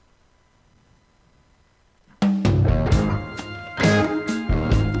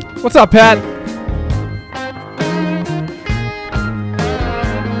What's up, Pat?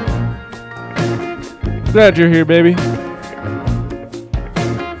 Glad you're here, baby.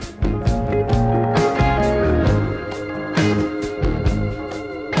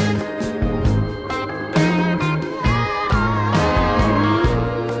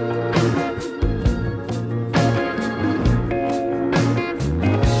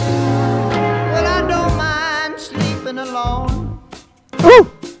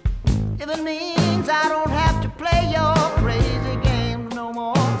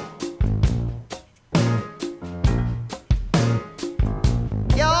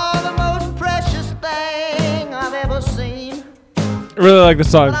 I really like the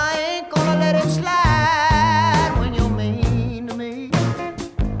song.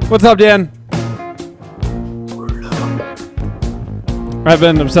 What's up, Dan? I've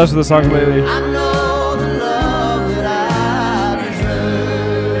been obsessed with the song lately.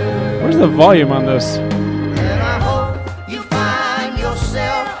 Where's the volume on this?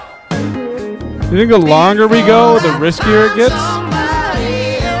 You think the longer we go, the riskier it gets?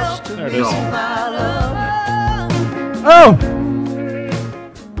 There it is. Oh!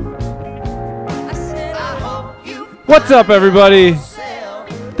 What's up, everybody?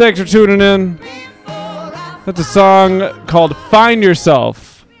 Thanks for tuning in. That's a song called Find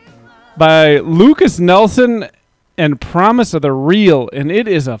Yourself by Lucas Nelson and Promise of the Real, and it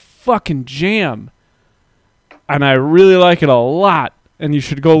is a fucking jam. And I really like it a lot, and you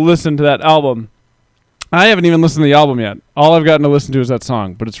should go listen to that album. I haven't even listened to the album yet. All I've gotten to listen to is that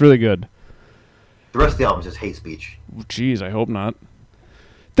song, but it's really good. The rest of the album is just hate speech. Jeez, I hope not.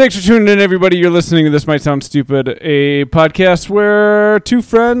 Thanks for tuning in, everybody. You're listening to This Might Sound Stupid, a podcast where two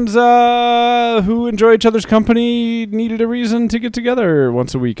friends who enjoy each other's company needed a reason to get together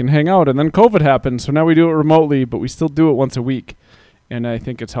once a week and hang out. And then COVID happened, so now we do it remotely, but we still do it once a week. And I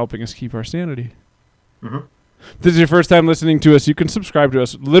think it's helping us keep our sanity. Mm-hmm. If this is your first time listening to us, you can subscribe to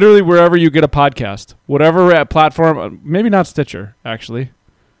us literally wherever you get a podcast. Whatever platform, maybe not Stitcher, actually.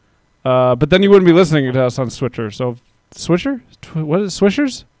 But then you wouldn't be listening to us on Switcher, so... Swisher? What is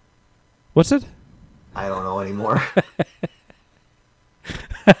Swishers? What's it? I don't know anymore.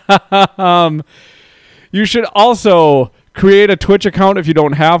 You should also create a Twitch account if you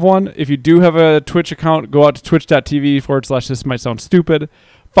don't have one. If you do have a Twitch account, go out to twitch.tv/this might sound stupid.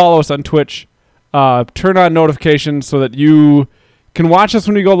 Follow us on Twitch. Turn on notifications so that you can watch us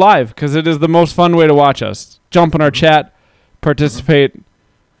when we go live, because it is the most fun way to watch us. Jump in our chat, participate.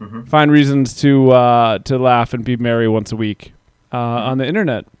 Mm-hmm. Find reasons to laugh and be merry once a week on the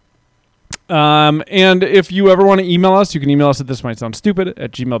internet. And if you ever want to email us, you can email us at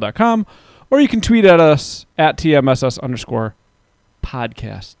thismightsoundstupid@gmail.com, or you can tweet at us at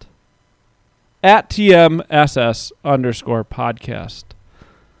TMSS_podcast. At TMSS_podcast.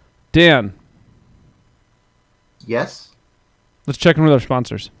 Dan. Yes? Let's check in with our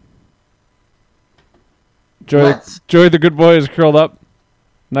sponsors. Joey the good boy is curled up.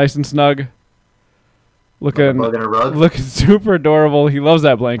 Nice and snug. Looking super adorable. He loves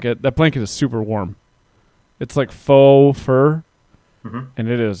that blanket. That blanket is super warm. It's like faux fur, and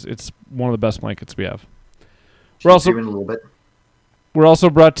it is. It's one of the best blankets we have. We're also dreaming a little bit. We're also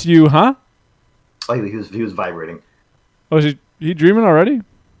brought to you, huh? Oh, he was vibrating. Oh, is he dreaming already? I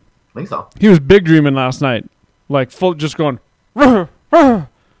think so. He was big dreaming last night, like full, just going, ruh, ruh,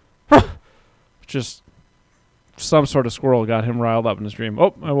 ruh. Just. Some sort of squirrel got him riled up in his dream.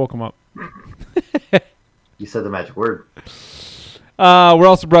 Oh, I woke him up. You said the magic word. We're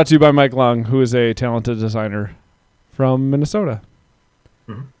also brought to you by Mike Long, who is a talented designer from Minnesota.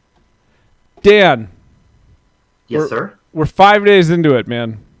 Mm-hmm. Dan. Yes, sir? We're 5 days into it,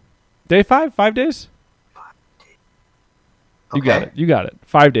 man. Day 5? 5 days? 5 days. Okay. You got it.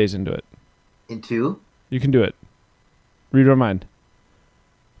 5 days into it. Into? You can do it. Read my mind.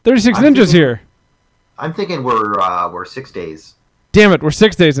 36 Ninjas here. I'm thinking we're 6 days. Damn it, we're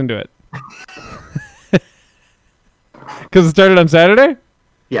 6 days into it. Because it started on Saturday?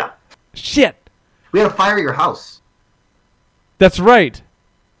 Yeah. Shit. We had a fire at your house. That's right.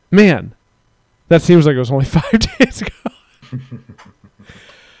 Man, that seems like it was only 5 days ago.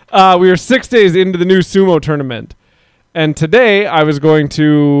 We are 6 days into the new sumo tournament. And today I was going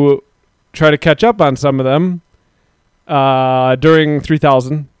to try to catch up on some of them during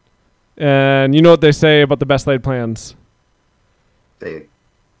 3000. And you know what they say about the best laid plans? They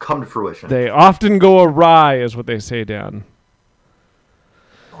come to fruition. They often go awry, is what they say, Dan.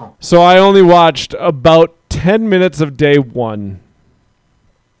 Oh. So I only watched about 10 minutes of day 1.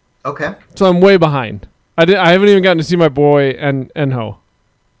 Okay. So I'm way behind. I haven't even gotten to see my boy Enho.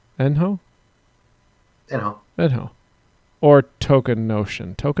 Enho? Enho. Enho. Or Token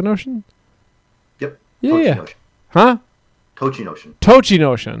Notion. Token Notion? Yep. Yeah, Tochi yeah. Notion. Huh? Tochi Notion. Tochi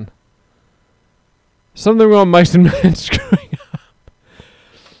Notion. Something wrong with mice and men screwing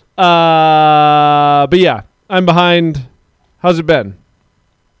up. But yeah, I'm behind. How's it been?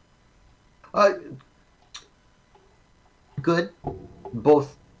 Good.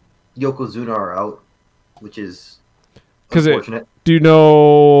 Both Yokozuna are out, which is 'Cause unfortunate. Do you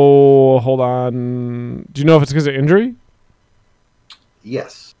know... Hold on. Do you know if it's because of injury?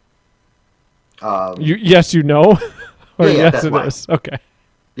 Yes. Yes, you know? Or Yeah, yes, that's it why. is. Okay.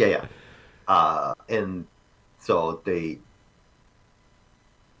 Yeah. And so they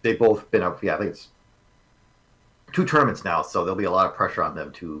both been up. Yeah, I think it's 2 tournaments now, so there'll be a lot of pressure on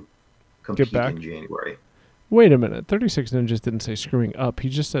them to compete back. in January. Wait a minute. 36 Ninjas didn't say screwing up. He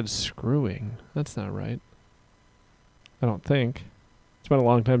just said screwing. That's not right. I don't think. It's been a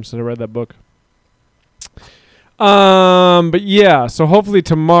long time since I read that book. But yeah, so hopefully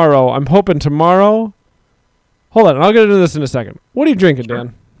tomorrow. I'm hoping tomorrow. Hold on, I'll get into this in a second. What are you drinking, Sure.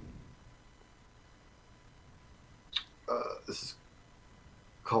 Dan? This is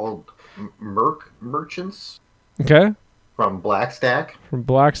called Merchants Okay. from Black Stack, From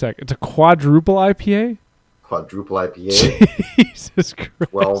Black Stack. It's a quadruple IPA? quadruple IPA, Jesus Christ.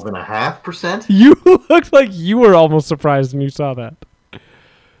 12.5%. You looked like you were almost surprised when you saw that.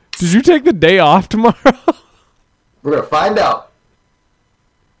 Did you take the day off tomorrow? We're gonna find out.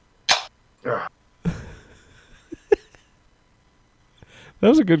 Ugh. That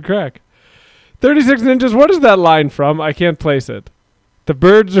was a good crack. 36 Ninjas, what is that line from? I can't place it. The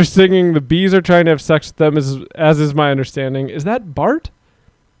birds are singing, the bees are trying to have sex with them, as is my understanding. Is that Bart?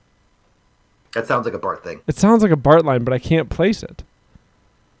 That sounds like a Bart thing. It sounds like a Bart line, but I can't place it.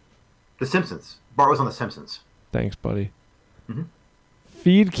 The Simpsons. Bart was on The Simpsons. Thanks, buddy. Mhm.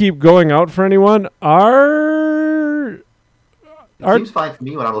 Feed keep going out for anyone? Our Seems fine for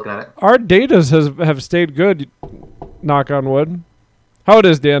me when I'm looking at it. datas have stayed good, knock on wood. How it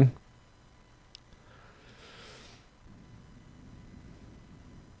is, Dan?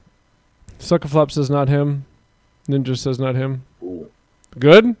 Suckerflop says not him. Ninja says not him. Ooh,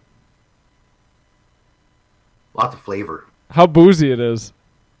 Good? lots of flavor. How boozy it is.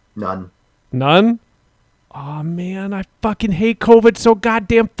 None. None? Oh man, I fucking hate COVID so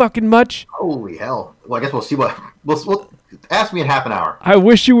goddamn fucking much. Holy hell. Well, I guess we'll see what. We'll ask me in half an hour. I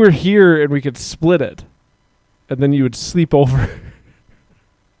wish you were here and we could split it. And then you would sleep over.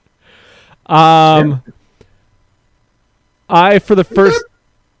 I for the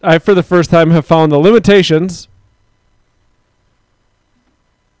first time have found the limitations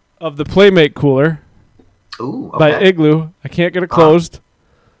of the Playmate cooler Ooh, by okay. Igloo. I can't get it closed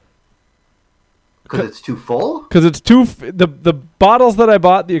Because it's too full? because it's too. The bottles that I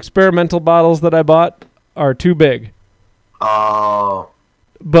bought, the experimental bottles that I bought, are too big. Oh.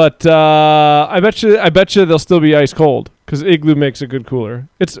 But I bet you they'll still be ice cold because Igloo makes a good cooler.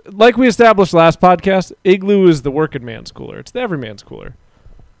 It's like we established last podcast. Igloo is the working man's cooler. It's the everyman's cooler.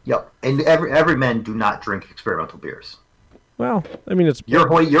 Yep. And every men do not drink experimental beers. Well, I mean You're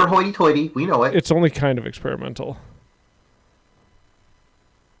hoity-toity. We know it. it's only kind of experimental.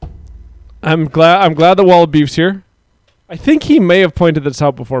 I'm glad that Wall of Beef's here. I think he may have pointed this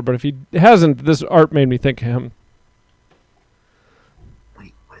out before, but if he hasn't, this art made me think of him.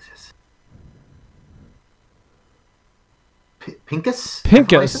 Wait, what is this? Pinkus?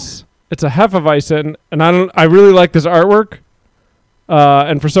 Pinkus. It's a Hefeweizen, and I really like this artwork.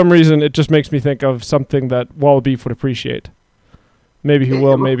 And for some reason, it just makes me think of something that Wall of Beef would appreciate. Maybe he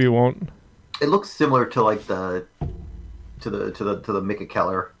will, maybe he won't. It looks similar to like the Mickey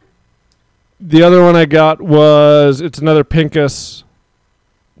Keller. The other one I got it's another Pinkus,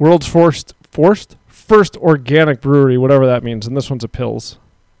 world's first organic brewery, whatever that means, and this one's a Pils.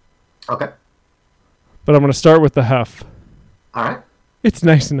 Okay. But I'm going to start with the Hef. All right. It's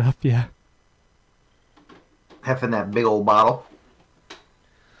nice enough, yeah. Heffing that big old bottle.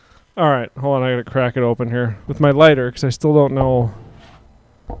 All right, hold on, I got to crack it open here with my lighter because I still don't know.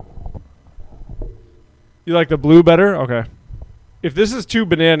 You like the blue better? Okay. If this is too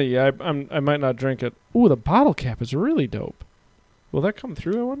banana-y, I might not drink it. Ooh, the bottle cap is really dope. Will that come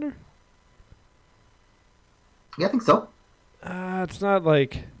through, I wonder? Yeah, I think so. It's not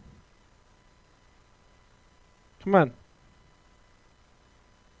like... Come on.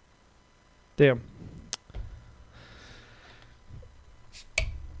 Damn.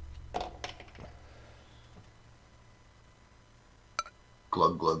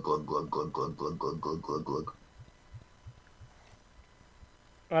 Glug, glug, glug, glug, glug, glug, glug, glug, glug, glug, glug.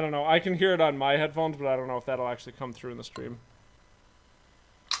 I don't know. I can hear it on my headphones, but I don't know if that'll actually come through in the stream.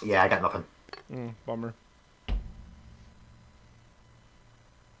 Yeah, I got nothing. Bummer.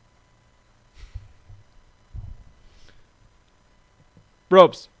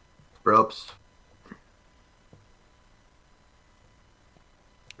 Ropes. Ropes.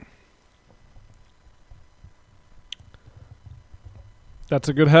 That's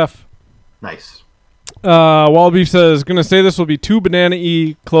a good hef. Nice. Wallaby says, gonna say this will be too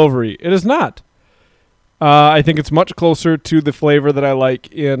banana-y clovery. It is not. I think it's much closer to the flavor that I like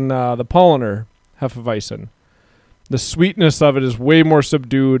in the Polliner Hefeweizen. The sweetness of it is way more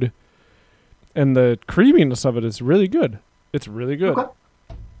subdued, and the creaminess of it is really good. It's really good. Okay.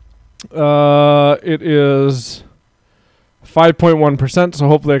 It is 5.1%, so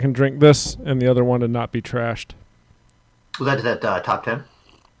hopefully I can drink this and the other one and not be trashed. Was that top 10?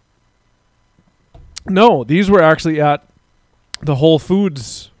 No, these were actually at the Whole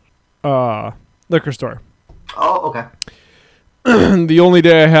Foods liquor store. Oh, okay. The only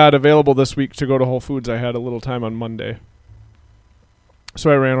day I had available this week to go to Whole Foods, I had a little time on Monday.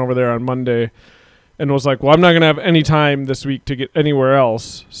 So I ran over there on Monday and was like, well, I'm not going to have any time this week to get anywhere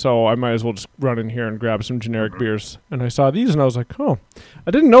else, so I might as well just run in here and grab some generic beers. And I saw these and I was like, oh,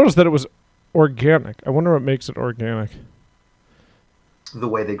 I didn't notice that it was organic. I wonder what makes it organic. The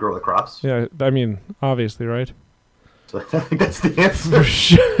way they grow the crops. Yeah, I mean, obviously, right? So I think that's the answer.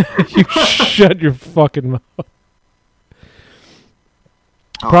 You shut your fucking mouth.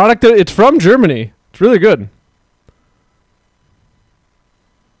 Oh. Product, it's from Germany. It's really good.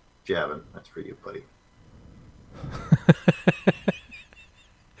 Javin, that's for you, buddy.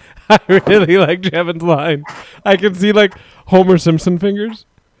 I really like Javin's line. I can see like Homer Simpson fingers.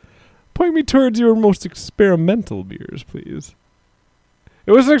 Point me towards your most experimental beers, please.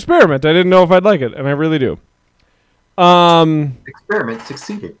 It was an experiment. I didn't know if I'd like it, and I really do. Experiment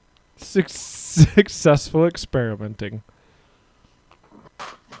succeeded. Successful experimenting.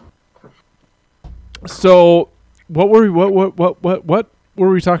 So, what were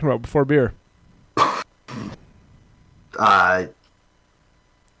we talking about before beer?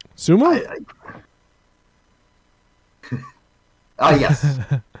 Sumo? Yes.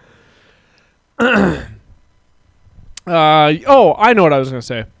 I know what I was going to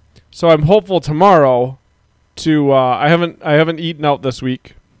say. So I'm hopeful tomorrow to I haven't eaten out this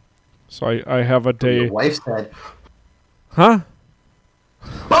week. So I have a day. Your wife said, Huh?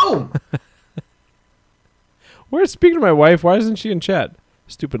 boom! Speaking of my wife, why isn't she in chat?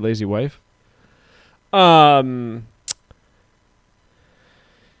 Stupid lazy wife.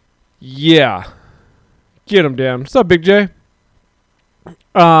 Yeah. Get him, damn. What's up, Big J?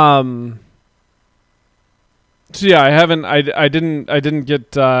 So yeah, I didn't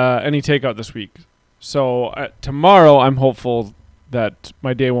get any takeout this week. So tomorrow I'm hopeful that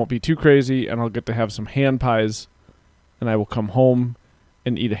my day won't be too crazy and I'll get to have some hand pies, and I will come home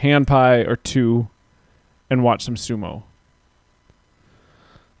and eat a hand pie or two and watch some sumo.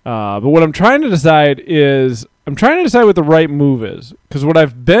 But what I'm trying to decide what the right move is, because what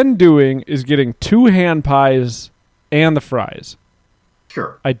I've been doing is getting 2 hand pies and the fries.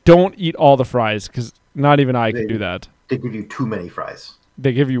 Sure. I don't eat all the fries because not even I can do that. They give you too many fries.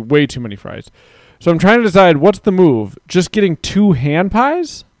 They give you way too many fries. So I'm trying to decide what's the move. Just getting 2 hand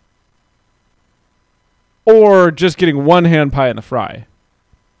pies? Or just getting 1 hand pie and the fry?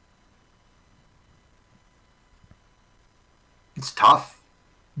 It's tough.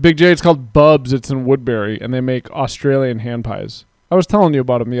 Big J, it's called Bubs. It's in Woodbury, and they make Australian hand pies. I was telling you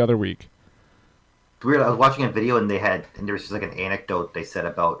about them the other week. It's weird. I was watching a video, and there was just like an anecdote they said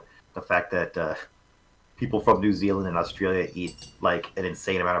about the fact that people from New Zealand and Australia eat like an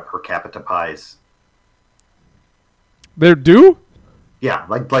insane amount of per capita pies. They do? Yeah,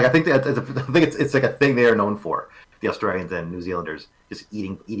 like I think it's like a thing they are known for. The Australians and New Zealanders just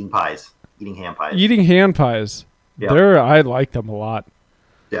eating pies, eating hand pies. Eating hand pies. Yeah. I like them a lot.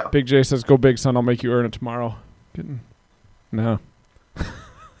 Yeah. Big J says, "Go big, son. I'll make you earn it tomorrow." No.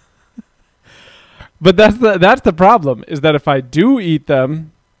 But that's the problem, is that if I do eat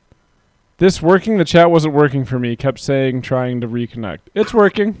them, the chat wasn't working for me. Kept saying, trying to reconnect. It's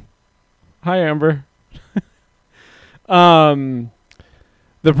working. Hi, Amber. The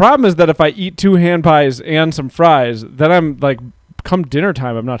problem is that if I eat 2 hand pies and some fries, then I'm like, come dinner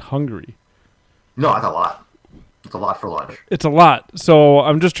time, I'm not hungry. No, that's a lot. It's a lot for lunch. It's a lot. So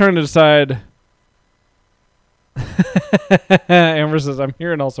I'm just trying to decide. Amber says, I'm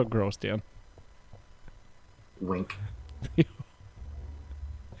here and also gross, Dan. Wink.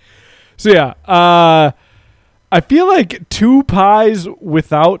 So yeah, I feel like 2 pies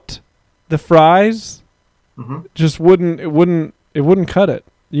without the fries just wouldn't cut it.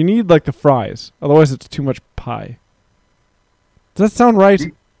 You need like the fries, otherwise it's too much pie. Does that sound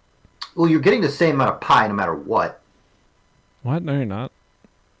right? Well, you're getting the same amount of pie no matter what. What? No, you're not.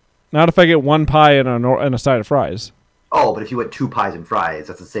 Not if I get 1 pie and a side of fries. Oh, but if you went 2 pies and fries,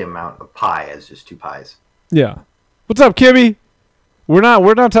 that's the same amount of pie as just 2 pies. Yeah. What's up, Kimmy? We're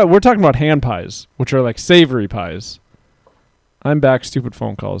talking about hand pies, which are like savory pies. I'm back. Stupid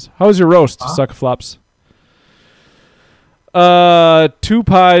phone calls. How was your roast, Suckaflops? 2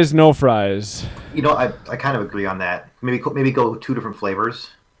 pies, no fries. You know, I kind of agree on that. Maybe go 2 different flavors.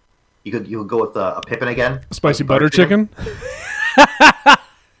 You could go with a Pippin again. Spicy butter chicken.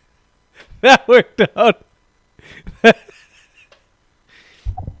 That worked out.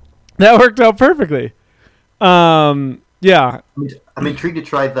 That worked out perfectly. Yeah. I'm intrigued to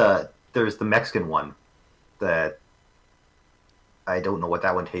try there's the Mexican one that I don't know what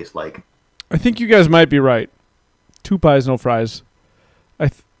that one tastes like. I think you guys might be right. 2 pies, no fries. I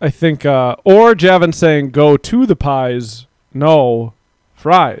think, or Javin saying go to the pies, no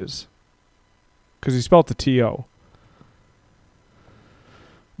fries. Because he spelled the T-O.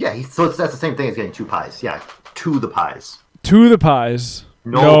 Yeah, so that's the same thing as getting 2 pies. Yeah, to the pies. To the pies.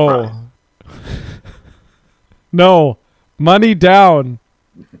 No fries. No. Money down.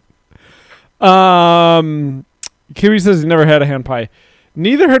 Kiwi says he never had a hand pie.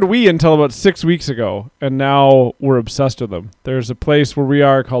 Neither had we until about 6 weeks ago, and now we're obsessed with them. There's a place where we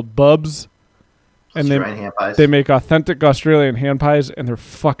are called Bubs, and they make authentic Australian hand pies, and they're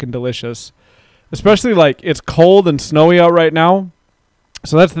fucking delicious. Especially like it's cold and snowy out right now.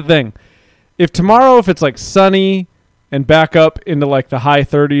 So that's the thing. If it's like sunny and back up into like the high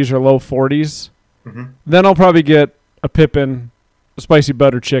 30s or low 40s, then I'll probably get a Pippin, a spicy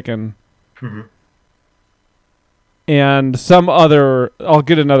butter chicken, and I'll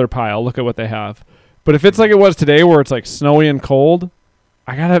get another pie. I'll look at what they have. But if it's like it was today where it's like snowy and cold,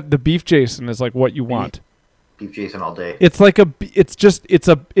 I gotta have the beef Jason is like what you want. Beef Jason all day. It's like it's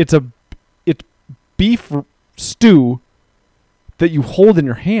beef stew that you hold in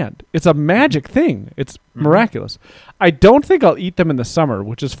your hand. It's a magic thing. It's miraculous. I don't think I'll eat them in the summer,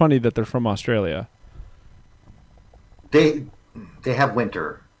 which is funny that they're from Australia. They have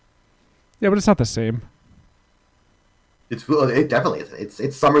winter. Yeah, but it's not the same. It definitely is.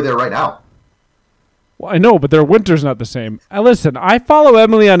 It's summer there right now. Well, I know, but their winter's not the same. Listen, I follow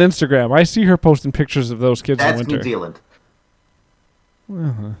Emily on Instagram. I see her posting pictures of those kids in winter. That's New Zealand.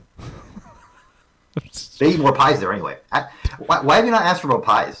 They eat more pies there anyway. Why have you not asked her about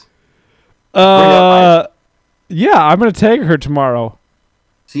pies? Yeah, I'm gonna tag her tomorrow.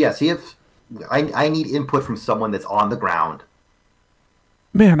 See if I need input from someone that's on the ground.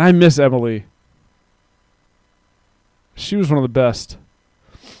 Man, I miss Emily. She was one of the best.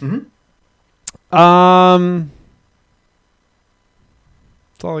 That's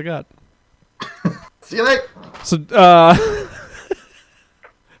all I got. See you later. So, all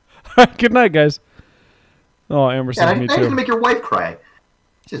right, good night, guys. Oh, Amber says me too. I need to make your wife cry.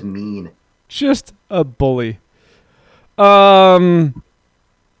 Just mean. Just a bully. The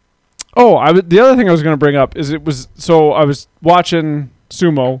other thing I was going to bring up is I was watching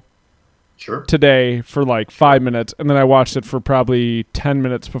sumo today for like 5 minutes, and then I watched it for probably 10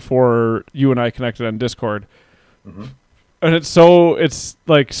 minutes before you and I connected on Discord. And it's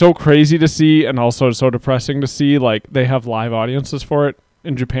so crazy to see, and also so depressing to see like they have live audiences for it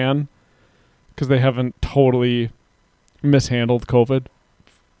in Japan because they haven't totally mishandled COVID.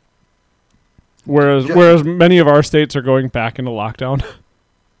 Whereas many of our states are going back into lockdown.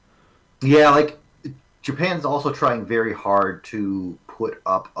 Yeah, like Japan's also trying very hard to put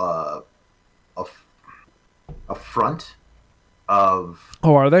up a front of.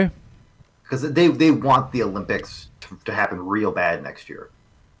 Oh, are they? Because they want the Olympics to happen real bad next year.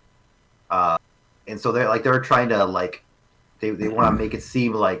 And so they're trying to they want to make it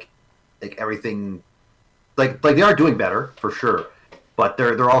seem like everything like they are doing better for sure, but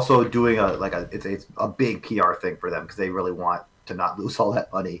they're also doing it's a big PR thing for them because they really want to not lose all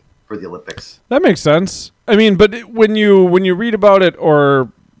that money for the Olympics. That makes sense. I mean, but when you read about it,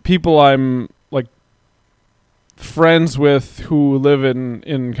 or people I'm like friends with who live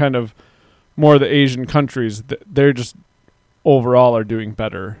in kind of more of the Asian countries, they're just overall are doing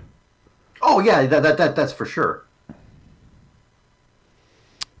better. Oh yeah, that's for sure.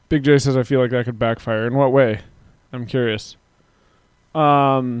 Big J says I feel like that could backfire. In what way? I'm curious.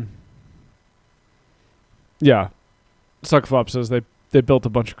 Yeah. Suckflop says they built a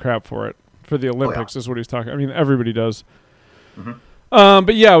bunch of crap for it. For the Olympics is what he's talking. I mean, everybody does.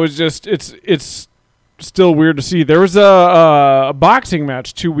 But yeah, it was just it's still weird to see. There was a boxing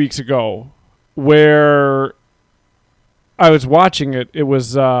match 2 weeks ago where I was watching it. It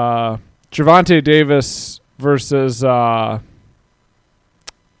was Gervonta Davis versus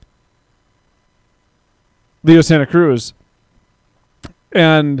Leo Santa Cruz.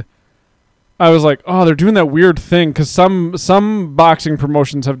 And I was like, oh, they're doing that weird thing because some boxing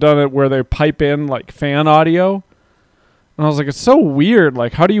promotions have done it where they pipe in like fan audio, and I was like, it's so weird.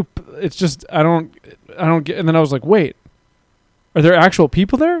 Like, how do you? It's just I don't get. And then I was like, wait, are there actual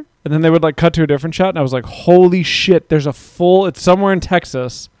people there? And then they would like cut to a different shot, and I was like, holy shit! There's a full. It's somewhere in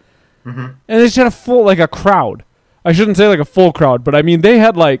Texas, and they just had a full like a crowd. I shouldn't say like a full crowd, but I mean they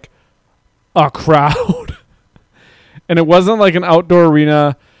had like a crowd, and it wasn't like an outdoor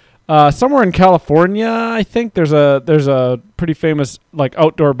arena. Somewhere in California, I think there's a pretty famous like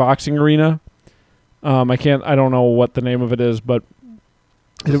outdoor boxing arena. I don't know what the name of it is, but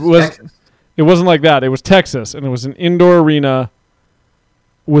it wasn't like that. It was Texas, and it was an indoor arena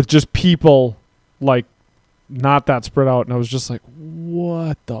with just people like not that spread out, and I was just like,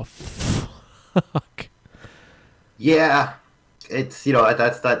 what the fuck? Yeah, it's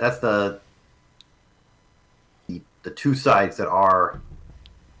that's the two sides that are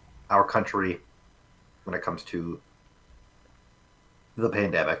our country when it comes to the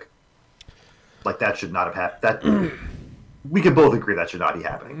pandemic. Like that should not have happened. That we can both agree that should not be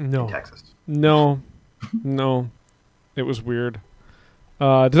happening in Texas. No, it was weird.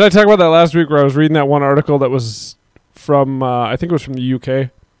 Did I talk about that last week where I was reading that one article that was from I think it was from the UK,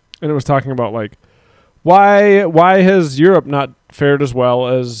 and it was talking about like why has Europe not fared as well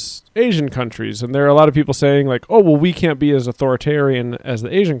as Asian countries? And there are a lot of people saying like, oh, well, we can't be as authoritarian as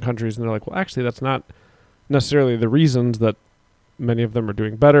the Asian countries. And they're like, well, actually, that's not necessarily the reasons that many of them are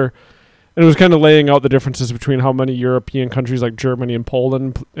doing better. And it was kind of laying out the differences between how many European countries like Germany and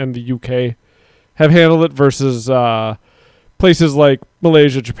Poland and the UK have handled it versus places like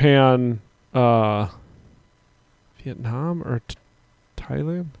Malaysia, Japan, Vietnam, or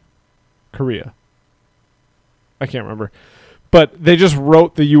Thailand, Korea. I can't remember. But they just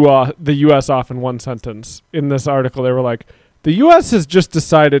wrote the U.S. off in one sentence in this article. They were like, the U.S. has just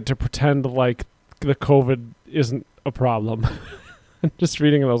decided to pretend like the COVID isn't a problem. Just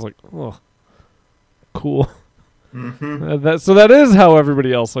reading it, I was like, oh, cool. Mm-hmm. So that is how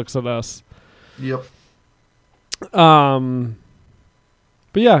everybody else looks at us. Yep. But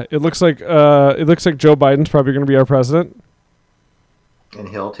yeah, it looks like Joe Biden's probably going to be our president, and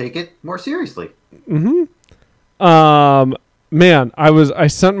he'll take it more seriously. Mm-hmm. Man, I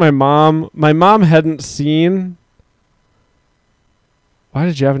sent my mom. My mom hadn't seen. Why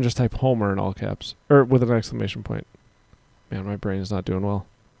did Javin just type Homer in all caps or with an exclamation point? Man, my brain is not doing well.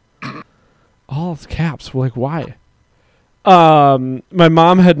 All caps. Like, why? My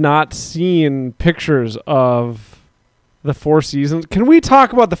mom had not seen pictures of the Four Seasons. Can we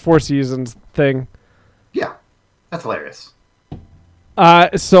talk about the Four Seasons thing? Yeah, that's hilarious.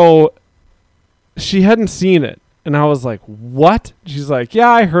 So she hadn't seen it, and I was like, what? She's like, yeah,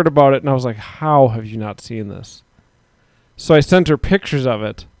 I heard about it, and I was like, how have you not seen this? So I sent her pictures of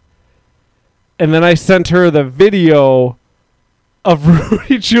it, and then I sent her the video of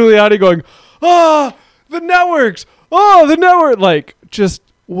Rudy Giuliani going, oh, the networks, like, just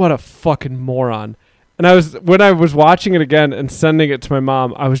what a fucking moron. And when I was watching it again and sending it to my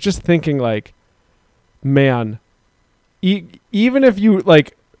mom, I was just thinking like, man, even if you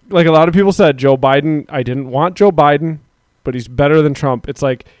like a lot of people said, Joe Biden, I didn't want Joe Biden, but he's better than Trump. It's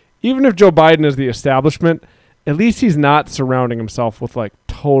like, even if Joe Biden is the establishment, at least he's not surrounding himself with like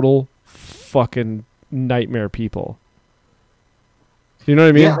total fucking nightmare people. You know what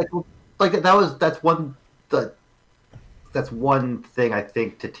I mean? Yeah, like that's one thing I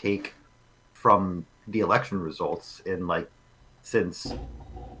think to take from the election results in like since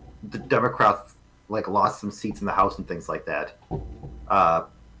the Democrats like lost some seats in the House and things like that.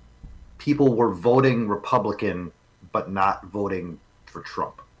 People were voting Republican but not voting for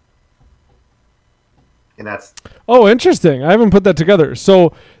Trump. And that's interesting. I haven't put that together.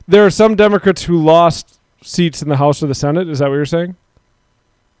 So there are some Democrats who lost seats in the House or the Senate. Is that what you're saying?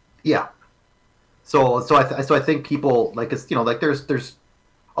 Yeah. So I think people like it's there's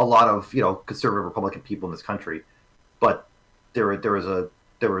a lot of conservative Republican people in this country, but there was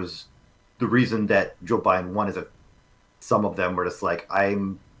the reason that Joe Biden won is that some of them were just like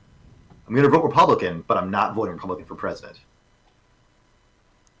I'm going to vote Republican, but I'm not voting Republican for president.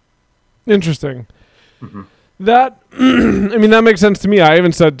 Interesting. Mm-hmm. That I mean that makes sense to me. I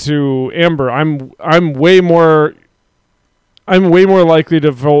even said to Amber, I'm way more likely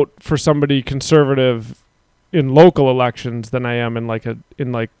to vote for somebody conservative in local elections than I am in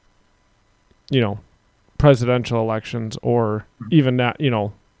presidential elections or even that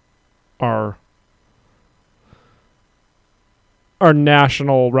our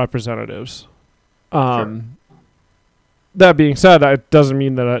national representatives. Sure. That being said, it doesn't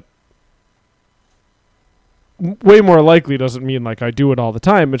mean that way more likely doesn't mean like I do it all the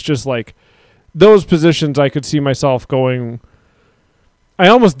time. It's just like those positions I could see myself going. I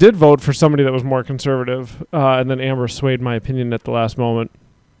almost did vote for somebody that was more conservative, and then Amber swayed my opinion at the last moment.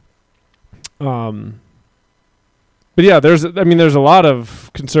 But yeah, there's a lot of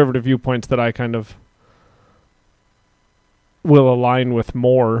conservative viewpoints that I kind of will align with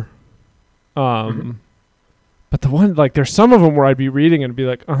more. But the one, like, there's some of them where I'd be reading and be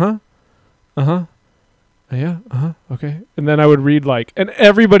like, yeah, okay. And then I would read, like, and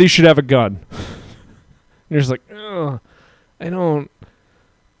everybody should have a gun. And you're just like, ugh, I don't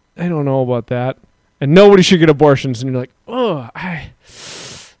know about that. And nobody should get abortions. And you're like, oh,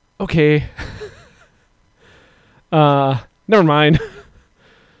 okay. Never mind.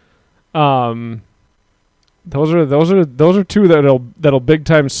 Those are two that'll big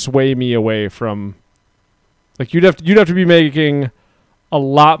time sway me away from. Like, you'd have to be making a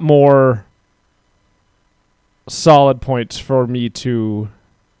lot more solid points for me to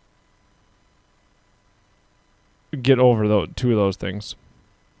get over two of those things.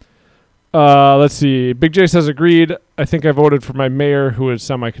 Let's see. Big J says agreed. I think I voted for my mayor, who is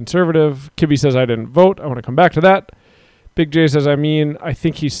semi-conservative. Kibby says I didn't vote. I want to come back to that. Big J says, I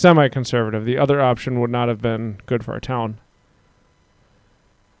think he's semi-conservative. The other option would not have been good for our town.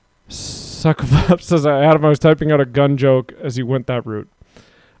 Suckabop says, Adam, I was typing out a gun joke as he went that route.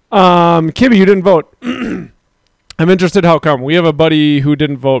 Kibby, you didn't vote. I'm interested how come. We have a buddy who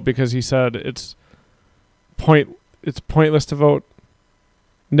didn't vote because he said it's pointless to vote.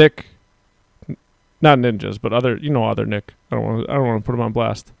 Nick, not ninjas, but other Nick. I don't want to put him on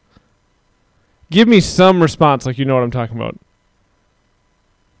blast. Give me some response like you know what I'm talking about.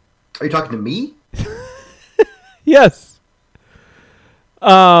 Are you talking to me? Yes.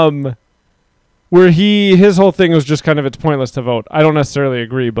 Where his whole thing was just kind of it's pointless to vote. I don't necessarily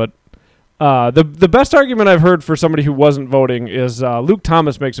agree, but the best argument I've heard for somebody who wasn't voting is Luke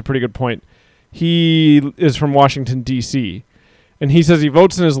Thomas makes a pretty good point. He is from Washington, D.C., and he says he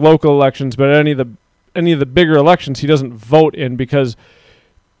votes in his local elections, but any of the bigger elections he doesn't vote in because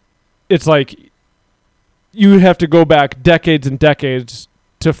it's like you have to go back decades and decades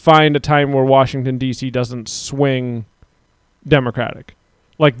to find a time where Washington, D.C. doesn't swing Democratic.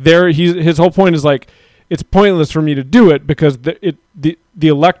 Like his whole point is like it's pointless for me to do it because the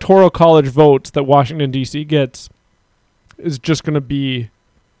electoral college votes that Washington, D.C. gets is just going to be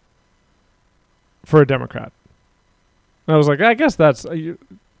for a Democrat. And I was like, I guess that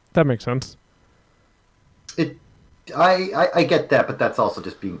makes sense. I get that, but that's also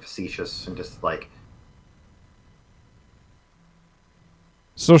just being facetious and just like.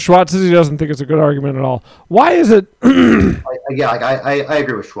 So Schwartz says he doesn't think it's a good argument at all. Why is it? I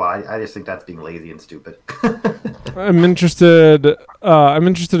agree with Schwartz. I just think that's being lazy and stupid. I'm interested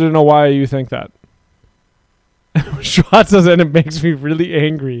to know why you think that. Schwartz says, and it makes me really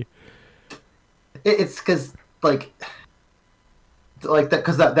angry. It's because like that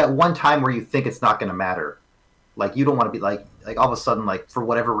because that one time where you think it's not going to matter, like you don't want to be like all of a sudden like for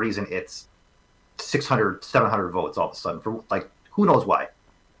whatever reason it's 600, 700 votes all of a sudden for like who knows why.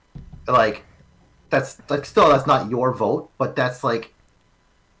 Like that's like still that's not your vote, but that's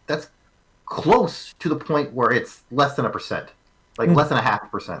close to the point where it's less than 1%, like less than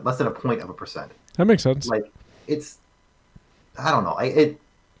 0.5%, less than 0.1%. That makes sense. Like it's I don't know.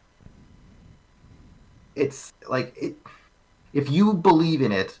 It's like it. If you believe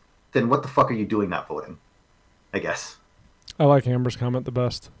in it, then what the fuck are you doing not voting? I guess. I like Amber's comment the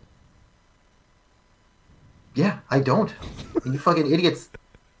best. Yeah, I don't. You fucking idiots.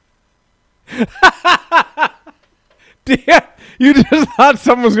 Damn, you just thought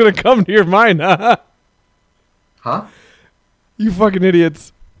someone was going to come to your mind, huh? Huh? You fucking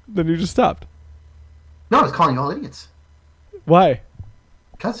idiots. Then you just stopped. No, I was calling you all idiots. Why?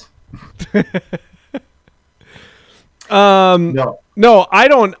 Because. No, I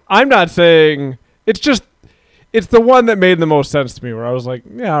don't. I'm not saying. It's the one that made the most sense to me where I was like,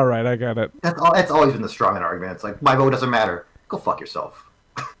 yeah, all right, I got it. That's always been the strongman argument. It's like, my vote doesn't matter. Go fuck yourself.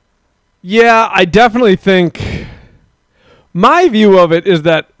 Yeah, I definitely think my view of it is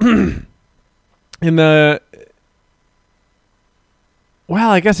that well,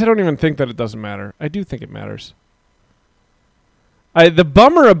 I guess I don't even think that it doesn't matter. I do think it matters. The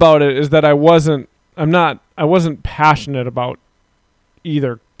bummer about it is that I wasn't passionate about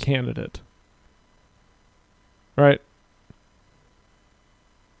either candidate. Right?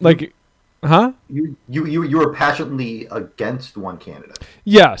 Like, huh? You were passionately against one candidate.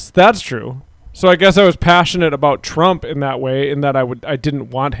 Yes, that's true. So I guess I was passionate about Trump in that way, in that I didn't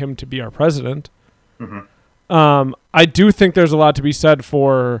want him to be our president. Mm-hmm. I do think there's a lot to be said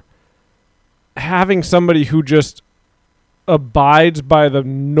for having somebody who just abides by the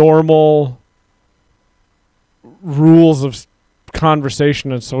normal rules of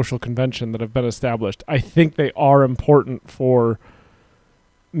conversation and social convention that have been established. I think they are important for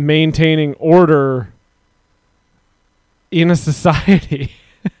maintaining order in a society.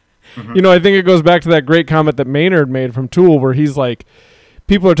 Mm-hmm. I think it goes back to that great comment that Maynard made from Tool, where he's like,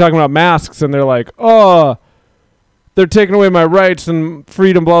 people are talking about masks and they're like, oh, they're taking away my rights and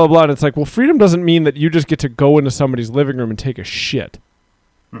freedom, blah, blah, blah. And it's like, well, freedom doesn't mean that you just get to go into somebody's living room and take a shit.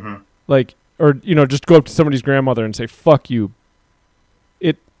 Mm-hmm. Like, or, just go up to somebody's grandmother and say, fuck you.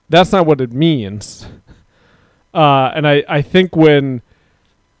 That's not what it means. And I think when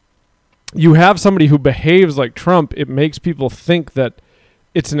you have somebody who behaves like Trump, it makes people think that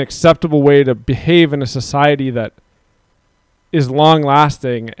it's an acceptable way to behave in a society that is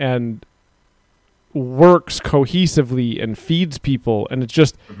long-lasting and works cohesively and feeds people. And it's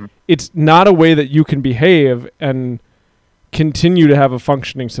just, it's not a way that you can behave and continue to have a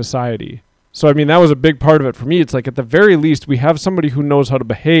functioning society. So, I mean, that was a big part of it for me. It's like, at the very least, we have somebody who knows how to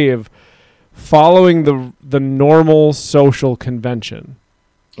behave following the normal social convention.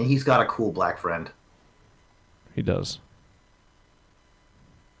 And he's got a cool black friend. He does.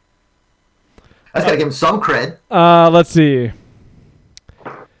 I just got to give him some cred. Let's see.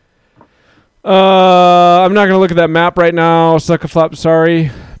 I'm not going to look at that map right now. Suck a flop,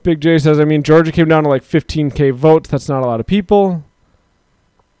 sorry. Big J says, I mean, Georgia came down to like 15K votes. That's not a lot of people.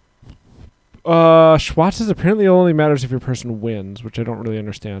 Schwartz says apparently it only matters if your person wins, which I don't really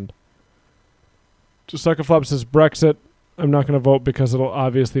understand. Just Suck a flop says Brexit. I'm not going to vote because it'll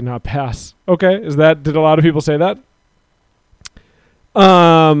obviously not pass. Okay, did a lot of people say that?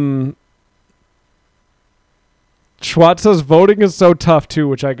 Schwartz says voting is so tough too,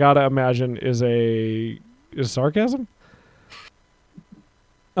 which I gotta imagine is sarcasm.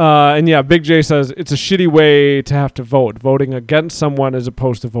 And yeah, Big J says it's a shitty way to have to vote, voting against someone as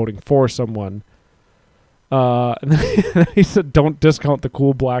opposed to voting for someone. And then he said, don't discount the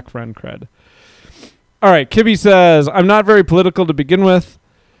cool black friend cred. All right, Kibby says, I'm not very political to begin with,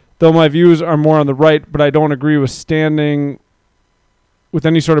 though my views are more on the right, but I don't agree with standing with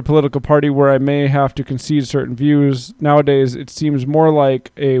any sort of political party where I may have to concede certain views. Nowadays, it seems more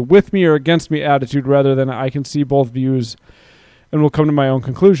like a with me or against me attitude rather than I can see both views and will come to my own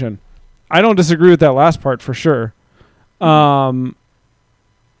conclusion. I don't disagree with that last part for sure. Oh,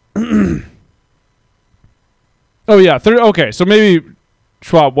 yeah. Okay, so maybe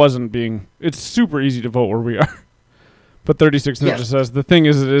Schwab wasn't being... It's super easy to vote where we are. But 36 Ninja says, the thing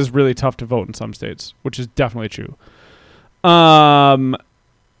is, it is really tough to vote in some states, which is definitely true. But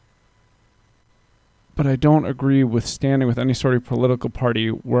I don't agree with standing with any sort of political party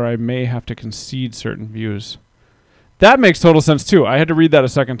where I may have to concede certain views. That makes total sense too. I had to read that a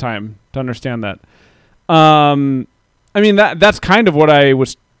second time to understand that. I mean, that's kind of what I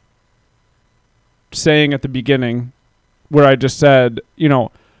was saying at the beginning, where I just said,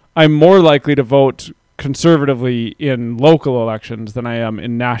 I'm more likely to vote conservatively in local elections than I am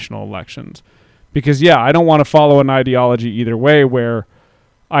in national elections. Because, yeah, I don't want to follow an ideology either way where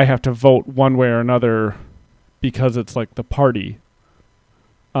I have to vote one way or another because it's like the party,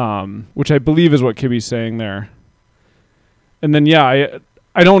 which I believe is what Kibby's saying there. And then, yeah,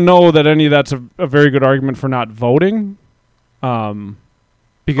 I don't know that any of that's a very good argument for not voting. Because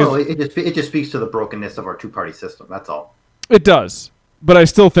it just speaks to the brokenness of our two-party system. That's all. It does. But I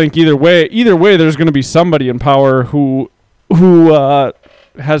still think either way, there's going to be somebody in power who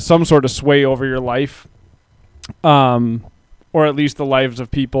has some sort of sway over your life, or at least the lives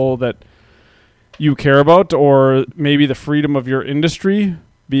of people that you care about, or maybe the freedom of your industry,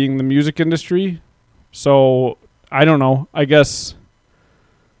 being the music industry. So I don't know. I guess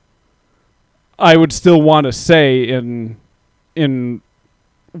I would still want to say in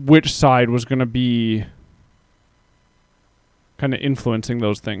which side was going to be kind of influencing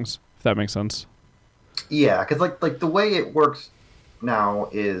those things, if that makes sense. Yeah, because like the way it works now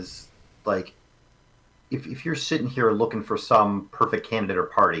is like if you're sitting here looking for some perfect candidate or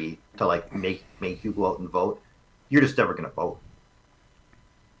party to like make you go out and vote, you're just never going to vote.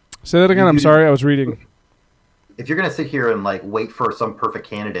 Say that again. I'm sorry, I was reading. If you're going to sit here and like wait for some perfect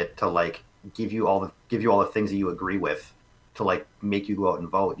candidate to like give you all the things that you agree with to like make you go out and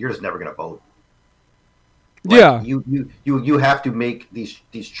vote, you're just never going to vote. Like, yeah, you have to make these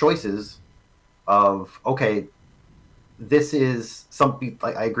choices of, okay, this is something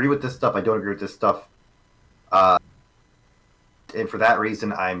like I agree with this stuff, I don't agree with this stuff, and for that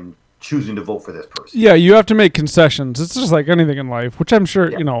reason I'm choosing to vote for this person. Yeah, you have to make concessions. It's just like anything in life, which I'm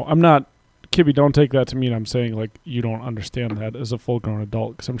sure, I'm not, Kibby, don't take that to mean I'm saying like you don't understand that as a full-grown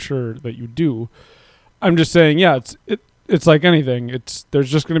adult, because I'm sure that you do. I'm just saying, yeah, it's like anything. There's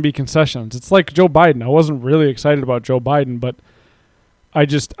just going to be concessions. It's like Joe Biden. I wasn't really excited about Joe Biden, but I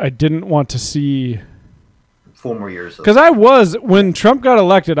didn't want to see 4 more years. Because when Trump got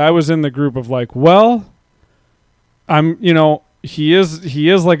elected, I was in the group of like, well, he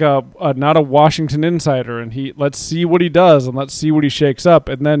is like a not a Washington insider, and let's see what he does and let's see what he shakes up.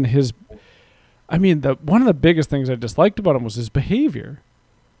 And then one of the biggest things I disliked about him was his behavior.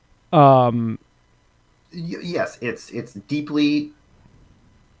 Yes, it's deeply,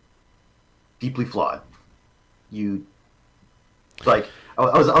 deeply flawed. I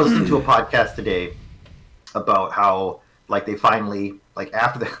was listening to a podcast today about how like they finally like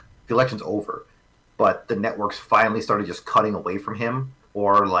after the election's over, but the networks finally started just cutting away from him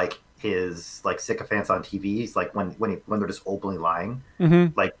or like his like sycophants on TV. Like when they're just openly lying.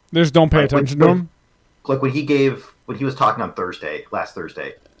 Mm-hmm. Like they just don't pay attention to him. Like when he was talking on last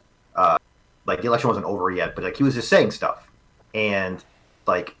Thursday, like the election wasn't over yet, but like he was just saying stuff, and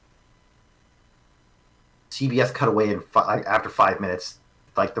like CBS cut away after 5 minutes.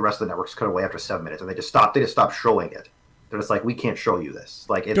 Like the rest of the networks cut away after 7 minutes, and they just stopped showing it. They're just like, we can't show you this.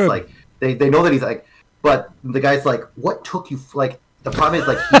 Like it's Good. Like they know that he's like, but the guy's like, what took you? Like the problem is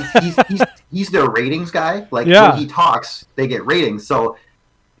like he's their ratings guy. Like when he talks, they get ratings. So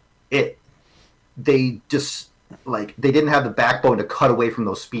they just like they didn't have the backbone to cut away from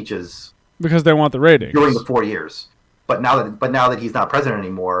those speeches because they want the ratings during the 4 years. But now that he's not president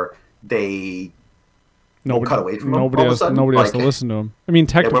anymore, they cut away from him. Nobody has to listen to him. I mean,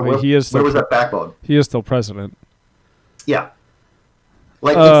 technically, he is. Where was that backbone? He is still president. Yeah,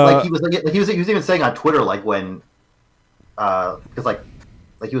 like it's like he was even saying on Twitter like when, because like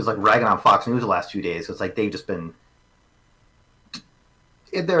he was like ragging on Fox News the last few days. So it's like they've just been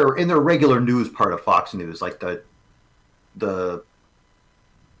in their regular news part of Fox News, like the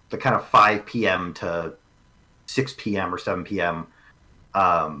kind of 5 p.m. to 6 p.m. or 7 p.m.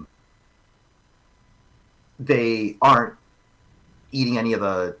 They aren't eating any of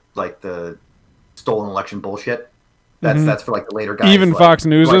the stolen election bullshit. That's for like the later guys. Even like, Fox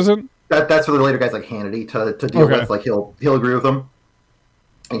News isn't. That's for the later guys like Hannity to deal with. Like he'll agree with them,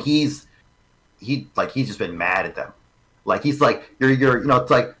 and he's just been mad at them. Like he's like you're it's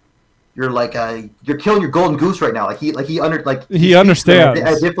like you're like you're killing your golden goose right now. He understands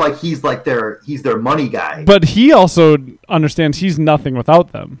as if like he's their money guy. But he also understands he's nothing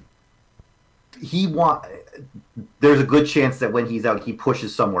without them. There's a good chance that when he's out, he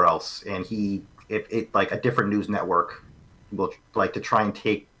pushes somewhere else, and it like a different news network will like to try and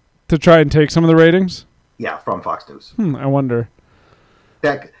take some of the ratings. Yeah, from Fox News. I wonder.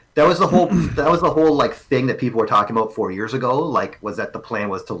 That was the whole like thing that people were talking about 4 years ago. Like, was that the plan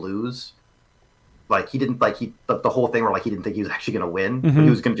was to lose? Like he didn't the whole thing where like he didn't think he was actually going to win. Mm-hmm. But he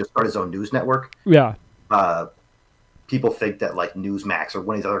was going to just start his own news network. Yeah. People think that like Newsmax or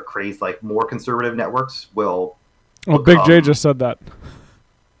one of these other crazy like more conservative networks will. Oh, Big J just said that.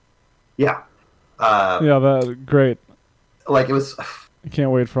 Yeah. Great. Like it was. I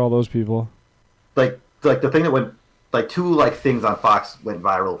can't wait for all those people. Like the thing that went like two like things on Fox went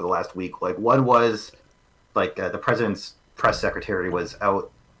viral over the last week. Like one was like the president's press secretary was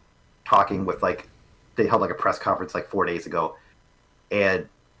out talking with like they held like a press conference like 4 days ago, and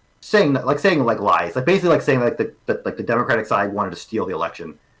saying like lies, like basically like saying like the Democratic side wanted to steal the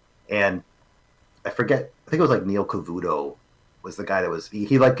election, and I think it was like Neil Cavuto was the guy that was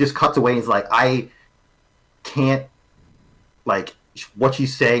he like just cuts away and he's like, I can't, like what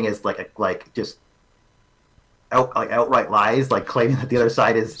she's saying is like just outright lies, like claiming that the other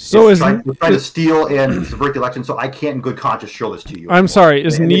side is trying to steal and subvert the election, so I can't in good conscience show this to you. I'm sorry,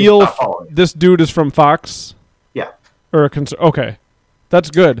 is Neil this dude is from Fox? Yeah. Or okay. That's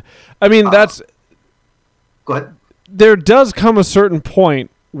good. I mean, that's... Go ahead. There does come a certain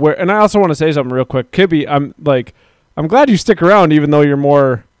point where... And I also want to say something real quick. Kibby, I'm glad you stick around even though you're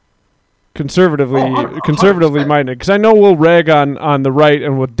more conservatively minded. Because I know we'll rag on the right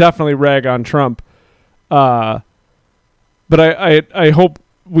and we'll definitely rag on Trump. But I hope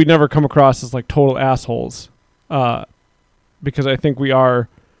we never come across as like total assholes. Because I think we are...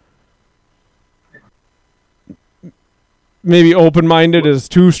 Maybe open-minded is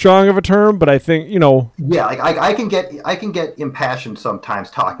too strong of a term, but I think, Yeah, like I can get impassioned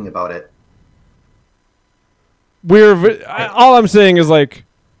sometimes talking about it. All I'm saying is like...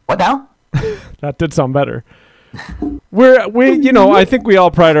 What now? That did sound better. I think we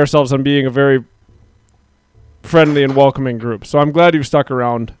all pride ourselves on being a very friendly and welcoming group. So I'm glad you've stuck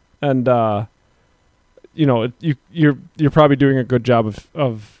around, and you're probably doing a good job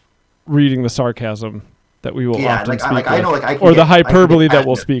of reading the sarcasm that we will often speak with, or the hyperbole that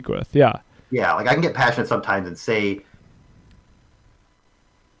we'll speak with. Yeah. Yeah, like I can get passionate sometimes and say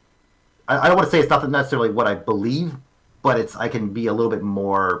I don't want to say it's not necessarily what I believe, but I can be a little bit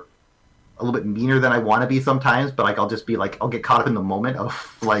meaner than I want to be sometimes. But like I'll just be like I'll get caught up in the moment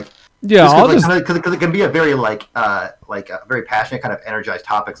of like because it can be a very like a very passionate kind of energized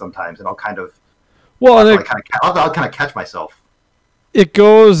topic sometimes, and I'll kind of I'll kind of catch myself. It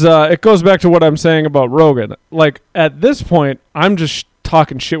goes back to what I'm saying about Rogan. Like at this point, I'm just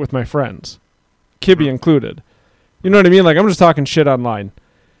talking shit with my friends, Kibby included. You know what I mean? Like I'm just talking shit online.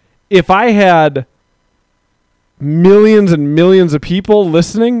 If I had millions and millions of people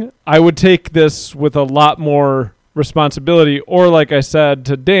listening, I would take this with a lot more responsibility. Or like I said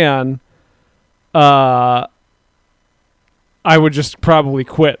to Dan, I would just probably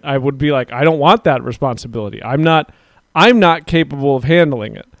quit. I would be like, I don't want that responsibility. I'm not capable of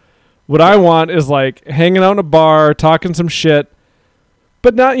handling it. What I want is like hanging out in a bar, talking some shit,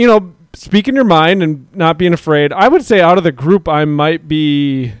 but not, speaking your mind and not being afraid. I would say out of the group, I might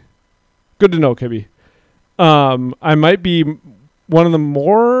be good to know, Kibby. I might be one of the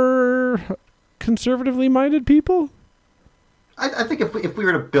more conservatively minded people. I think if we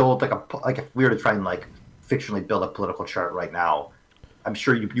were to build if we were to try and like fictionally build a political chart right now, I'm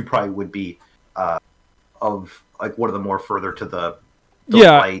sure you probably would be of like one of the more further to the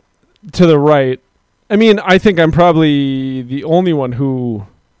right. To the right. I mean, I think I'm probably the only one who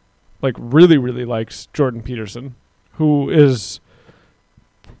like really, really likes Jordan Peterson, who is,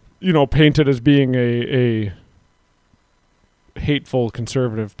 painted as being a hateful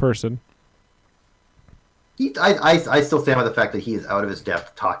conservative person. I still stand by the fact that he is out of his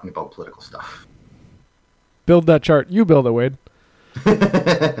depth talking about political stuff. Build that chart. You build it, Wade.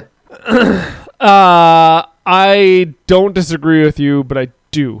 I don't disagree with you, but I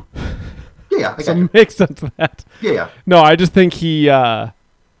do. Yeah, I so it makes sense of that. Yeah. No, I just think he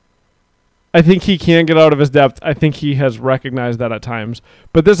can get out of his depth. I think he has recognized that at times.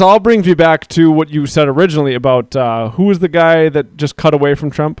 But this all brings me back to what you said originally about who was the guy that just cut away from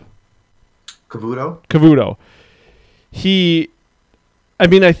Trump? Cavuto. It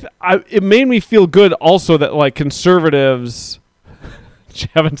made me feel good also that like conservatives,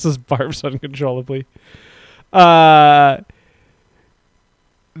 Javin says barfs uncontrollably, that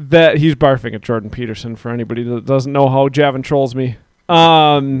he's barfing at Jordan Peterson for anybody that doesn't know how Javin trolls me.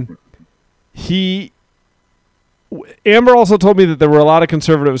 Amber also told me that there were a lot of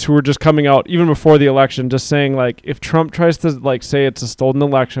conservatives who were just coming out even before the election just saying like if Trump tries to like say it's a stolen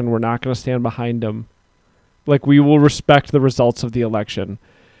election, we're not going to stand behind him. Like we will respect the results of the election.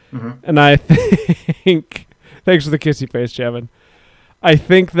 Mm-hmm. And I think thanks for the kissy face, Javin. I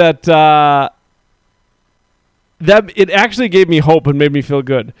think that that it actually gave me hope and made me feel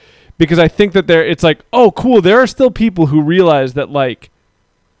good because I think that it's like, oh cool, there are still people who realize that like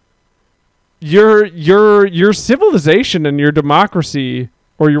your civilization and your democracy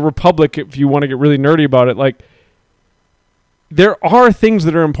or your republic, if you want to get really nerdy about it, like there are things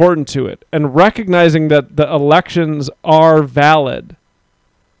that are important to it, and recognizing that the elections are valid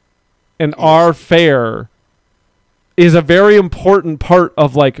and are fair is a very important part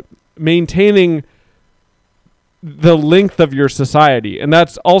of like maintaining the length of your society. And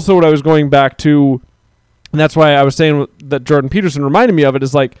that's also what I was going back to, and that's why I was saying that Jordan Peterson reminded me of it,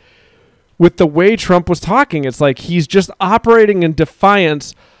 is like with the way Trump was talking, it's like he's just operating in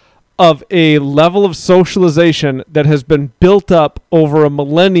defiance of a level of socialization that has been built up over a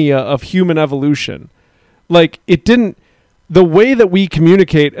millennia of human evolution. Like the way that we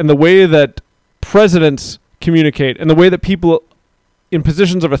communicate and the way that presidents communicate and the way that people in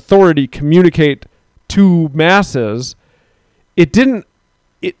positions of authority communicate to masses, it didn't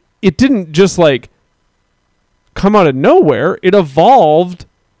just like come out of nowhere. It evolved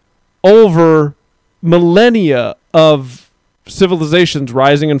over millennia of civilizations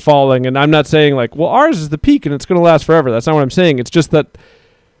rising and falling. And I'm not saying like, well, ours is the peak and it's going to last forever. That's not what I'm saying. It's just that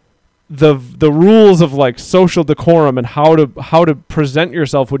the rules of like social decorum and how to present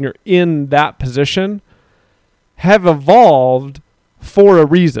yourself when you're in that position have evolved for a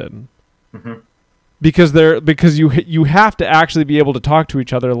reason. Mm-hmm. Because you have to actually be able to talk to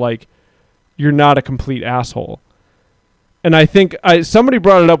each other like you're not a complete asshole. And I think somebody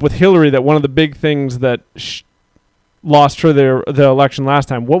brought it up with Hillary that one of the big things that lost her the election last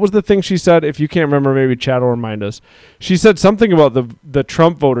time. What was the thing she said? If you can't remember, maybe Chad will remind us. She said something about the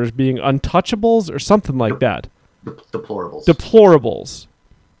Trump voters being untouchables or something like that. Deplorables.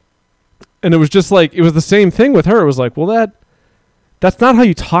 And it was just like, it was the same thing with her. It was like, well, that's not how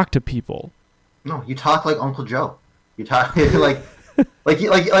you talk to people. No, you talk like Uncle Joe. You talk like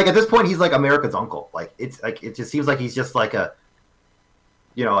at this point he's like America's uncle. Like it's like it just seems like he's just like and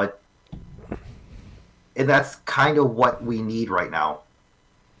that's kind of what we need right now.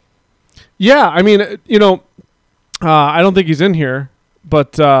 Yeah, I mean, I don't think he's in here,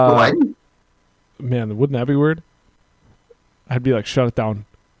 but man, wouldn't that be weird? I'd be like, shut it down.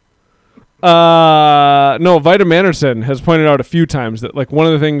 No, Vita Manderson has pointed out a few times that like one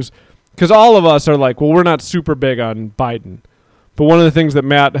of the things, because all of us are like, well, we're not super big on Biden, but one of the things that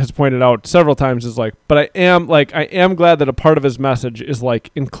Matt has pointed out several times is like, but I am glad that a part of his message is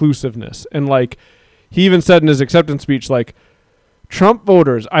like inclusiveness, and like he even said in his acceptance speech, like, Trump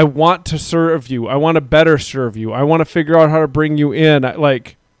voters, I want to serve you. I want to better serve you. I want to figure out how to bring you in. I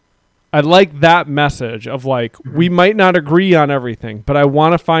like that message of like, we might not agree on everything, but I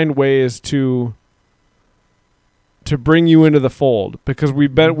want to find ways to bring you into the fold, because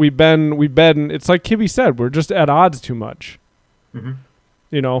we've been, it's like Kibby said, we're just at odds too much. Mm-hmm.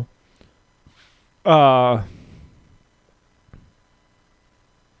 You know?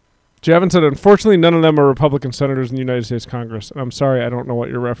 Javin said, unfortunately, none of them are Republican senators in the United States Congress. And I'm sorry, I don't know what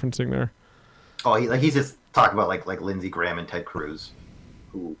you're referencing there. Oh, he's just talking about like Lindsey Graham and Ted Cruz,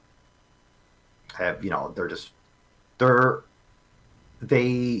 who have,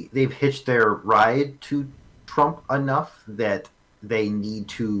 they've hitched their ride to Trump enough that they need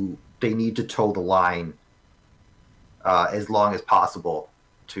to toe the line as long as possible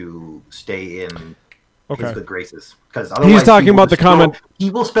to stay in his good graces. Because he's talking about the comment. He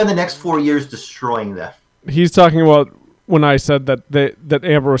will spend the next 4 years destroying them. He's talking about when I said that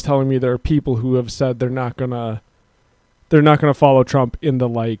Amber was telling me there are people who have said they're not gonna follow Trump in the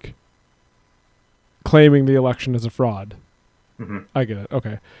like claiming the election is a fraud. Mm-hmm. I get it.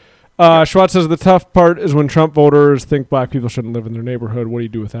 Okay. Schwartz says the tough part is when Trump voters think black people shouldn't live in their neighborhood. What do you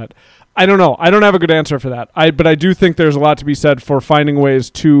do with that? I don't know. I don't have a good answer for that. But I do think there's a lot to be said for finding ways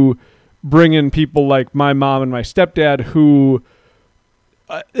to bring in people like my mom and my stepdad who,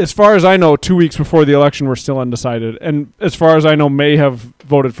 as far as I know, 2 weeks before the election were still undecided. And as far as I know, may have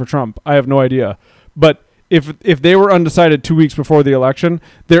voted for Trump. I have no idea. But if they were undecided 2 weeks before the election,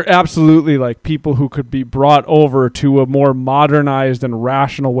 they're absolutely like people who could be brought over to a more modernized and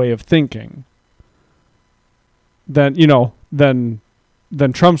rational way of thinking than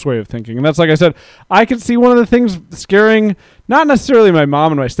Trump's way of thinking. And that's, like I said, I could see one of the things scaring, not necessarily my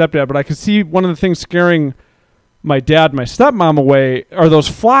mom and my stepdad, but I could see one of the things scaring my dad and my stepmom away are those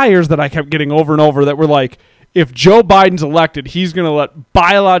flyers that I kept getting over and over that were like, if Joe Biden's elected, he's going to let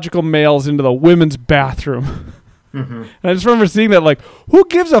biological males into the women's bathroom. Mm-hmm. And I just remember seeing that, like, who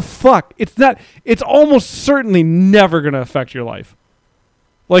gives a fuck? It's almost certainly never going to affect your life.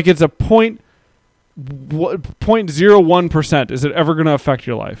 Like, it's a 0.01%. Is it ever going to affect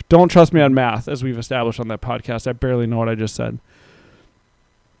your life? Don't trust me on math, as we've established on that podcast. I barely know what I just said.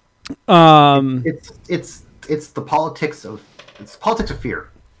 It's the politics of fear,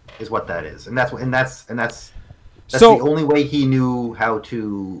 is what that is, and that's the only way he knew how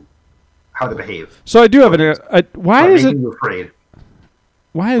to behave. So I do have why is it you afraid?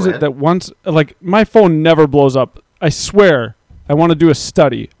 Why is it that once, like, my phone never blows up? I swear, I want to do a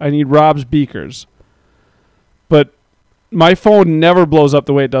study. I need Rob's beakers, but my phone never blows up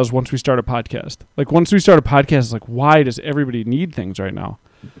the way it does once we start a podcast. Like, once we start a podcast, it's like, why does everybody need things right now?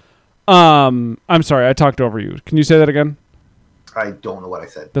 I'm sorry, I talked over you. Can you say that again? I don't know what I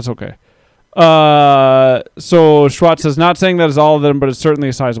said. That's okay. So Schwartz says, not saying that is all of them, but it's certainly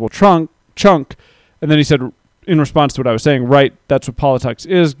a sizable chunk. And then he said, in response to what I was saying, right, that's what politics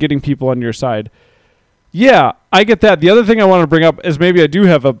is, getting people on your side. Yeah, I get that. The other thing I want to bring up is maybe I do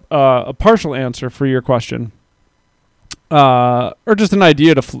have a partial answer for your question. Or just an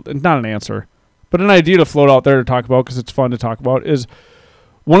idea not an answer, but an idea to float out there to talk about because it's fun to talk about is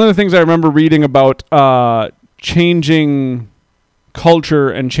one of the things I remember reading about changing culture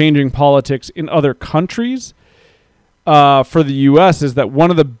and changing politics in other countries for the U.S. is that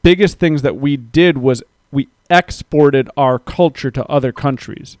one of the biggest things that we did was we exported our culture to other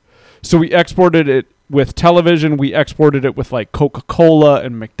countries. So we exported it with television. We exported it with like Coca-Cola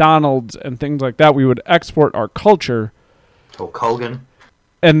and McDonald's and things like that. We would export our culture. Hulk Hogan.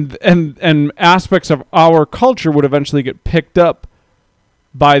 And aspects of our culture would eventually get picked up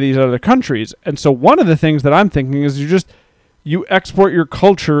by these other countries. And so one of the things that I'm thinking is you export your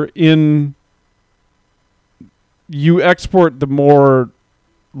culture you export the more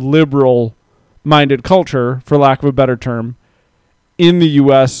liberal minded culture, for lack of a better term, in the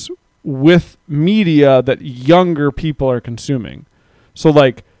US with media that younger people are consuming. So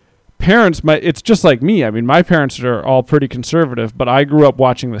like parents it's just like me. I mean, my parents are all pretty conservative, but I grew up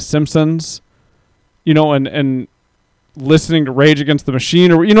watching The Simpsons, and listening to Rage Against the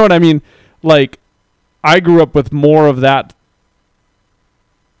Machine, or you know what I mean? Like, I grew up with more of that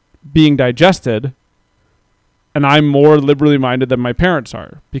being digested, and I'm more liberally minded than my parents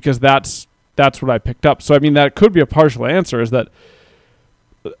are because that's that's what I picked up. So I mean, that could be a partial answer, is that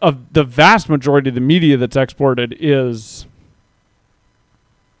of the vast majority of the media that's exported is,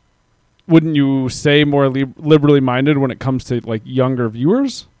 wouldn't you say, more liberally minded when it comes to like younger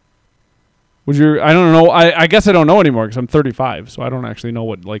viewers? Would you? I don't know. I guess I don't know anymore because I'm 35, so I don't actually know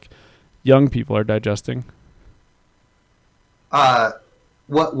what like young people are digesting.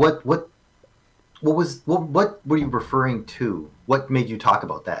 What were you referring to? What made you talk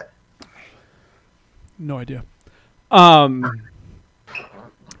about that? No idea.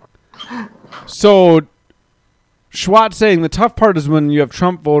 So Schwat saying the tough part is when you have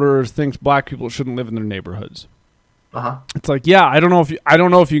Trump voters thinks black people shouldn't live in their neighborhoods. It's like, yeah, I don't know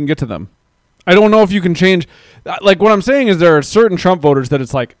if you can get to them. I don't know if you can change. Like, what I'm saying is there are certain Trump voters that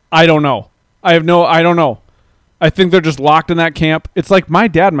it's like, I don't know. I don't know. I think they're just locked in that camp. It's like my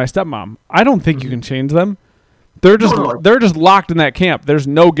dad and my stepmom. I don't think you can change them. They're just locked in that camp. There's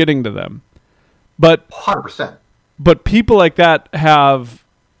no getting to them. But 100%. But people like that have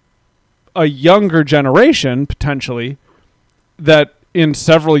a younger generation potentially that in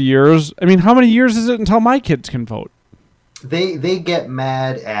several years. I mean, how many years is it until my kids can vote? They get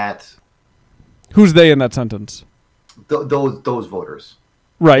mad at who's they in that sentence? Those voters,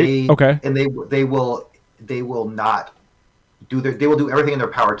 right? Okay, and they will not do they will do everything in their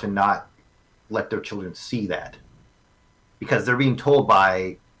power to not let their children see that, because they're being told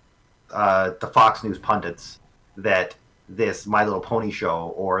by the Fox News pundits that this My Little Pony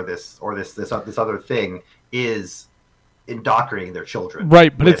show or this other thing is indoctrinating their children.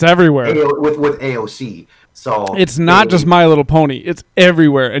 Right, but it's everywhere. With AOC. So it's not just My Little Pony. It's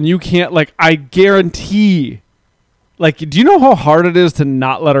everywhere. And you can't, like, I guarantee, like, do you know how hard it is to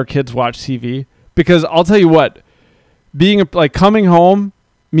not let our kids watch TV? Because I'll tell you what, coming home,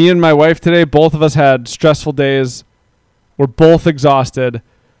 me and my wife today, both of us had stressful days. We're both exhausted.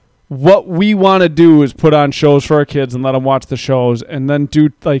 What we want to do is put on shows for our kids and let them watch the shows, and then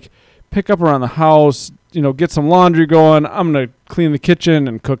pick up around the house, get some laundry going. I'm going to clean the kitchen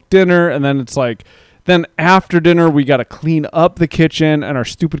and cook dinner. And then it's like, then after dinner, we got to clean up the kitchen and our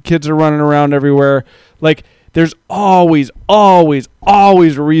stupid kids are running around everywhere. Like, there's always, always,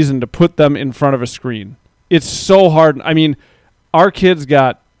 always a reason to put them in front of a screen. It's so hard. I mean, our kids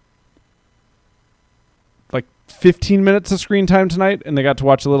got 15 minutes of screen time tonight, and they got to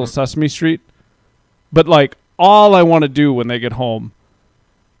watch a little Sesame Street. But all I want to do when they get home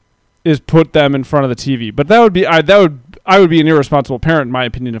is put them in front of the TV. But I would be an irresponsible parent, in my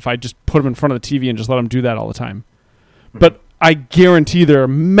opinion, if I just put them in front of the TV and just let them do that all the time. But I guarantee there are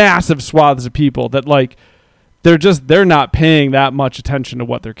massive swaths of people that they're not paying that much attention to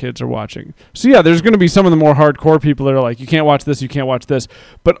what their kids are watching. So yeah, there's going to be some of the more hardcore people that are like, you can't watch this, you can't watch this.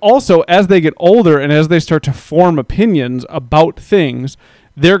 But also, as they get older and as they start to form opinions about things,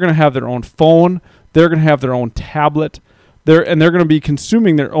 they're going to have their own phone, they're going to have their own tablet, they're going to be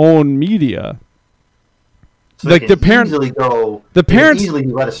consuming their own media. So the parents easily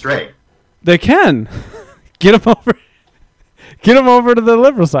be led astray. They can get them over to the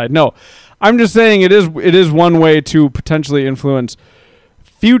liberal side. No. I'm just saying it is one way to potentially influence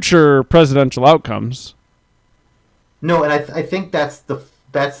future presidential outcomes. No, and I think that's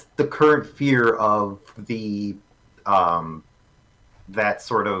the current fear of the that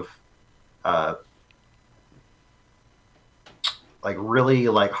sort of really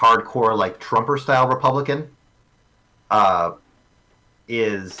hardcore Trumper style Republican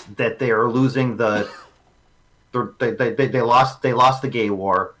is that they are losing they lost the gay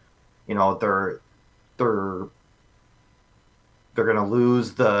war. They're going to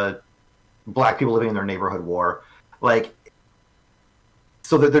lose the black people living in their neighborhood war.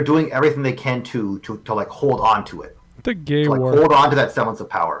 So that they're doing everything they can to hold on to it. The gay war. Hold on to that semblance of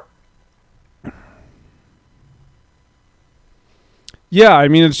power. Yeah, I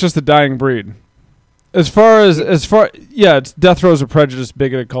mean, it's just a dying breed. It's death rows of prejudice,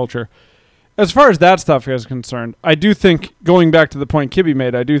 bigoted culture. As far as that stuff is concerned, I do think, going back to the point Kibbe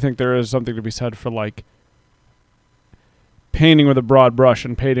made, I do think there is something to be said for painting with a broad brush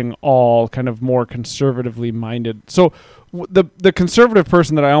and painting all kind of more conservatively minded. So the conservative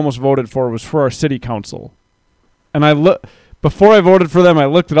person that I almost voted for was for our city council. And before I voted for them, I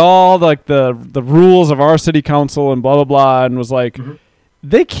looked at all the rules of our city council and blah, blah, blah, and was like,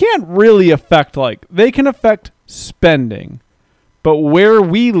 they can't really affect, they can affect spending. But where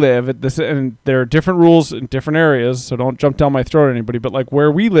we live at this, and there are different rules in different areas, so don't jump down my throat at anybody, but where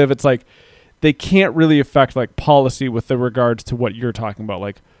we live, it's they can't really affect policy with the regards to what you're talking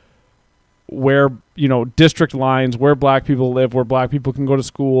about, where, district lines, where black people live, where black people can go to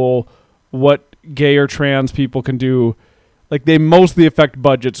school, what gay or trans people can do. They mostly affect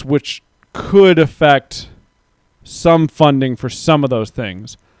budgets, which could affect some funding for some of those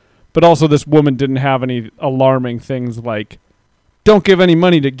things. But also this woman didn't have any alarming things like don't give any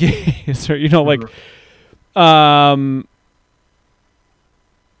money to gays or, I'm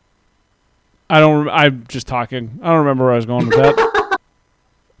just talking. I don't remember where I was going with that.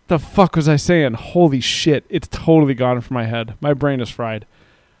 The fuck was I saying? Holy shit. It's totally gone from my head. My brain is fried.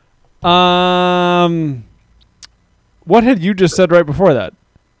 What had you just said right before that?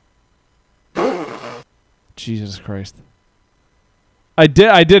 Jesus Christ. I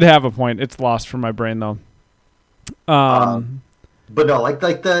did have a point. It's lost from my brain though. But no, like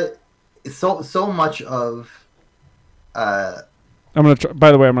the so much of I'm gonna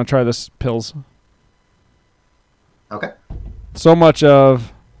by the way, I'm gonna try this pills. Okay. So much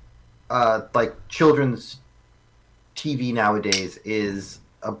of like children's TV nowadays is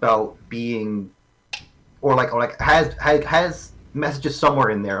about being, or has messages somewhere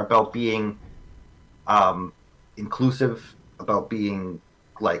in there about being inclusive, about being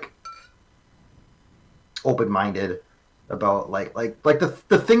like open-minded, about like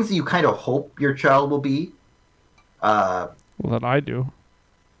the things that you kind of hope your child will be. Well, that I do.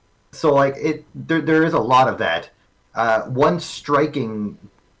 So like there is a lot of that. One striking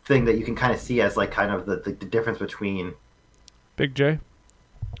thing that you can kind of see as like kind of the difference between Big J,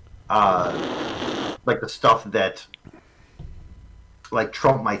 like the stuff that like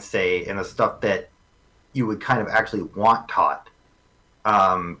Trump might say and the stuff that you would kind of actually want taught.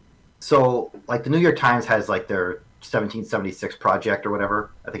 So like the New York Times has like their 1776 project or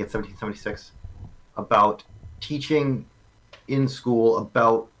whatever. I think it's 1776 about teaching in school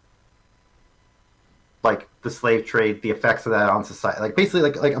about like the slave trade, the effects of that on society, like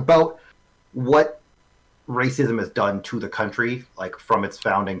basically like about what racism has done to the country, like from its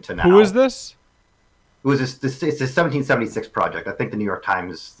founding to now. Who is this? It was it's a 1776 project. I think the New York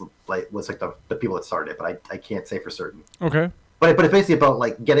Times was like the people that started it, but I can't say for certain. Okay. But it's basically about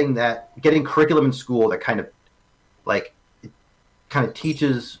like getting curriculum in school that kind of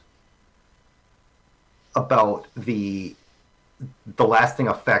teaches about the lasting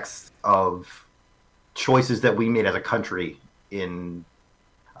effects of choices that we made as a country in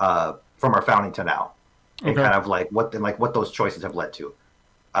from our founding to now, and kind of like what those choices have led to.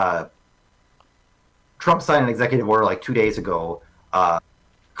 Trump signed an executive order like 2 days ago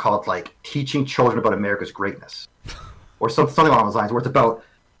called like teaching children about America's greatness, or something along those lines. Where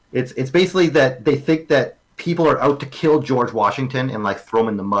it's basically that they think that people are out to kill George Washington and like throw him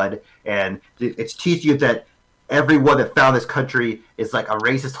in the mud, and it's teaching you that everyone that found this country is like a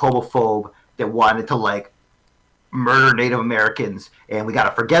racist homophobe that wanted to like murder Native Americans, and we got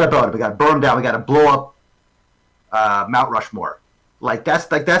to forget about it. We got to burn them down. We got to blow up Mount Rushmore. Like that's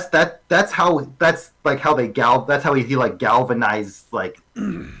how he galvanized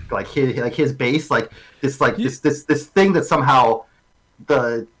his base, like this thing that somehow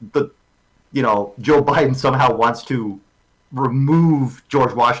the Joe Biden somehow wants to remove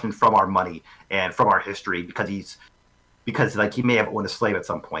George Washington from our money and from our history because he may have owned a slave at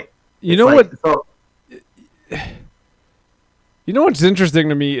some point. You know what's interesting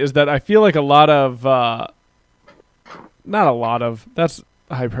to me is that I feel like a lot of not a lot of, that's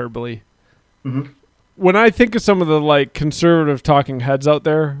hyperbole. Mm-hmm. When I think of some of the like conservative talking heads out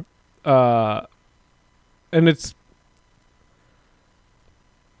there, and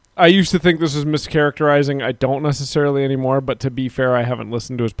I used to think this was mischaracterizing. I don't necessarily anymore, but to be fair, I haven't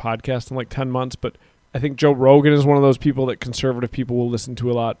listened to his podcast in like 10 months, but I think Joe Rogan is one of those people that conservative people will listen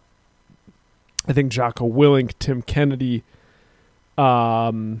to a lot. I think Jocko Willink, Tim Kennedy,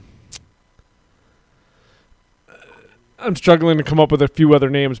 I'm struggling to come up with a few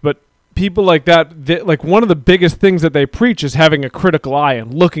other names, but people like that, like one of the biggest things that they preach is having a critical eye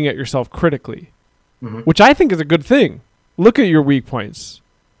and looking at yourself critically, mm-hmm. which I think is a good thing. Look at your weak points.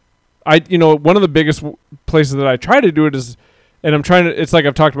 One of the biggest places that I try to do it is, and it's like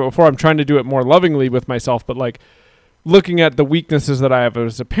I've talked about before, I'm trying to do it more lovingly with myself, but like looking at the weaknesses that I have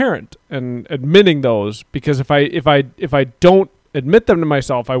as a parent and admitting those, because if I don't admit them to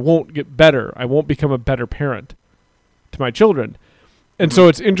myself, I won't get better. I won't become a better parent to my children. And so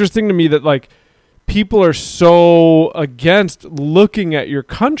it's interesting to me that like people are so against looking at your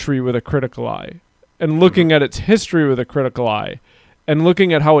country with a critical eye and looking at its history with a critical eye and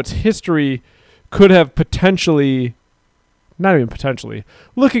looking at how its history could have potentially, not even potentially,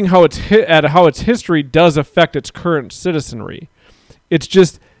 looking at how its history does affect its current citizenry. It's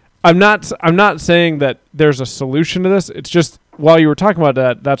just, I'm not saying that there's a solution to this. It's just, while you were talking about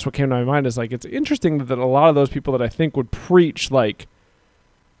that, that's what came to my mind is like, it's interesting that a lot of those people that I think would preach like,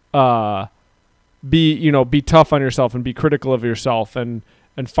 be tough on yourself and be critical of yourself and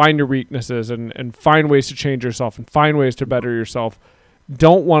and find your weaknesses and find ways to change yourself and find ways to better yourself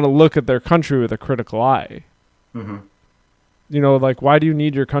don't want to look at their country with a critical eye. Mm-hmm. You know, like, why do you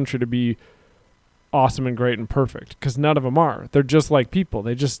need your country to be awesome and great and perfect? Because none of them are. They're just like people.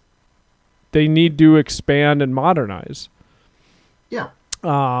 They need to expand and modernize. Yeah.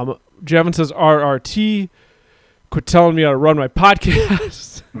 Javin says, RRT, quit telling me how to run my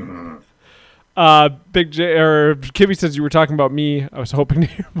podcast. Big J, or Kibby says, you were talking about me. I was hoping to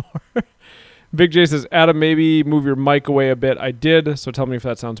hear more. Big J says, Adam, maybe move your mic away a bit. I did, so tell me if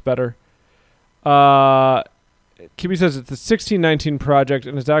that sounds better. Kibby says it's the 1619 project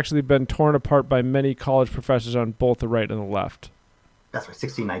and has actually been torn apart by many college professors on both the right and the left. That's right,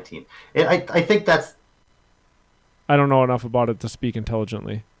 1619. And I think that's... I don't know enough about it to speak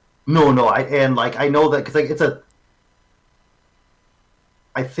intelligently. No, I know that because it's a...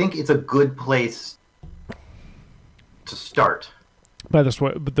 I think it's a good place to start. By this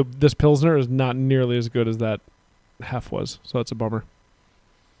way, but this Pilsner is not nearly as good as that Hef was, so that's a bummer.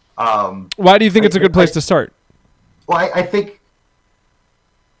 Why do you think it's a good place to start? Well, I think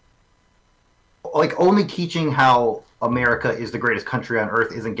like only teaching how America is the greatest country on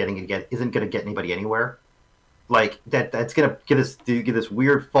earth isn't going to get anybody anywhere. Like that's going to give this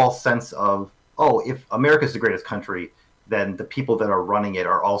weird false sense of, oh, if America's the greatest country, then the people that are running it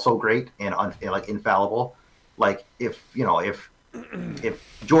are also great and like infallible. Like if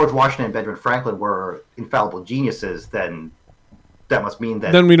George Washington and Benjamin Franklin were infallible geniuses, then that must mean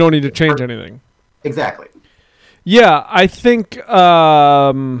that then we don't need to change anything. Exactly. Yeah, I think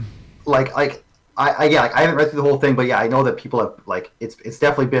I haven't read through the whole thing, but yeah, I know that people have like it's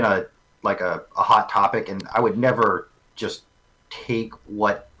definitely been a hot topic, and I would never just take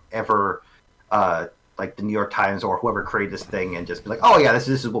whatever like the New York Times or whoever created this thing and just be like, oh yeah, this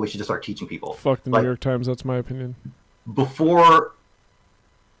is what we should just start teaching people. Fuck the New York Times, that's my opinion. Before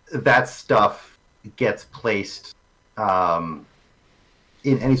that stuff gets placed in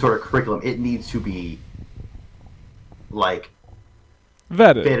any sort of curriculum, it needs to be like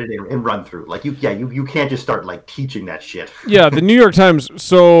vetted and run through. Like you can't just start like teaching that shit. Yeah, the New York Times.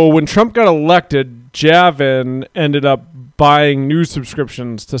 So when Trump got elected, Javin ended up buying news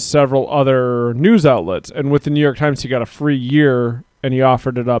subscriptions to several other news outlets, and with the New York Times, he got a free year, and he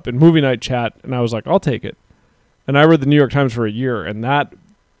offered it up in Movie Night Chat, and I was like, I'll take it. And I read the New York Times for a year, and that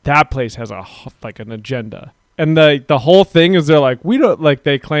place has an agenda, and the whole thing is they're like, we don't like,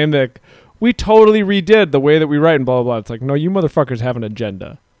 they claim that we totally redid the way that we write and blah, blah, blah. It's like, no, you motherfuckers have an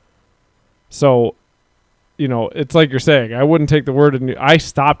agenda. So, you know, it's like you're saying, I wouldn't take the word. I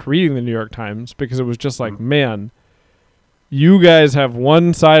stopped reading the New York Times because it was just like, man, you guys have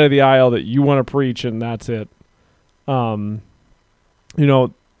one side of the aisle that you want to preach, and that's it. You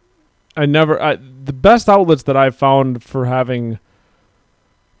know, the best outlets that I've found for having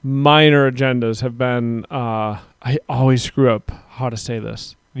minor agendas have been, I always screw up how to say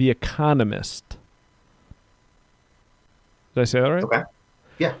this. The Economist. Did I say that right? Okay.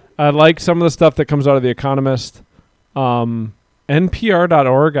 Yeah. I like some of the stuff that comes out of The Economist.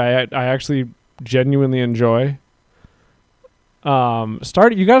 NPR.org, I actually genuinely enjoy. You got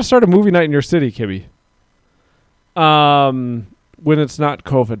to start a movie night in your city, Kibby. When it's not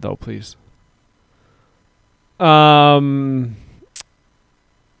COVID, though, please. And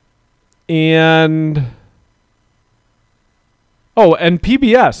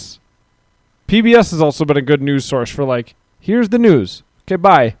PBS. PBS has also been a good news source for like, here's the news. Okay,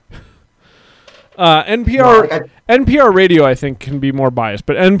 bye. NPR radio, I think, can be more biased,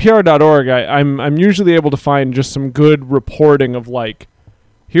 but NPR.org, I'm usually able to find just some good reporting of like,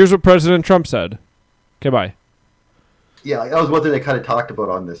 here's what President Trump said. Okay, bye. Yeah, that was one thing they kind of talked about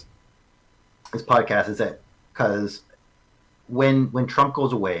on this podcast, is that because when Trump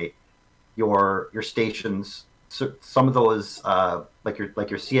goes away, your stations, some of those like your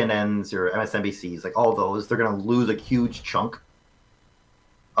CNNs or MSNBCs, like all those, they're going to lose a huge chunk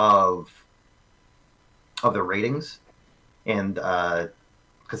of their ratings, and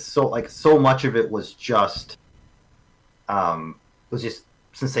because so much of it was just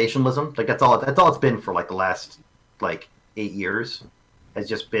sensationalism. Like that's all it's been for like the last like 8 years, has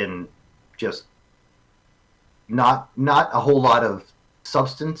just been just not a whole lot of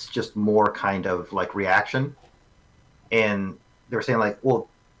substance, just more kind of like reaction. And they were saying like, well,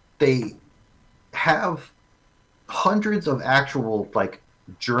 they have hundreds of actual like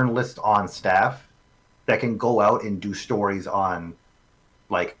journalists on staff that can go out and do stories on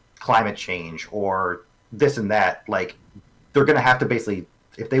like climate change or this and that. Like they're going to have to basically,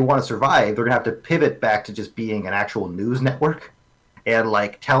 if they want to survive, they're going to have to pivot back to just being an actual news network and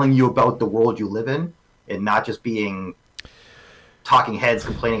like telling you about the world you live in, and not just being talking heads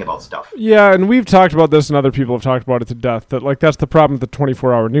complaining about stuff. Yeah, and we've talked about this, and other people have talked about it to death. That like that's the problem with the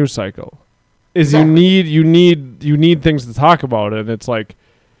 24-hour news cycle. Is Exactly. you need things to talk about, and it's like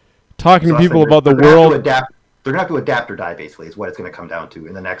talking So to I people said about the they're gonna have world. to adapt. They're gonna have to adapt or die, basically, is what it's gonna come down to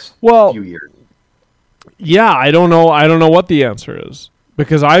in the next Well, few years. yeah, I don't know what the answer is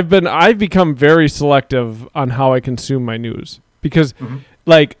because I've become very selective on how I consume my news because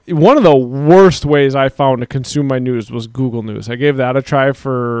like one of the worst ways I found to consume my news was Google News. I gave that a try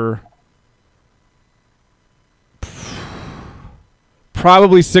for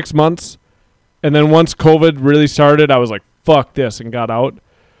probably 6 months, and then once COVID really started, I was like, fuck this, and got out.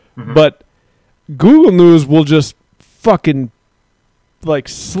 But Google News will just fucking like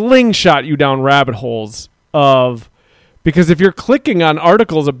slingshot you down rabbit holes of because if you're clicking on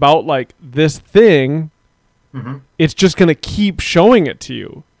articles about like this thing, it's just going to keep showing it to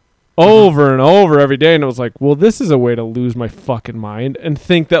you over and over every day. And it was like, well, this is a way to lose my fucking mind and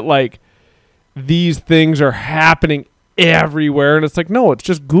think that like these things are happening everywhere. And it's like, no, it's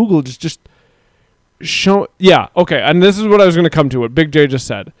just Google just show. Yeah. Okay. And this is what I was going to come to, what Big J just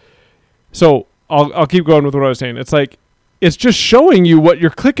said. So I'll keep going with what I was saying. It's like, it's just showing you what you're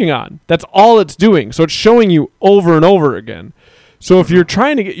clicking on. That's all it's doing. So it's showing you over and over again. So if you're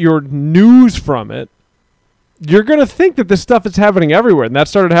trying to get your news from it, you're going to think that this stuff is happening everywhere. And that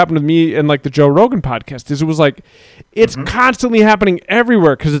started happening to me in like the Joe Rogan podcast. Is it was like, it's constantly happening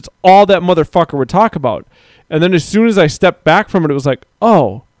everywhere because it's all that motherfucker would talk about. And then as soon as I stepped back from it, it was like,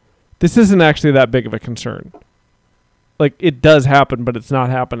 oh, this isn't actually that big of a concern. Like it does happen, but it's not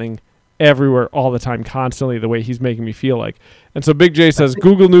happening everywhere all the time constantly the way he's making me feel like. And so Big J says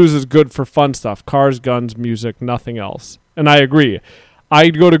Google News is good for fun stuff, cars, guns, music, nothing else. And I agree. I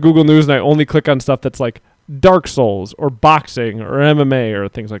go to Google News and I only click on stuff that's like Dark Souls or boxing or MMA or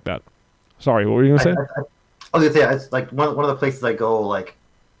things like that. Sorry, what were you going to say? I was going to say, it's like one of the places I go like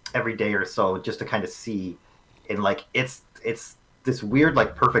every day or so just to kind of see, and like it's this weird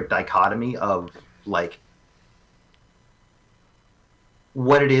like perfect dichotomy of like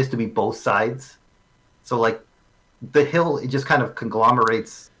what it is to be both sides. So like The Hill, it just kind of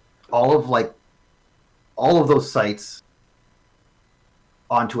conglomerates all of those sites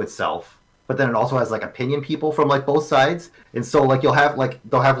onto itself, but then it also has like opinion people from like both sides. And so like they'll have like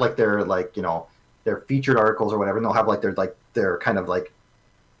their like, you know, their featured articles or whatever, and they'll have like their kind of like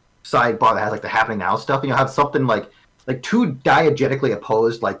sidebar that has like the happening now stuff, and you'll have something like two diegetically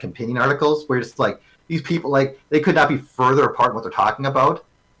opposed like opinion articles where it's like these people, like, they could not be further apart in what they're talking about,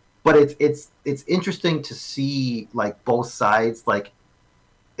 but it's interesting to see like both sides, like,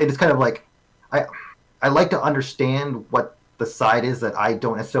 and it's kind of like I like to understand what the side is that I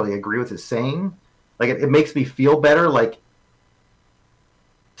don't necessarily agree with is saying. Like it makes me feel better, like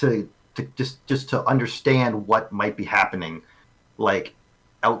to just to understand what might be happening, like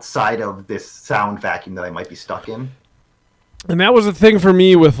outside of this sound vacuum that I might be stuck in. And that was the thing for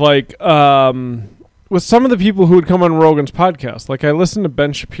me with like with some of the people who would come on Rogan's podcast. Like I listened to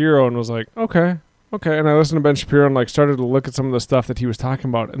Ben Shapiro and was like, okay. And I listened to Ben Shapiro and like started to look at some of the stuff that he was talking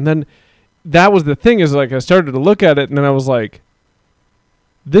about. And then that was the thing, is like I started to look at it and then I was like,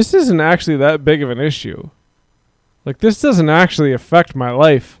 this isn't actually that big of an issue. Like this doesn't actually affect my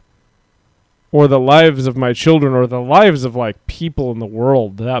life or the lives of my children or the lives of like people in the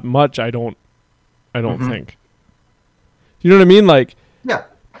world that much. I don't think. You know what I mean? Like, yeah.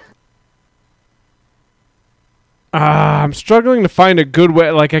 I'm struggling to find a good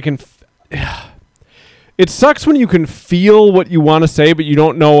way. Like I can, it sucks when you can feel what you want to say, but you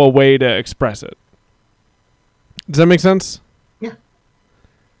don't know a way to express it. Does that make sense? Yeah.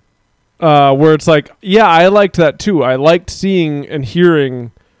 Where it's like, yeah, I liked that too. I liked seeing and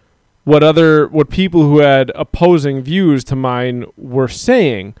hearing what people who had opposing views to mine were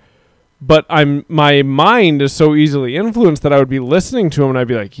saying. But my mind is so easily influenced that I would be listening to him and I'd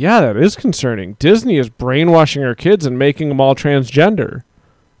be like, yeah, that is concerning. Disney is brainwashing our kids and making them all transgender.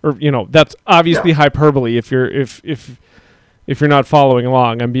 Or, you know, that's obviously hyperbole if you're not following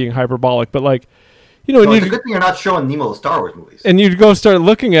along. I'm being hyperbolic, but like, you know, No, it's a good thing you're not showing Nemo the Star Wars movies. And you'd go start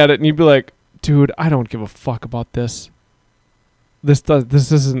looking at it and you'd be like, dude, I don't give a fuck about this. This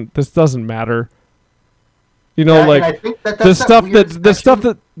doesn't matter. You know, like I think the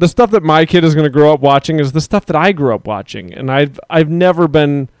stuff that my kid is going to grow up watching is the stuff that I grew up watching, and I've never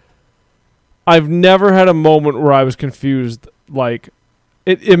had a moment where I was confused. Like,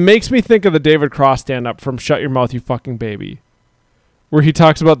 it makes me think of the David Cross stand up from Shut Your Mouth, You Fucking Baby, where he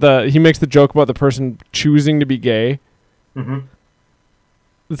talks about he makes the joke about the person choosing to be gay. Mm-hmm.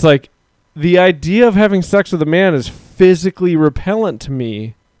 It's like the idea of having sex with a man is physically repellent to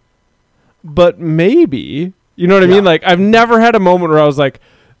me, but maybe You know what I Yeah. mean? Like, I've never had a moment where I was like,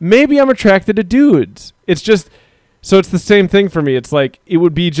 maybe I'm attracted to dudes. It's just, so it's the same thing for me. It's like, it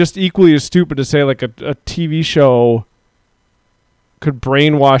would be just equally as stupid to say like a TV show could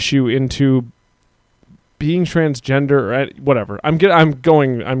brainwash you into being transgender or whatever. I'm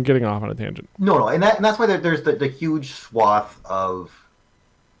getting off on a tangent. No, and that's why there's the huge swath of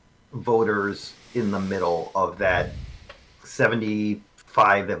voters in the middle of that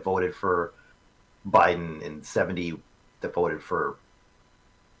 75 that voted for Biden and 70 that voted for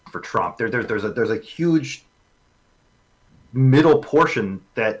Trump. There's a huge middle portion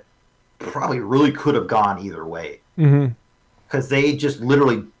that probably really could have gone either way because they just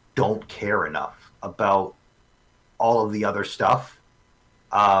literally don't care enough about all of the other stuff.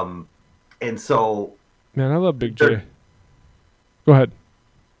 And so, man, I love Big J. Go ahead.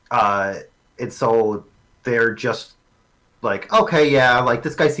 And so they're just like, okay, yeah, like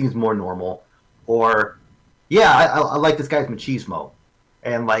this guy seems more normal, or yeah, I like this guy's machismo,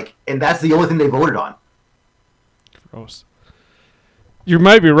 and that's the only thing they voted on. Gross. You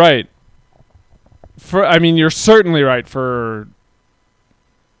might be right. You're certainly right for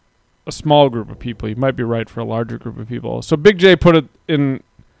a small group of people. You might be right for a larger group of people. So Big J put it in.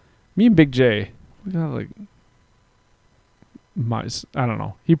 Me and Big J, we got like. I don't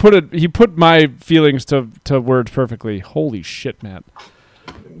know. He put my feelings to words perfectly. Holy shit, Matt.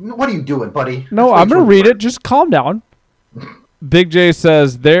 What are you doing, buddy? No, I'm going to read it. Just calm down. Big J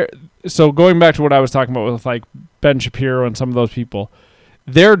says so going back to what I was talking about with like Ben Shapiro and some of those people,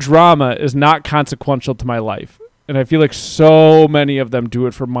 their drama is not consequential to my life. And I feel like so many of them do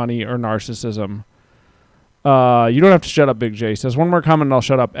it for money or narcissism. You don't have to shut up, Big J. He says one more comment and I'll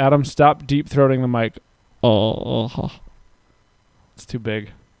shut up. Adam, stop deep throating the mic. Oh. It's too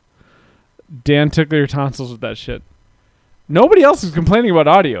big. Dan, tickle your tonsils with that shit. Nobody else is complaining about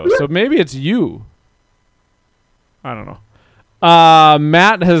audio, so maybe it's you. I don't know.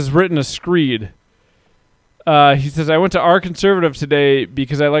 Matt has written a screed. He says, I went to Our Conservative today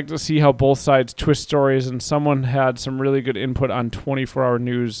because I like to see how both sides twist stories, and someone had some really good input on 24-hour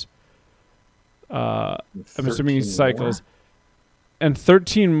news. I'm assuming cycles. And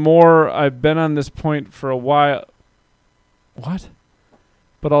 13 more. I've been on this point for a while. What?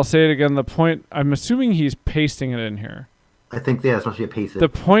 But I'll say it again. The point, I'm assuming he's pasting it in here. I think it's supposed to be a paste. The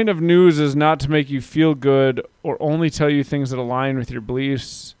point of news is not to make you feel good or only tell you things that align with your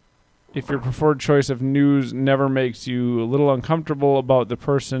beliefs. If your preferred choice of news never makes you a little uncomfortable about the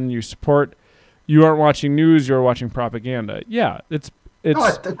person you support, you aren't watching news, you're watching propaganda. Yeah, it's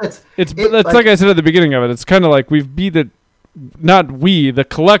like I said at the beginning of it. It's kind of like we've beat it, not we, the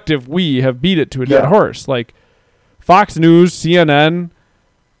collective we have beat it to a dead horse. Like Fox News, CNN,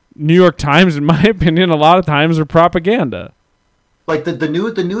 New York Times, in my opinion, a lot of times are propaganda. Like the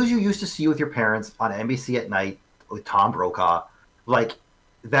news you used to see with your parents on NBC at night with Tom Brokaw, like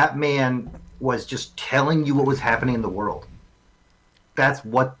that man was just telling you what was happening in the world. That's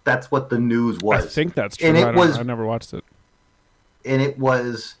what the news was. I think that's true. And I never watched it. And it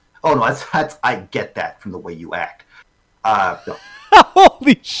was. Oh no, that's I get that from the way you act. No.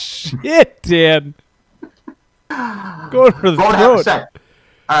 Holy shit, Dan! Going for the throat.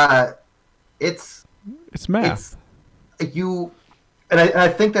 It's math. And I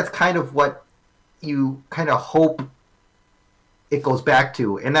think that's kind of what you kind of hope it goes back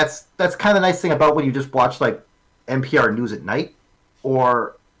to, and that's kind of the nice thing about when you just watch like NPR News at night,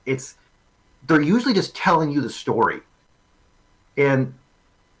 or they're usually just telling you the story. And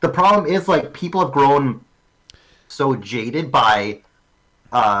the problem is like people have grown so jaded by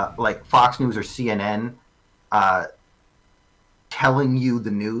like Fox News or CNN telling you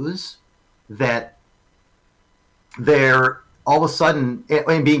the news that they're all of a sudden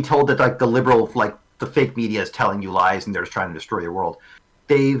and being told that like the liberal, like the fake media is telling you lies and they're just trying to destroy your world.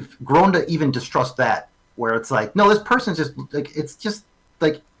 They've grown to even distrust that, where it's like, no, this person's just like, it's just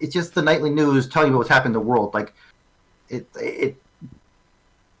the nightly news telling you what's happening in the world. Like they've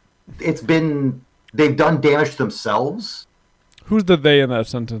done damage to themselves. Who's the they in that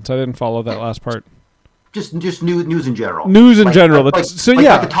sentence? I didn't follow that last part. Just news in general. News in general.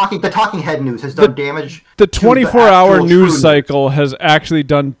 The talking head news has done damage. The 24-hour news cycle has actually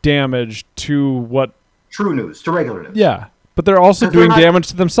done damage to what? True news, to regular news. Yeah, but they're also doing damage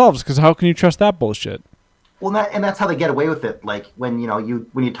to themselves, because how can you trust that bullshit? Well, and that's how they get away with it. Like when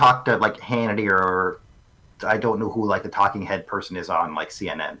you talk to like Hannity or I don't know who like the talking head person is on like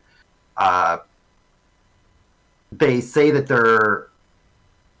CNN. They say that they're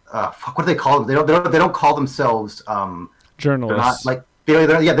what do they call them? They don't call themselves journalists. Not, like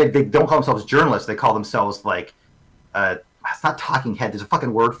they don't call themselves journalists. They call themselves like it's not talking head. There's a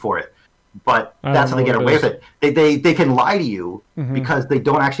fucking word for it. but I that's how don't they know get what away it with it. They can lie to you Mhm. because they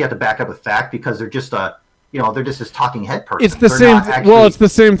don't actually have to back up with fact because they're just they're just this talking head person. It's the They're same. not actually, Well, it's the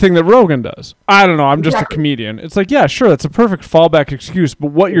same thing that Rogan does. I don't know. I'm just a Exactly. comedian. It's like, yeah, sure, that's a perfect fallback excuse,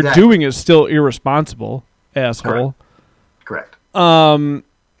 but what you're Exactly. doing is still irresponsible, asshole. correct.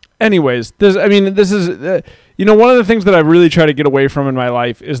 Anyways, this is one of the things that I really try to get away from in my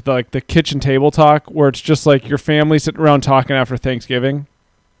life is the kitchen table talk where it's just like your family sitting around talking after Thanksgiving.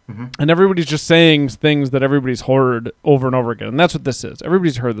 And everybody's just saying things that everybody's heard over and over again. And that's what this is.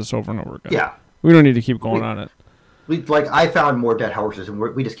 Everybody's heard this over and over again. Yeah. We don't need to keep going on it. I found more dead horses, and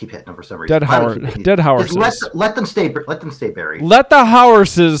we just keep hitting them for some reason. Dead horses. Let them stay buried. Let the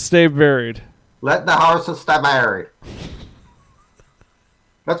horses stay buried. Let the horses stay buried.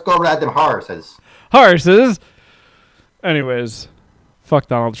 Let's go ride them horses. Horses. Anyways, fuck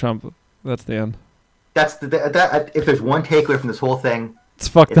Donald Trump. That's the end. That's that. If there's one takeaway from this whole thing, It's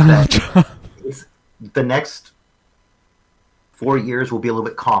fuck Donald Trump. it's the next 4 years will be a little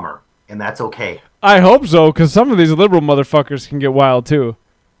bit calmer, and that's okay. I hope so, because some of these liberal motherfuckers can get wild too.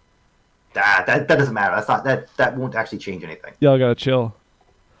 That doesn't matter. That's not that won't actually change anything. Y'all gotta chill.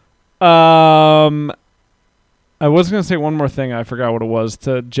 I was gonna say one more thing. I forgot what it was.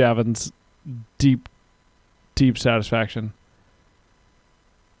 To Javin's deep satisfaction.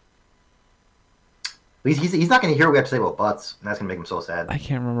 He's not going to hear what we have to say about butts, and that's going to make him so sad. I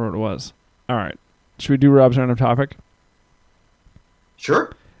can't remember what it was. All right, should we do Rob's random topic?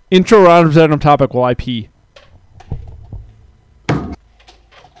 Sure. Intro Rob's random topic while I pee. Oh,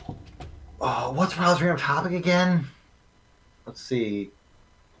 what's Rob's random topic again? Let's see.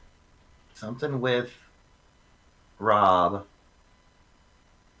 Something with Rob.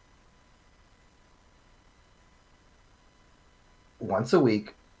 Once a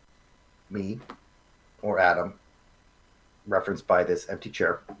week, me or Adam, referenced by this empty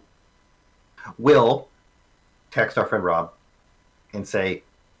chair, will text our friend Rob and say,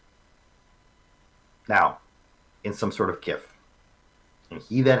 now, in some sort of GIF. And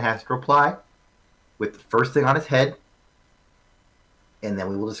he then has to reply with the first thing on his head, and then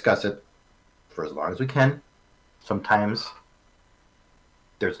we will discuss it for as long as we can. Sometimes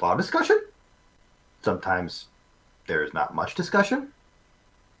there's a lot of discussion. Sometimes there's not much discussion.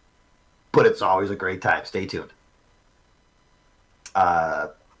 But it's always a great time. Stay tuned. I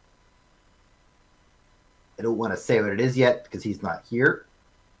don't want to say what it is yet because he's not here.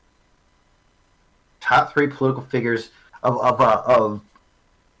 Top 3 political figures of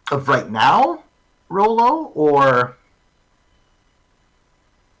right now, Rolo, or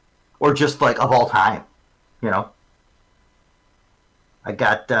just like of all time, I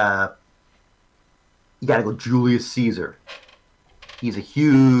got you got to go Julius Caesar. He's a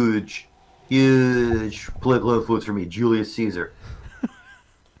huge political influence for me, Julius Caesar.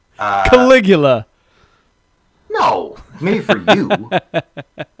 Caligula. No, maybe for you.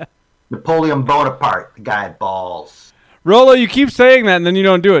 Napoleon Bonaparte, the guy had balls. Rolo, you keep saying that and then you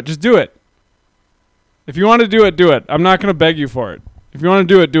don't do it. Just do it. If you want to do it, do it. I'm not going to beg you for it. If you want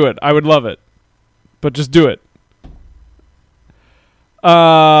to do it, do it. I would love it. But just do it.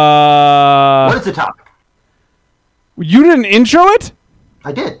 What is the topic? You didn't intro it?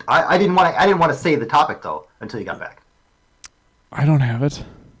 I did. I didn't want to say the topic though until you got back. I don't have it.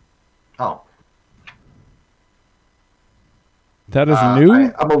 Oh. That is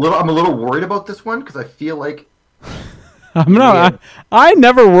new? I'm a little worried about this one because I feel like I'm not. I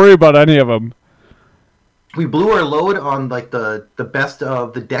never worry about any of them. we blew our load on like the best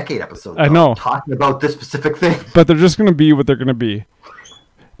of the decade episode. I know. Talking about this specific thing. But they're just going to be what they're going to be.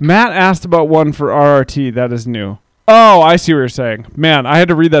 Matt asked about one for RRT. That is new. Oh, I see what you're saying. Man, I had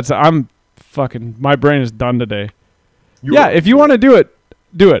to read that. I'm fucking. My brain is done today. Yeah, if you want to do it,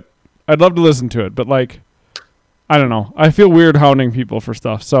 do it. I'd love to listen to it, but like, I don't know. I feel weird hounding people for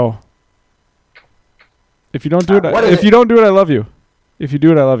stuff. So if you don't do it, if you don't do it, I love you. If you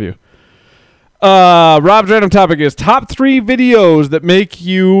do it, I love you. Rob's random topic is top 3 videos that make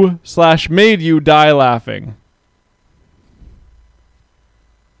you / made you die laughing.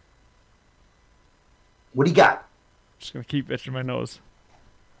 What do you got? Just gonna keep itching my nose.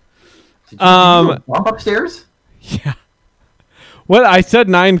 Did you do a bump upstairs? Yeah. What I said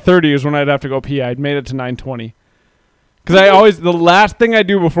 9:30 is when I'd have to go pee. I'd made it to 9:20. Because the last thing I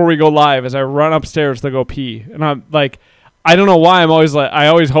do before we go live is I run upstairs to go pee, and I'm like, I don't know why I'm always like, I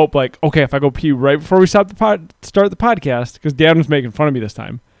always hope like, okay, if I go pee right before we start the podcast, because Dan was making fun of me this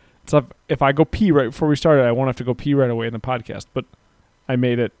time. So if I go pee right before we started, I won't have to go pee right away in the podcast. But I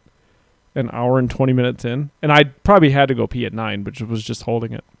made it an hour and 20 minutes in, and I probably had to go pee at 9, but was just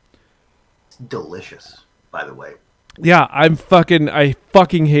holding it. It's delicious, by the way. Yeah, I fucking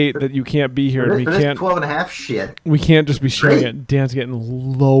hate that you can't be here. For this 12 and a half shit. We can't just be showing it. Dan's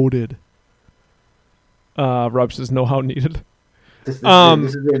getting loaded. Rob says no how needed. This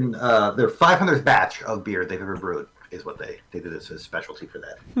has been their 500th batch of beer they've ever brewed. Is what they did as a specialty for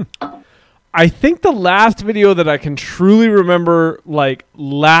that. I think the last video that I can truly remember like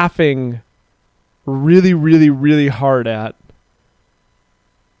laughing really, really, really hard at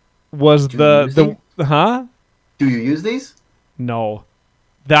was the huh? Do you use these? No.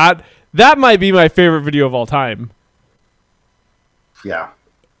 That might be my favorite video of all time. Yeah.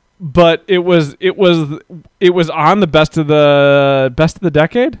 But it was on the best of the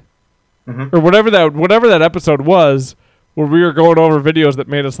decade? Or whatever that episode was, where we were going over videos that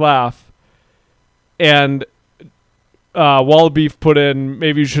made us laugh. And Wallabeef put in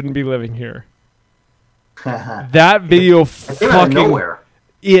 "Maybe You Shouldn't Be Living Here." That video fucking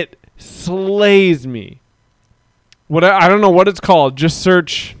it slays me. I don't know what it's called. Just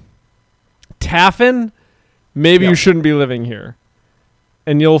search Taffin. Maybe you shouldn't be living here,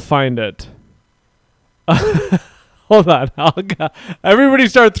 and you'll find it. Hold on, everybody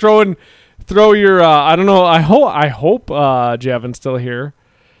start throw your. I don't know. I hope Javin's still here.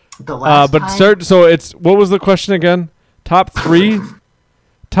 The last but time? start. So it's what was the question again? Top three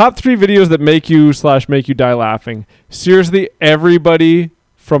videos that make you die laughing. Seriously, everybody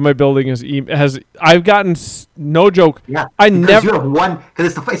from my building has I've gotten no joke. Yeah, I because never. you have one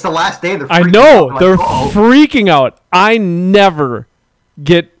because it's the last day. I know they're freaking out. I never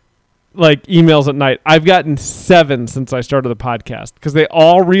get like emails at night. I've gotten 7 since I started the podcast because they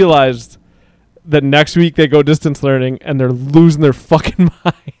all realized that next week they go distance learning and they're losing their fucking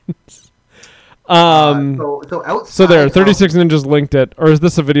minds. So there, 36 Ninjas linked it, or is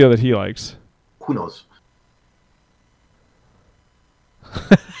this a video that he likes? Who knows?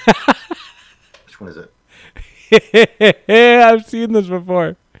 Which one is it? I've seen this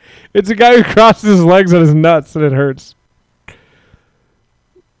before. It's a guy who crosses his legs on his nuts and it hurts. It's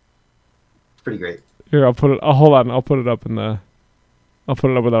pretty great. Here, I'll put it. Oh, hold on, I'll put it up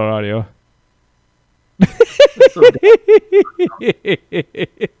without audio.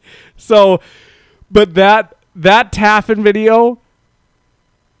 So, but that Taffin video,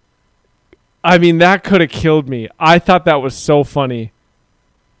 I mean, that could have killed me. I thought that was so funny.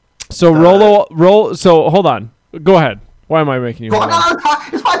 So So hold on, go ahead. Why am I making you?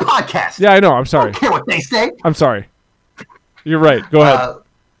 It's my podcast. Yeah, I know. I'm sorry. I don't care what they say. I'm sorry. You're right. Go ahead.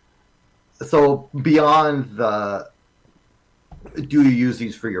 So beyond the, do you use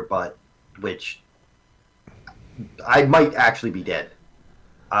these for your butt? Which I might actually be dead.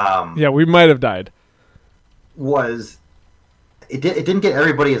 Yeah, we might have died. It didn't get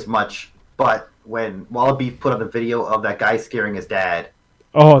everybody as much, but when Wallabeef put on the video of that guy scaring his dad.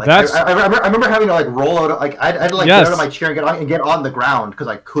 Oh, like, that's. I remember having to like roll out. Like I had to like get out of my chair and get on the ground because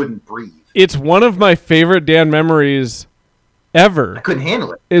I couldn't breathe. It's one of my favorite Dan memories ever. I couldn't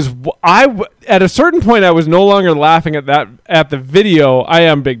handle it. At a certain point I was no longer laughing at the video. I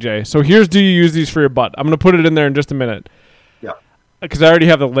am Big J. So here's do you use these for your butt? I'm gonna put it in there in just a minute. Yeah. Because I already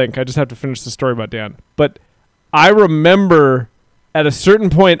have the link. I just have to finish the story about Dan. But I remember at a certain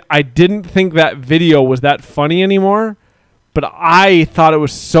point I didn't think that video was that funny anymore. But I thought it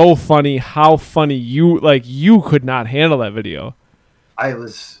was so funny how funny you could not handle that video. I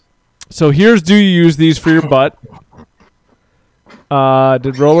was. So here's do you use these for your butt?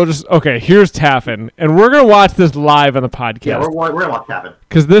 Did Rolo just... Okay, here's Taffin. And we're going to watch this live on the podcast. Yeah, we're going to watch Taffin.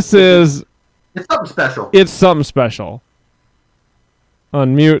 Because this is... It's something special. It's something special.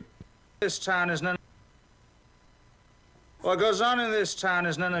 Unmute. This town is none... What goes on in this town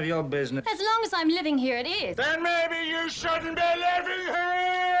is none of your business. As long as I'm living here, it is. Then maybe you shouldn't be living here!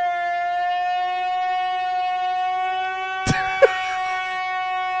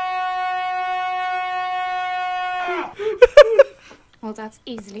 Well, that's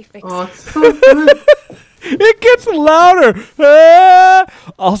easily fixed. Oh, it's so good. It gets louder. Ah!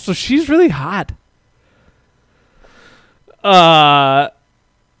 Also, she's really hot.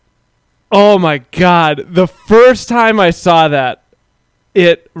 Oh my God. The first time I saw that,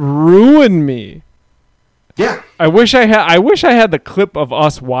 it ruined me. Yeah. I wish I had the clip of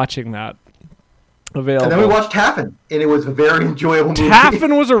us watching that available. And then we watched Taffin, and it was a very enjoyable movie.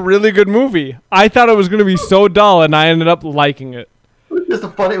 Taffin was a really good movie. I thought it was going to be so dull, and I ended up liking it.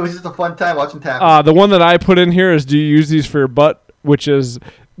 It was just a fun time watching Taffin. The one that I put in here is do you use these for your butt? Which is,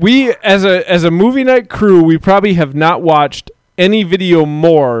 we, as a movie night crew, we probably have not watched any video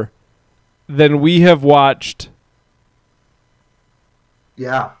more than we have watched.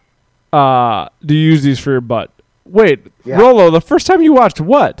 Yeah. Do you use these for your butt? Wait, Yeah. Rolo, the first time you watched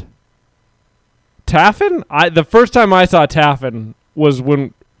what? Taffin? The first time I saw Taffin was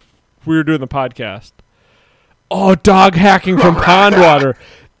when we were doing the podcast. Oh, dog hacking from pond water.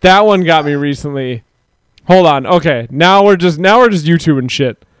 That one got me recently. Hold on. Okay, now we're just YouTubing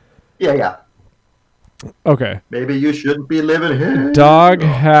shit. Yeah. Okay. Maybe you shouldn't be living here. Dog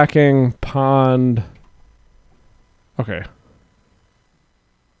hacking pond. Okay.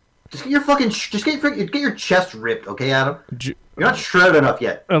 Just get your chest ripped, okay, Adam? You're not shredded enough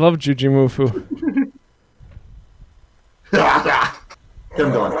yet. I love Jujimufu. Get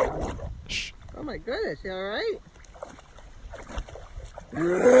him going. Oh my goodness, you alright?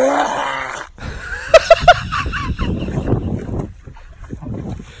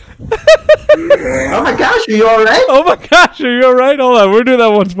 Oh my gosh, are you alright? Oh my gosh, are you alright? Hold on, we're doing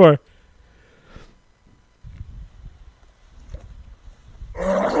that once more.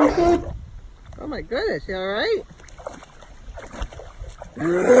 Oh my goodness, you alright?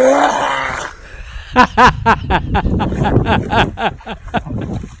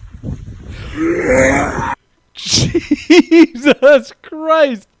 Jesus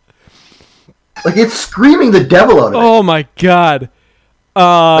Christ. Like, it's screaming the devil out of it. Oh my God.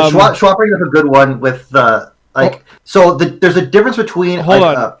 Schwab brings up a good one with the, so there's a difference between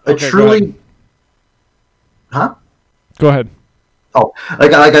a truly... Huh? Go ahead. Oh,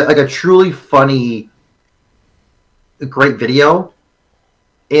 like a truly funny, great video,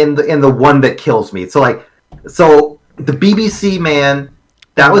 and the one that kills me. So the BBC man,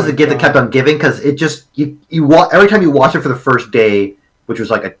 that was the gift that kept on giving, because it just you every time you watch it for the first day, which was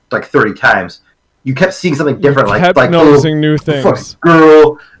like 30 times, you kept seeing something different. Kept noticing new things.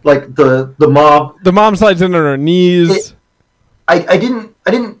 Girl, like the mom. The mom slides in on her knees. I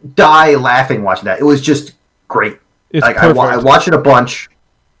didn't die laughing watching that. It was just great. It's like I watched it a bunch.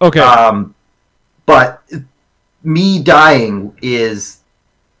 Okay. But me dying is,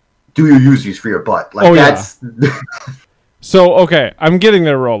 do you use these for your butt? Like that's. Yeah. So okay, I'm getting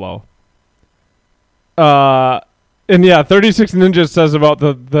there, Rolo. And yeah, 36 Ninjas says about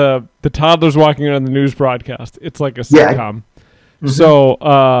the toddlers walking around the news broadcast. It's like a sitcom. Yeah. Mm-hmm. So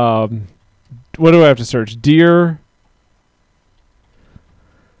what do I have to search? Dear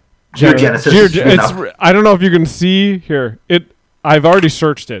Genesis. I don't know if you can see here. I've already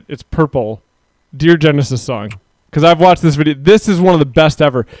searched it. It's purple. Dear Genesis song. Because I've watched this video. This is one of the best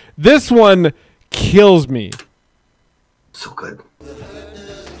ever. This one kills me. So good.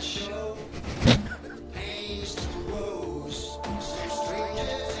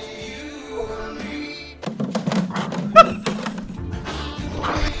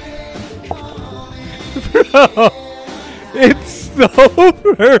 It's so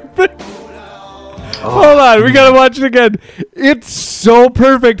perfect. Hold on, we gotta watch it again. It's so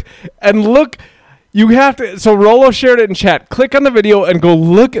perfect. And look, you have to. So Rolo shared it in chat. Click on the video and go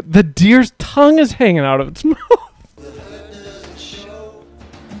look at the deer's tongue is hanging out of its mouth.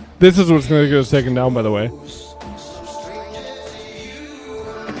 This is what's gonna get us taken down, by the way.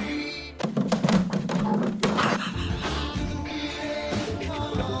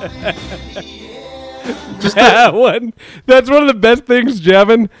 That's one of the best things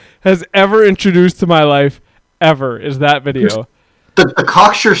Javin has ever introduced to my life, ever, is that video. The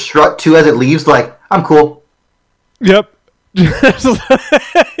cocksure strut, too, as it leaves, like, I'm cool. Yep. Just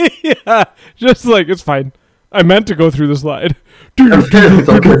like, it's fine. I meant to go through the slide.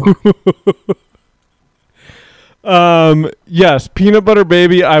 Yes, Peanut Butter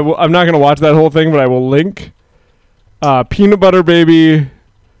Baby. I'm not going to watch that whole thing, but I will link. Peanut Butter Baby...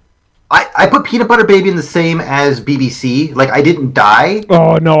 I put Peanut Butter Baby in the same as BBC. Like, I didn't die.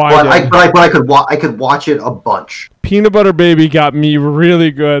 Oh no, I could watch it a bunch. Peanut Butter Baby got me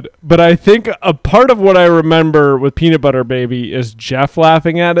really good, but I think a part of what I remember with Peanut Butter Baby is Jeff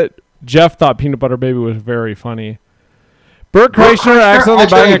laughing at it. Jeff thought Peanut Butter Baby was very funny. Bert Kreischer accidentally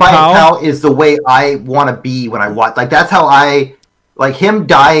buying a cow is the way I want to be when I watch. Like, that's how I. Like, him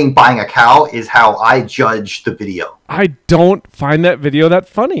dying buying a cow is how I judge the video. I don't find that video that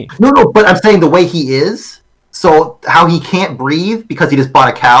funny. No, but I'm saying the way he is, so how he can't breathe because he just bought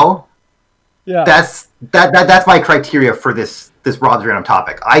a cow. Yeah, that's my criteria for this Rob's Random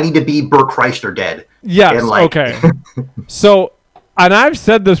Topic. I need to be Bert Kreischer dead. Yes, okay. So, and I've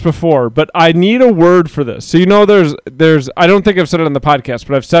said this before, but I need a word for this. So, there's I don't think I've said it on the podcast,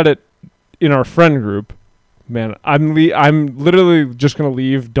 but I've said it in our friend group. Man, I'm literally just going to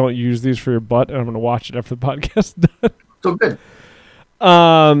leave. Don't use these for your butt, and I'm going to watch it after the podcast is done. So good.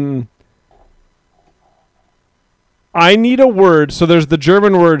 I need a word. So there's the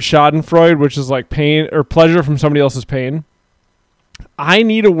German word Schadenfreude, which is like pain or pleasure from somebody else's pain. I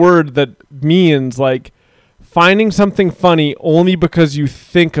need a word that means like finding something funny only because you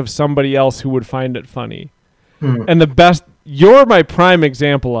think of somebody else who would find it funny. And you're my prime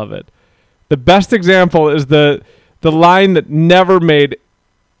example of it. The best example is the line that never made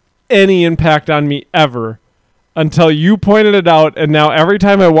any impact on me ever until you pointed it out, and now every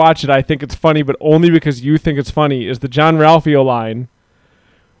time I watch it, I think it's funny, but only because you think it's funny, is the John Ralphio line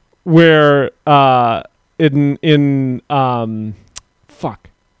where in 30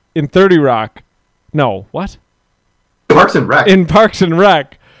 Rock. No, what? Parks and Rec. In Parks and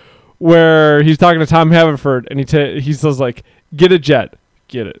Rec, where he's talking to Tom Haverford, and he says, like, get a jet.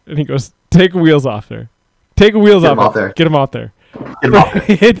 Get it. And he goes, take wheels off there. Take wheels off there. Get him out there.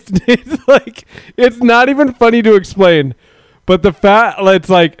 It's like, it's not even funny to explain, but it's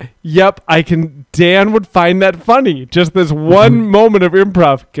like, yep, Dan would find that funny. Just this one moment of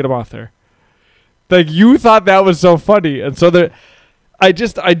improv. Get him off there. Like, you thought that was so funny. And so I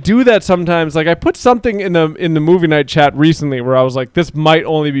do that sometimes. Like, I put something in the movie night chat recently where I was like, this might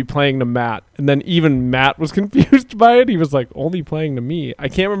only be playing to Matt. And then even Matt was confused by it. He was like, only playing to me. I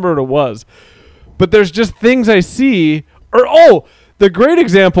can't remember what it was. But there's just things I see. The great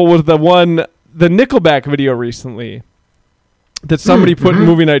example was the Nickelback video recently that somebody put in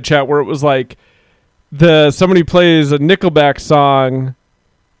movie night chat, where it was like somebody plays a Nickelback song.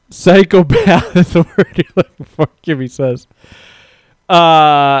 Psychopath is the word you're looking for, Kimmy says.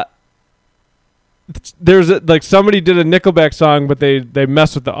 There's somebody did a Nickelback song, but they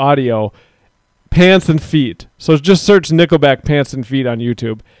messed with the audio. Pants and Feet. So just search Nickelback Pants and Feet on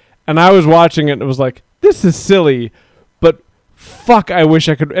YouTube. And I was watching it and it was like, this is silly, but fuck, I wish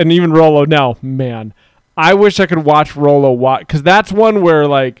I could. And even Rollo now, man, I wish I could watch Rollo because that's one where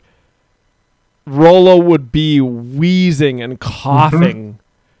like Rollo would be wheezing and coughing.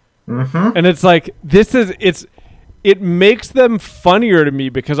 And it's like, it makes them funnier to me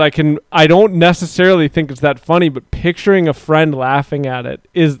because I don't necessarily think it's that funny, but picturing a friend laughing at it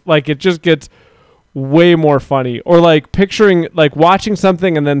is like, it just gets way more funny. Or like picturing, like watching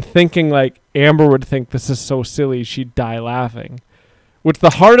something and then thinking like Amber would think this is so silly, she'd die laughing. Which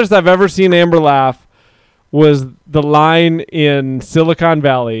the hardest I've ever seen Amber laugh was the line in Silicon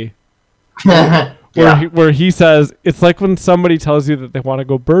Valley where he says, it's like when somebody tells you that they want to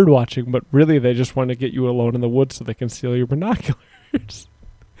go bird watching, but really they just want to get you alone in the woods so they can steal your binoculars.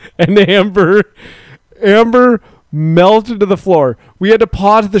 And Amber melted to the floor. We had to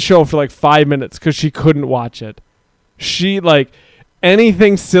pause the show for like 5 minutes because she couldn't watch it. She, like,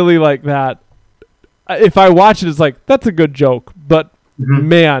 anything silly like that, if I watch it, it's like, that's a good joke. But,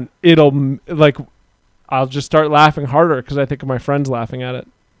 man, it'll, like, I'll just start laughing harder because I think of my friends laughing at it.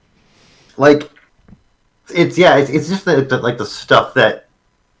 Like, it's just the stuff that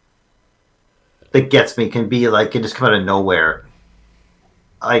gets me can be like, it just come out of nowhere.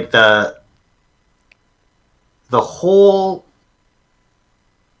 Like the whole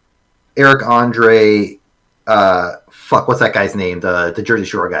Eric Andre, what's that guy's name? The Jersey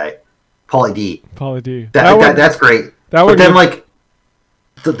Shore guy, Pauly D. That's great. But then like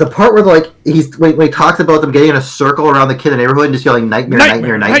the part where like when he talks about them getting in a circle around the kid in the neighborhood and just yelling nightmare.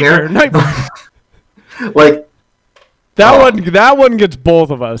 Like that one gets both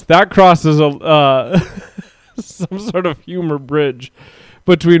of us. That crosses some sort of humor bridge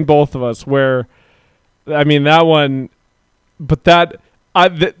between both of us. Where, I mean, that one, but that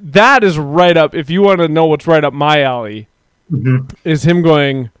is right up. If you want to know what's right up my alley, is him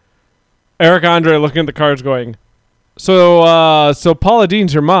going, Eric Andre looking at the cards, going, so Paula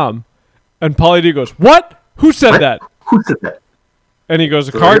Dean's your mom, and Paula Dean goes, what? Who said that? Who said that? And he goes,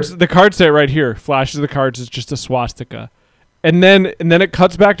 the cards say it right here. Flashes the cards, it's just a swastika. And then it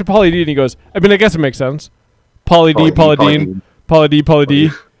cuts back to Pauly D and he goes, I mean, I guess it makes sense. Pauly D, Paula Dean, Pauly D.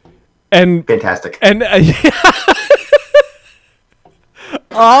 And fantastic. And Eric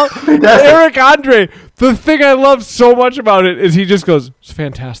Andre, the thing I love so much about it is he just goes, it's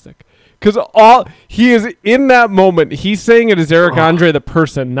fantastic. Because he is in that moment, he's saying it as Eric Andre the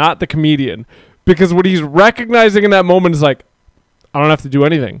person, not the comedian. Because what he's recognizing in that moment is like, I don't have to do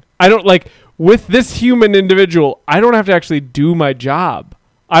anything. I don't, like, with this human individual, I don't have to actually do my job.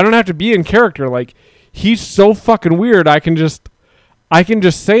 I don't have to be in character. Like, he's so fucking weird, I can just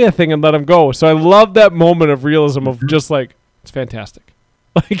say a thing and let him go. So I love that moment of realism of just like, it's fantastic.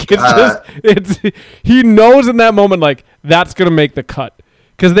 Like, he knows in that moment, like, that's going to make the cut.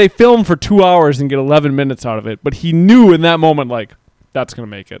 Because they film for 2 hours and get 11 minutes out of it. But he knew in that moment, like, that's going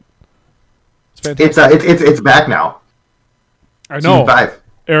to make it. It's fantastic. It's back now. I know. Season 5.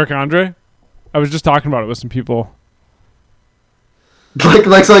 Eric Andre? I was just talking about it with some people. I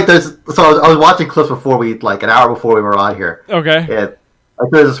was watching clips before an hour before we were on here. Okay. And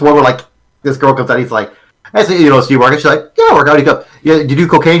like there's this one where like this girl comes out, he's like, I said, so you work out? She's like, yeah, I work out. He goes, yeah, do you do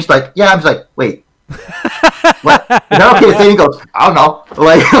cocaine? She's like, yeah. I'm just like, wait. What? Is that okay to say? He goes, I don't know.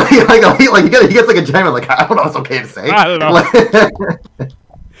 He gets like a genuine, like, I don't know. It's okay to say. I don't know.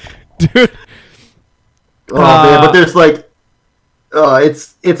 Dude. Oh man, but there's like,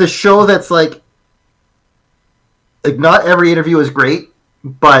 it's a show that's like not every interview is great,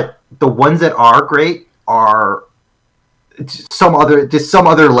 but the ones that are great are some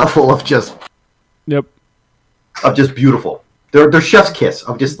other level of just beautiful. They're chef's kiss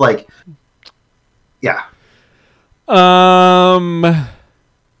of just like, yeah. One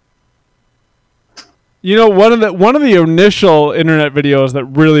of the initial internet videos that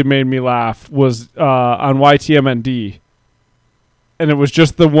really made me laugh was on YTMND, and it was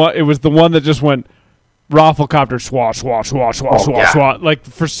just the one. It was the one that just went Rafflecopter swat swat swat swat swat swat like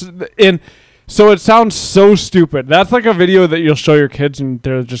so it sounds so stupid. That's like a video that you'll show your kids and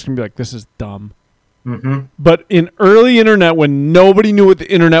they're just gonna be like, "This is dumb." Mm-hmm. But in early internet, when nobody knew what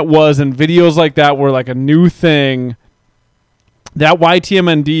the internet was, and videos like that were like a new thing. That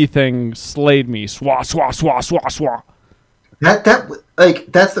YTMND thing slayed me. Swah, swah, swah, swah, swah. That's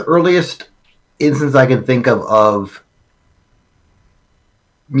the earliest instance I can think of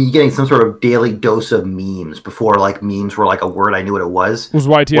me getting some sort of daily dose of memes before like memes were like a word I knew what it was. Was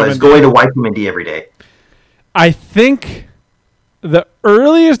YTMND. Was going to YTMND every day. I think the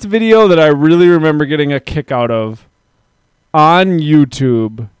earliest video that I really remember getting a kick out of on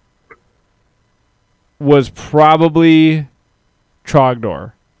YouTube was probably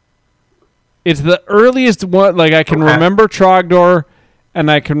Trogdor. It's the earliest one. Like I can remember Trogdor, and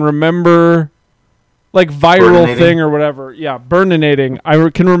I can remember like viral thing or whatever. Yeah, burninating. I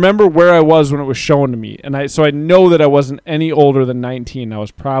can remember where I was when it was shown to me, and I know that I wasn't any older than 19. I was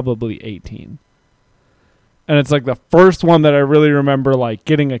probably 18, and it's like the first one that I really remember like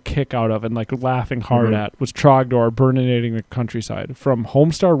getting a kick out of and like laughing hard at was Trogdor burninating the countryside from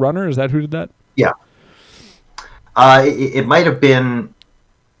Homestar Runner. Is that who did that? Yeah. It might have been.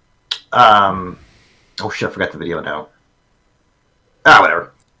 Oh shit! I forgot the video now.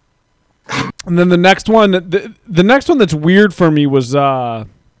 Whatever. And then the next one, the next one that's weird for me was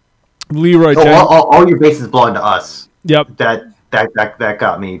Leroy. All your bases belong to us. Yep. That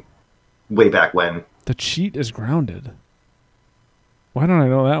got me way back when. The cheat is grounded. Why don't I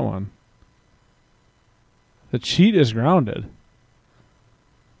know that one? The cheat is grounded.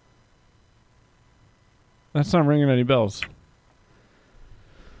 That's not ringing any bells.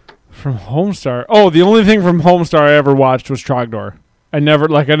 From Homestar. Oh, the only thing from Homestar I ever watched was Trogdor. I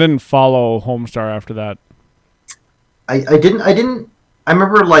didn't follow Homestar after that. I didn't. I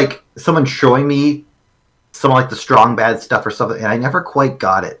remember like someone showing me some like the strong bad stuff or something, and I never quite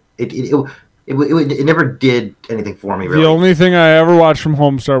got it. It never did anything for me. Really, the only thing I ever watched from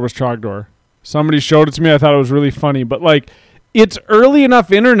Homestar was Trogdor. Somebody showed it to me. I thought it was really funny, but like, it's early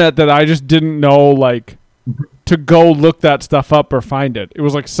enough internet that I just didn't know like to go look that stuff up or find it. It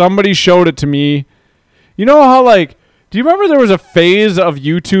was like somebody showed it to me. You know how like, do you remember there was a phase of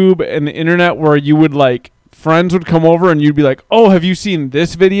YouTube and the internet where you would like, friends would come over and you'd be like, "Oh, have you seen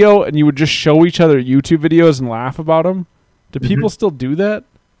this video?" And you would just show each other YouTube videos and laugh about them. Do people still do that?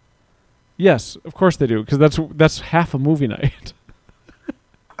 Yes, of course they do, because that's half a movie night.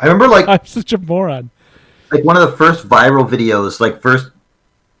 I remember like I'm such a moron. Like one of the first viral videos,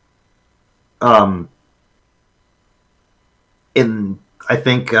 in I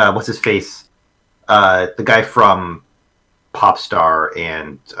think what's his face, the guy from Popstar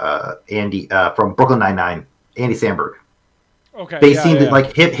and Andy from Brooklyn Nine-Nine, Andy Samberg. Okay, they seemed to,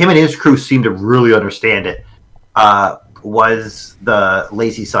 like him and his crew seemed to really understand it. Was the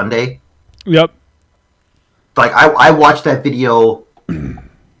Lazy Sunday? Yep. Like I watched that video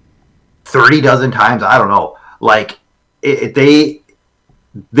 30 dozen times. I don't know. Like they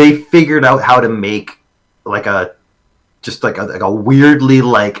figured out how to make like a weirdly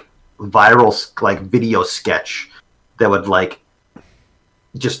like viral like video sketch that would like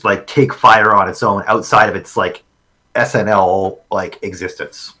just like take fire on its own outside of its like SNL like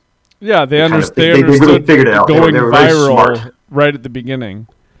existence. Yeah, they understood. They really figured it out. Going they were viral very smart right at the beginning.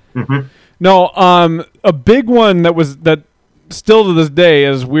 Mm-hmm. No, a big one that still to this day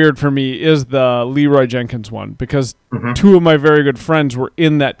is weird for me is the Leroy Jenkins one, because two of my very good friends were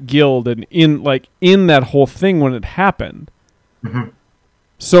in that guild and in that whole thing when it happened. Mm-hmm.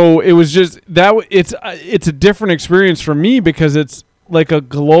 So it was just that it's a different experience for me because it's like a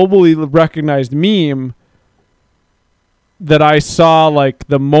globally recognized meme that I saw like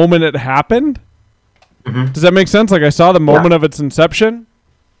the moment it happened. Mm-hmm. Does that make sense? Like I saw the moment of its inception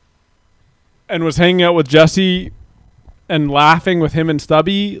and was hanging out with Jesse and laughing with him and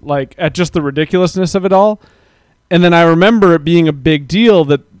Stubby, like at just the ridiculousness of it all. And then I remember it being a big deal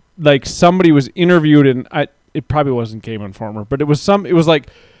that like somebody was interviewed, and it probably wasn't Game Informer, but it was like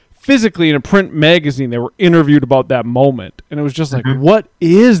physically in a print magazine they were interviewed about that moment, and it was just like, what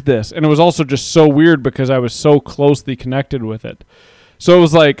is this? And it was also just so weird because I was so closely connected with it. So it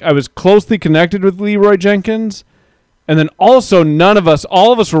was like I was closely connected with Leroy Jenkins, and then also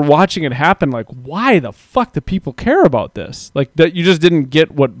all of us were watching it happen. Like, why the fuck do people care about this? Like, that you just didn't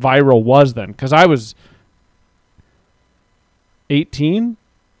get what viral was then, because I was 18.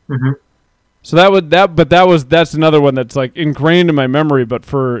 So that's another one that's like ingrained in my memory, but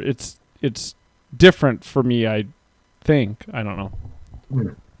it's different for me. I think, I don't know.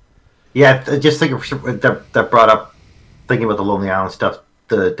 Yeah, I just think that brought up thinking about the Lonely Island stuff.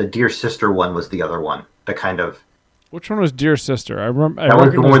 The Dear Sister one was the other one. The kind of, which one was Dear Sister? I remember that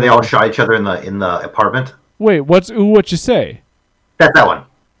was the one where they all shot each other in the apartment. Wait, what's what you say? That's that one.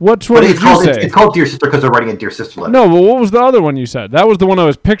 Which one did you say? It's called Dear Sister because they're writing a Dear Sister letter. No, but what was the other one you said? That was the one I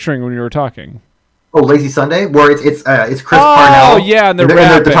was picturing when you were talking. Oh, Lazy Sunday, where it's Chris Parnell. Oh yeah, and they're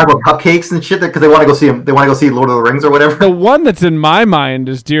talking about cupcakes and shit because they want to go see him. They want to go see Lord of the Rings or whatever. The one that's in my mind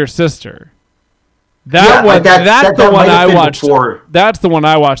is Dear Sister. That's the one I watched. That's the one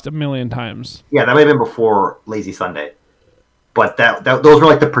I watched a million times. Yeah, that might have been before Lazy Sunday, but those were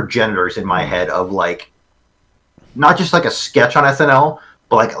like the progenitors in my head of like, not just like a sketch on SNL,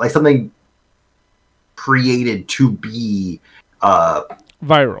 but like something created to be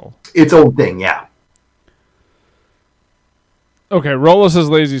viral, its own thing. Yeah. Okay, Rolla says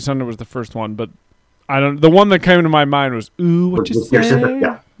Lazy Sunday was the first one, but the one that came to my mind was ooh, what you say?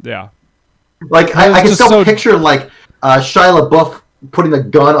 Yeah. Like I can still picture like Shia LaBeouf putting a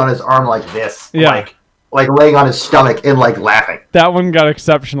gun on his arm like this, like laying on his stomach and like laughing. That one got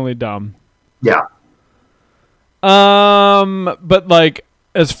exceptionally dumb. Yeah. But like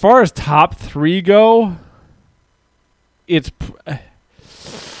as far as top 3 go,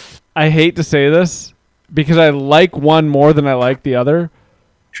 I hate to say this because I like one more than I like the other.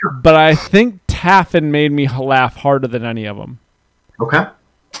 Sure. But I think Taffin made me laugh harder than any of them. Okay.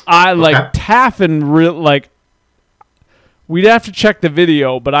 Taffin like we'd have to check the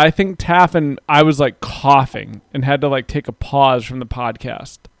video, but I think Taffin, I was like coughing and had to like take a pause from the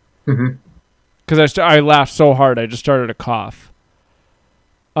podcast. Because I laughed so hard I just started to cough.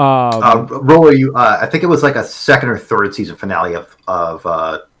 Roller, I think it was like a second or third season finale of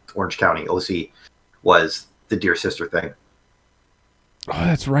Orange County OC was the Dear Sister thing. Oh,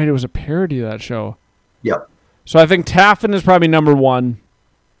 that's right. It was a parody of that show. Yep. So I think Taffin is probably number 1.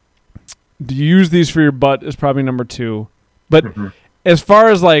 Do you use these for your butt is probably number 2. But as far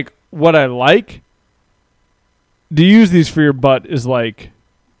as like what I like, do you use these for your butt is like,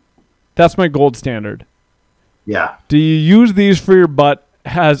 that's my gold standard. Yeah. Do you use these for your butt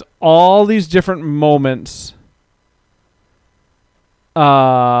has all these different moments.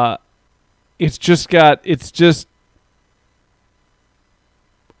 I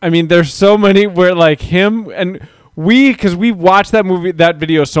mean, there's so many where like him and because we've watched that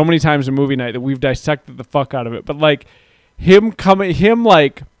video so many times in movie night that we've dissected the fuck out of it. But like he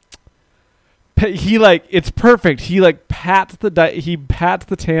like, it's perfect. He like pats the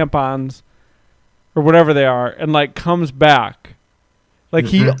tampons or whatever they are and like comes back. Like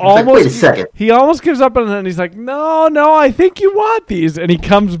he almost, wait a second. He almost gives up on it and he's like, no, I think you want these. And he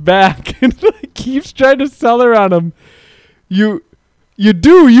comes back and like keeps trying to sell her on him. You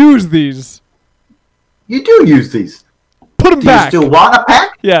do use these. You do use these. Put them back. Do you still want a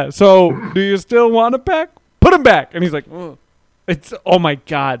pack? Yeah. So do you still want a pack? Put them back. And he's like, ugh. Oh my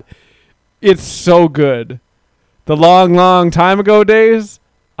God. It's so good. The long, long time ago days.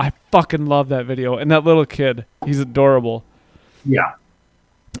 I fucking love that video. And that little kid, he's adorable. Yeah.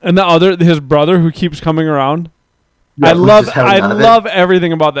 And his brother who keeps coming around. Yeah, I love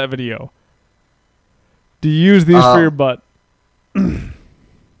everything about that video. Do you use these for your butt?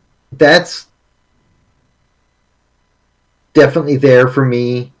 That's definitely there for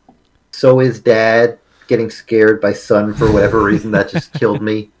me. So is Dad getting scared by Son for whatever reason. That just killed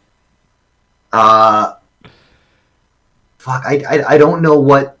me. Fuck, I don't know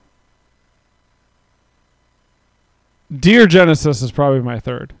what. Dear Genesis is probably my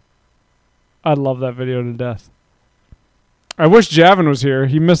 3rd. I love that video to death. I wish Javin was here.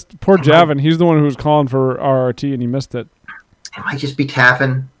 He missed poor Javin. He's the one who was calling for RRT and he missed it. It might just be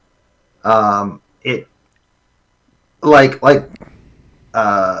Taffin. When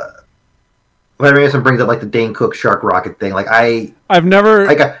Ransom brings up like the Dane Cook shark rocket thing, like I've never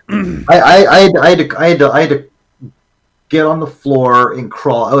like I had to get on the floor and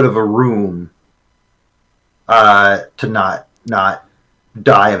crawl out of a room to not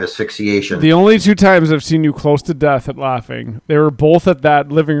die of asphyxiation. The only 2 times I've seen you close to death at laughing, they were both at that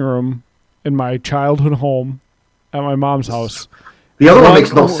living room in my childhood home at my mom's house. The other one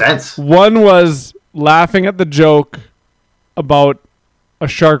makes no sense. One was laughing at the joke about a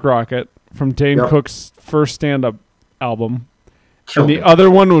shark rocket from Dane Cook's first stand-up album. And the other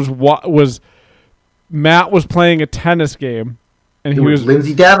one was Matt was playing a tennis game, and he was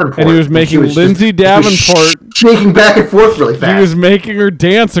Lindsay Davenport, and he was making Lindsay Davenport shaking back and forth really fast. He was making her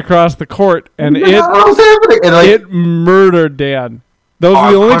dance across the court, and what was happening? And it murdered Dan. Those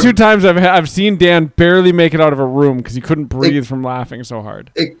are the only 2 times I've seen Dan barely make it out of a room because he couldn't breathe from laughing so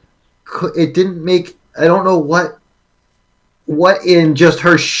hard. It didn't make. I don't know what in just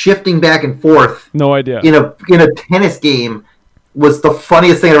her shifting back and forth. No idea. In a tennis game was the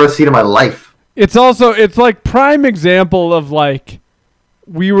funniest thing I've ever seen in my life. It's like prime example of like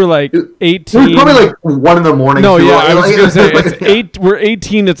we were like 18. It was probably like 1 in the morning. No, too. yeah, I was gonna say it's 8. We're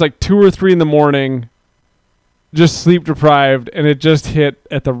 18. It's like 2 or 3 in the morning. Just sleep deprived, and it just hit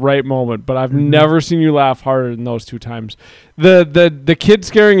at the right moment. But I've never seen you laugh harder than those 2 times. The kid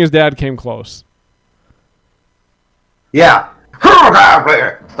scaring his dad came close. Yeah.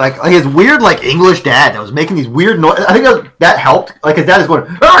 Like his weird like English dad that was making these weird noises. I think that helped. Like his dad is going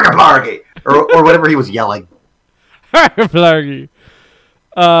or whatever he was yelling.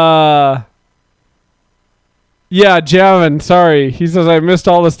 Yeah, Javin, sorry. He says, I missed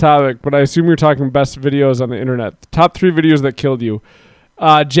all this topic, but I assume you're talking best videos on the internet. Top 3 videos that killed you.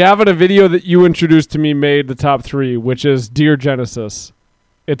 Javin, a video that you introduced to me made the top 3, which is Dear Genesis.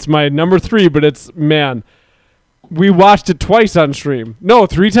 It's my number 3, but we watched it twice on stream. No,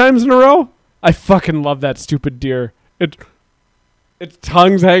 3 times in a row? I fucking love that stupid deer. Its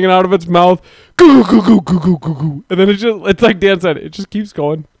tongue's hanging out of its mouth. Goo, goo, goo, goo, goo, goo, goo. And then it's like Dan said, it just keeps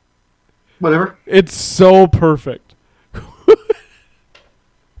going. Whatever. It's so perfect.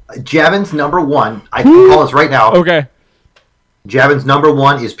 Javin's number 1. I can call this right now. Okay. Javin's number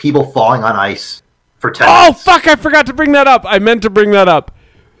 1 is people falling on ice for 10 minutes. Oh, fuck, I forgot to bring that up. I meant to bring that up.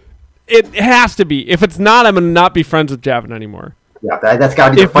 It has to be. If it's not, I'm going to not be friends with Javin anymore. Yeah, that's got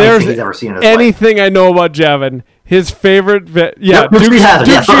to be the funniest thing he's ever seen in his anything life. I know about Javin, his favorite... Duke Street Hazard.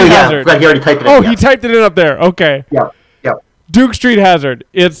 Duke Street Hazard. He already typed it in. He typed it in up there. Okay. Yeah. Duke Street Hazard.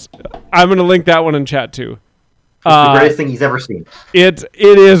 I'm going to link that one in chat too. It's the greatest thing he's ever seen. It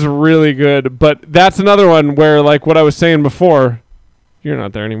is really good, but that's another one where, like what I was saying before, you're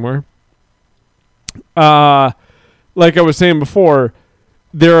not there anymore. Like I was saying before,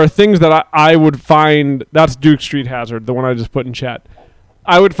 there are things that I would find. That's Duke Street Hazard, the one I just put in chat.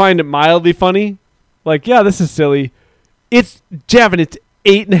 I would find it mildly funny. Like, yeah, this is silly. It's Javin. It's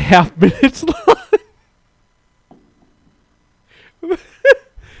 8.5 minutes long.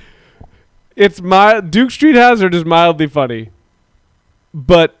 Duke Street Hazard is mildly funny,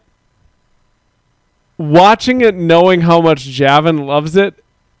 but watching it, knowing how much Javin loves it,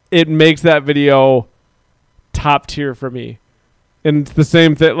 it makes that video top tier for me. And it's the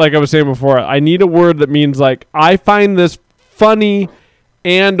same thing, like I was saying before. I need a word that means like I find this funny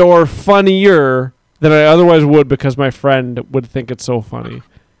and or funnier than I otherwise would because my friend would think it's so funny.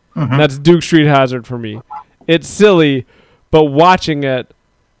 Mm-hmm. That's Duke Street Hazard for me. It's silly, but watching it.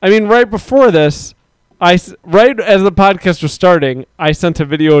 I mean, right before this, right as the podcast was starting, I sent a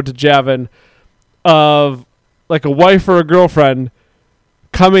video to Javin of like a wife or a girlfriend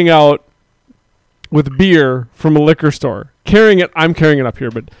coming out with beer from a liquor store. I'm carrying it up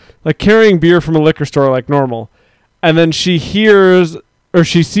here, but like carrying beer from a liquor store like normal. And then she hears or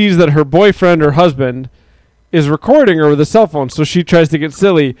she sees that her boyfriend or husband is recording her with a cell phone. So she tries to get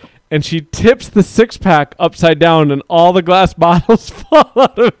silly. And she tips the 6-pack upside down, and all the glass bottles fall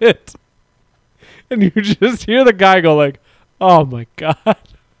out of it. And you just hear the guy go like, "Oh my god!"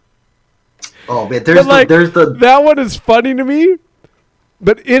 Oh man, that one is funny to me,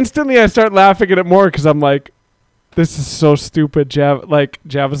 but instantly I start laughing at it more because I'm like, "This is so stupid."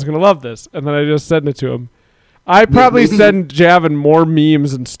 Javin's gonna love this, and then I just send it to him. I probably send Javin more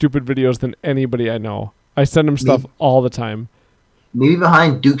memes and stupid videos than anybody I know. I send him stuff all the time. Maybe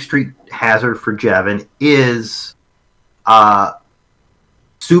behind Duke Street Hazard for Javin is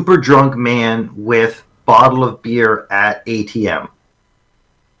super drunk man with bottle of beer at ATM.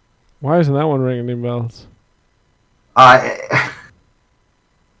 Why isn't that one ringing any bells? I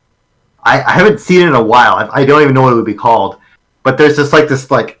haven't seen it in a while. I don't even know what it would be called. But there's this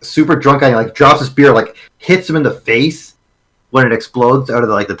super drunk guy like drops his beer, like hits him in the face when it explodes out of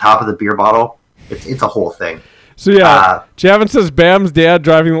the top of the beer bottle. It's a whole thing. So yeah, Javin says Bam's dad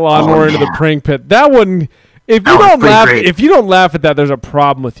driving the lawnmower into the prank pit. That one, if you don't laugh at that, there's a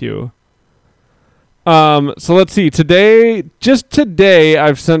problem with you. So let's see. Just today,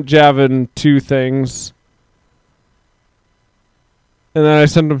 I've sent Javin 2 things. And then I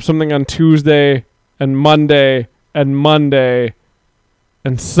sent him something on Tuesday and Monday and Monday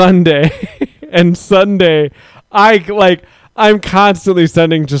and Sunday and Sunday. I'm constantly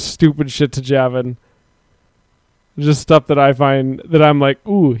sending just stupid shit to Javin. Just stuff that I find that I'm like,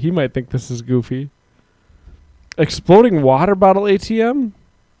 ooh, he might think this is goofy. Exploding water bottle ATM?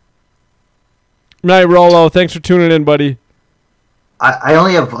 Night Rolo, thanks for tuning in, buddy. I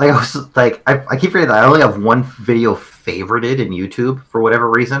only have I keep forgetting that I only have one video favorited in YouTube for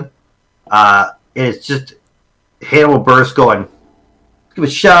whatever reason. And it's just Hannibal Buress going, give a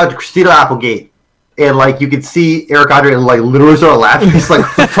shout out to Christina Applegate. And like you can see Eric Andre like literally start laughing. He's like,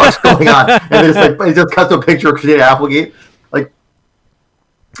 what the fuck's going on? And then it's like it just cuts to a picture of Christina Applegate. Like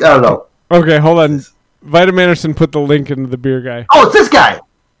I don't know. Okay, hold on. Vitamin Anderson put the link into the beer guy. Oh, it's this guy.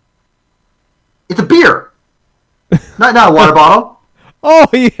 It's a beer. Not a water bottle. Oh,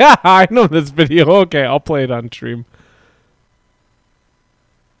 yeah, I know this video. Okay, I'll play it on stream.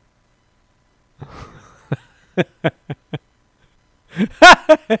 It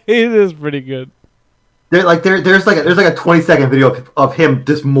is pretty good. There's like a 20-second video of him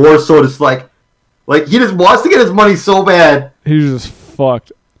just more so just like he just wants to get his money so bad. He's just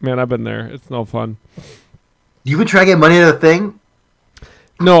fucked. Man, I've been there. It's no fun. You been trying to get money into the thing?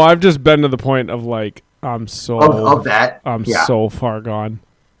 No, I've just been to the point of like I'm so of that. I'm so far gone.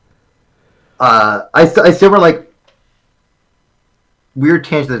 I still were like weird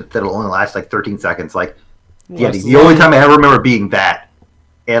tangent that'll only last like 13 seconds. Like the only time I ever remember being that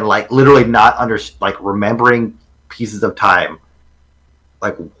and like literally not remembering pieces of time,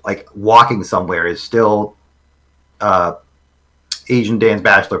 like walking somewhere is still Asian Dan's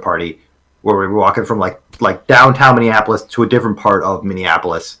bachelor party where we were walking from like downtown Minneapolis to a different part of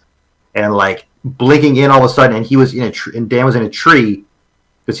Minneapolis, and like blinking in all of a sudden, and he was in and Dan was in a tree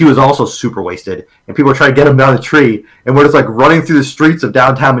because he was also super wasted, and people were trying to get him down the tree, and we're just like running through the streets of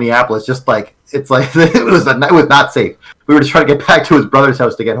downtown Minneapolis, just like it's like it was not safe. We were just trying to get back to his brother's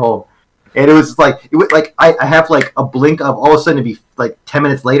house to get home, and it was like I have like a blink of all of a sudden to be like 10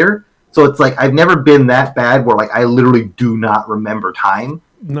 minutes later. So it's like I've never been that bad where like I literally do not remember time.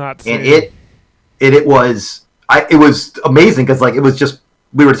 Not and it was amazing because like it was just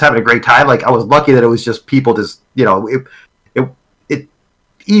we were just having a great time. Like I was lucky that it was just people just it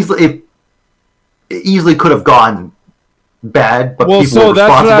easily could have gone bad. But well, people so were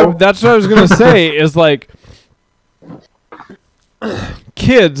responsible. that's what I was gonna say is like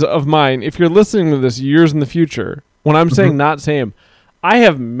kids of mine. If you're listening to this years in the future, when I'm saying not same. I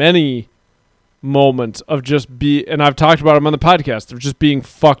have many moments of and I've talked about them on the podcast, of just being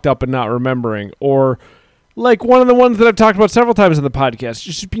fucked up and not remembering. Or like one of the ones that I've talked about several times in the podcast,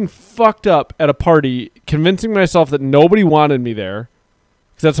 just being fucked up at a party, convincing myself that nobody wanted me there,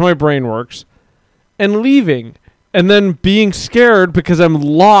 because that's how my brain works, and leaving. And then being scared because I'm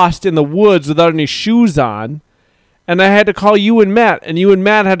lost in the woods without any shoes on. And I had to call you and Matt, and you and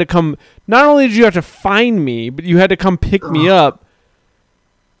Matt had to come. Not only did you have to find me, but you had to come pick me up.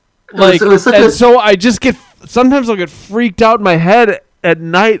 So I just sometimes I'll get freaked out in my head at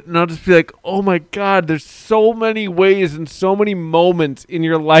night, and I'll just be like, oh my God, there's so many ways and so many moments in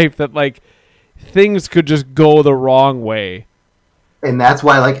your life that like things could just go the wrong way. And that's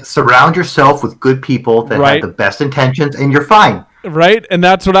why like surround yourself with good people that have the best intentions, and you're fine. Right? And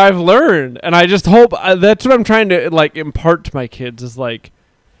that's what I've learned. And I just hope that's what I'm trying to like impart to my kids is like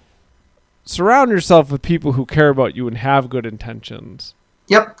surround yourself with people who care about you and have good intentions.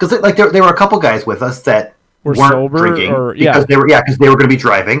 Yep, because like there were a couple guys with us that weren't sober drinking because they were going to be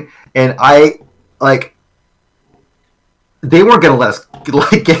driving, and I like they weren't going to let us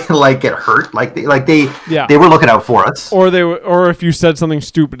get hurt. They were looking out for us. Or if you said something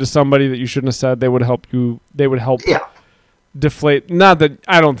stupid to somebody that you shouldn't have said, they would help you. They would help. Yeah. Deflate. Not that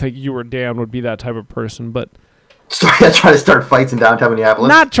I don't think you or Dan would be that type of person, but try to start fights in downtown Minneapolis.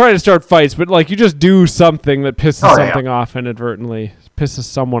 Not try to start fights, but like you just do something that pisses something off inadvertently. Pisses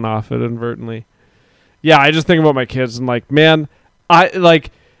someone off inadvertently. Yeah, I just think about my kids and like, man, I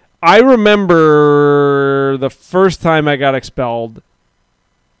remember the first time I got expelled,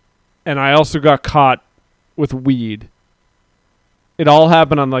 and I also got caught with weed. It all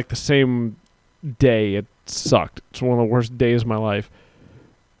happened on like the same day. It sucked. It's one of the worst days of my life.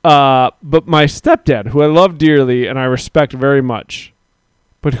 But my stepdad, who I love dearly and I respect very much,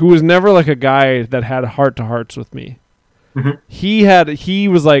 but who was never like a guy that had heart-to-hearts with me. Mm-hmm. He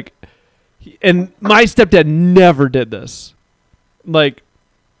was like, and my stepdad never did this. Like,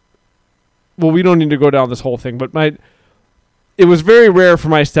 well, we don't need to go down this whole thing, but it was very rare for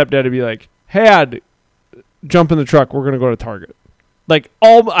my stepdad to be like, hey, jump in the truck. We're going to go to Target.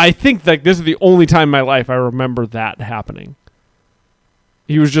 I think like this is the only time in my life I remember that happening.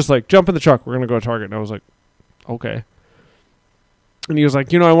 He was just like, jump in the truck. We're going to go to Target. And I was like, okay. And he was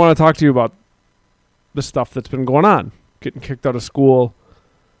like, I want to talk to you about the stuff that's been going on. Getting kicked out of school,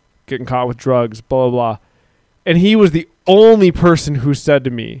 getting caught with drugs, blah, blah, blah. And he was the only person who said to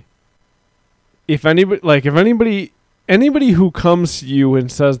me, if anybody who comes to you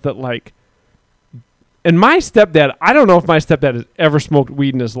and says that like, and my stepdad, I don't know if my stepdad has ever smoked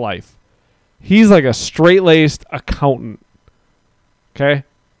weed in his life. He's like a straight-laced accountant. Okay?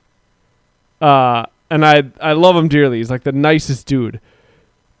 And I love him dearly. He's like the nicest dude.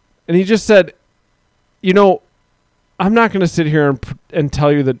 And he just said, I'm not going to sit here and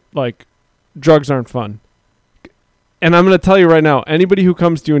tell you that like drugs aren't fun. And I'm going to tell you right now, anybody who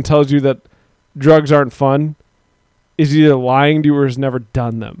comes to you and tells you that drugs aren't fun is either lying to you or has never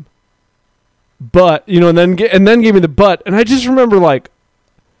done them. But, and then gave me the but. And I just remember like,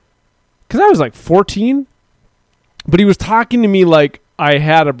 because I was like 14, but he was talking to me like I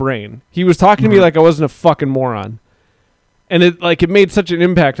had a brain. He was talking to me like I wasn't a fucking moron. And it made such an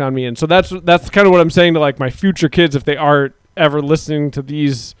impact on me. And so that's kind of what I'm saying to like my future kids if they are ever listening to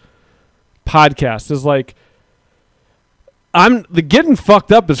these podcasts is like, getting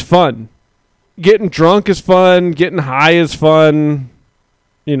fucked up is fun. Getting drunk is fun. Getting high is fun.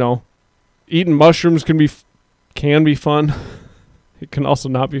 Eating mushrooms can be fun. It can also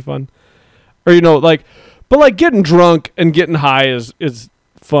not be fun. Or but like getting drunk and getting high is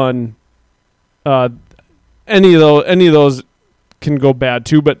fun. Any of those can go bad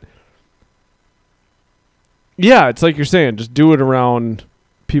too, but yeah, it's like you're saying, just do it around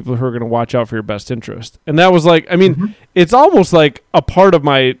people who are going to watch out for your best interest. And that was like, it's almost like a part of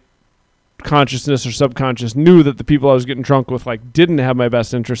my consciousness or subconscious knew that the people I was getting drunk with like didn't have my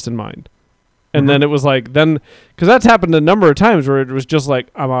best interest in mind. And then it was like, because that's happened a number of times where it was just like,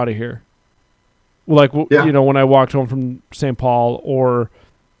 I'm out of here. Like, when I walked home from St. Paul or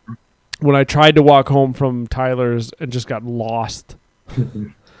when I tried to walk home from Tyler's and just got lost.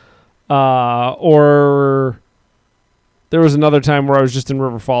 Or there was another time where I was just in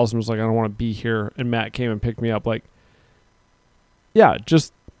River Falls and was like, I don't want to be here. And Matt came and picked me up. Like, yeah,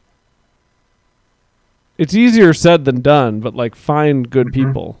 just, it's easier said than done, but like find good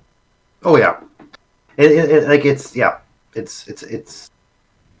people. Oh yeah, it's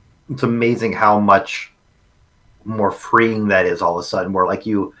amazing how much more freeing that is all of a sudden. Where like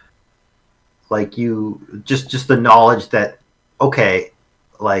you just the knowledge that okay,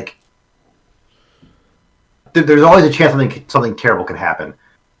 like there's always a chance something terrible can happen,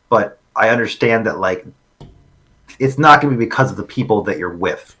 but I understand that like it's not going to be because of the people that you're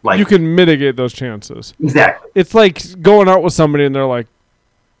with. Like you can mitigate those chances. Exactly. It's like going out with somebody and they're like,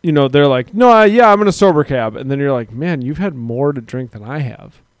 they're like, no, yeah, I'm in a sober cab. And then you're like, man, you've had more to drink than I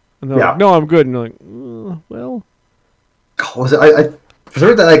have. And they're like, no, I'm good. And you're like, well. Was it, I for some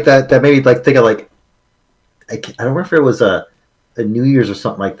reason that made me like think of like, I don't remember if it was a New Year's or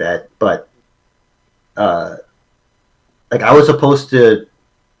something like that, but like I was supposed to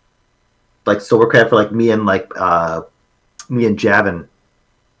like sober cab for like me and Javin,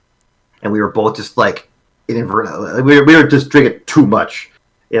 and we were both just like inadvertent. We were just drinking too much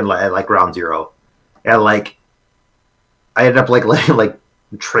in like Ground Zero, and like I ended up like letting like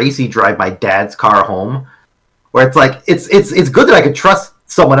Tracy drive my dad's car home, where it's like it's good that I could trust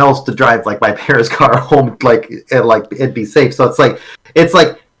someone else to drive like my parents' car home, like and it'd be safe. So it's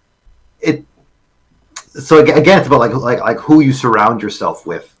like it. So again, it's about like who you surround yourself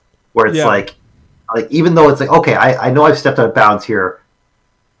with, where it's like even though it's like okay, I know I've stepped out of bounds here,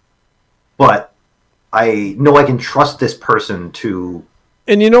 but I know I can trust this person to.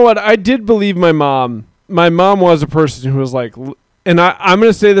 And you know what? I did believe my mom. My mom was a person who was like, and I'm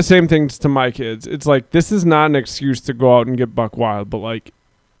going to say the same things to my kids. It's like, this is not an excuse to go out and get buck wild, but like,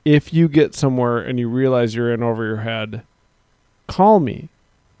 if you get somewhere and you realize you're in over your head, call me.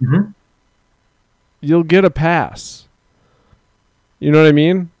 Mm-hmm. You'll get a pass. You know what I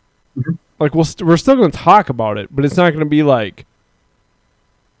mean? Mm-hmm. Like, we're still going to talk about it, but it's not going to be like,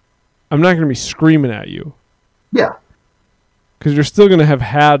 I'm not going to be screaming at you. Yeah. Because you're still going to have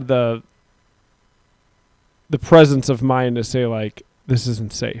had the presence of mind to say, like, this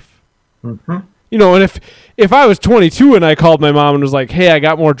isn't safe. Mm-hmm. And if I was 22 and I called my mom and was like, hey, I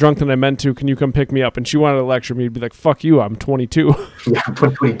got more drunk than I meant to, can you come pick me up? And she wanted to lecture me, to be like, fuck you, I'm 22. Yeah,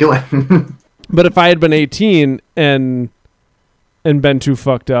 what are you doing? But if I had been 18 and been too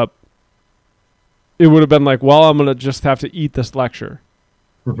fucked up, it would have been like, well, I'm going to just have to eat this lecture.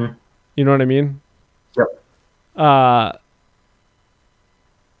 Mm-hmm. You know what I mean? Yep.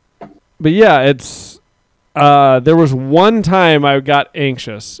 But yeah, it's There was one time I got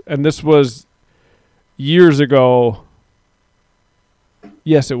anxious, and this was years ago.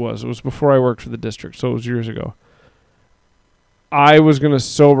 Yes, it was. It was before I worked for the district, so it was years ago. I was going to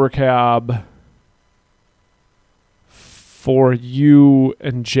sober cab for you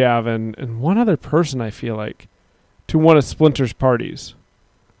and Javin and one other person, I feel like, to one of Splinter's parties.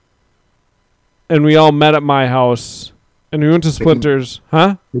 And we all met at my house, and we went to Splinter's.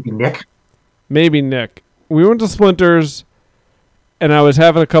 Huh? Maybe Nick? Maybe Nick. We went to Splinter's, and I was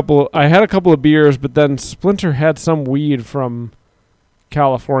having I had a couple of beers, but then Splinter had some weed from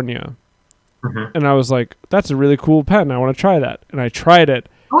California. Mm-hmm. And I was like, that's a really cool pen. I want to try that. And I tried it.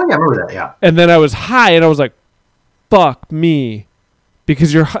 Oh, yeah, I remember that, yeah. And then I was high, and I was like, fuck me.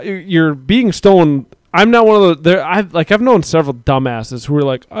 Because you're being stoned. I'm not one of those. I've known several dumbasses who are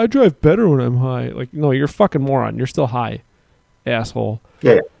like, I drive better when I'm high. Like, no, you're a fucking moron. You're still high, asshole.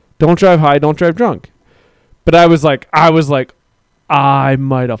 Yeah. Don't drive high. Don't drive drunk. But I was like, I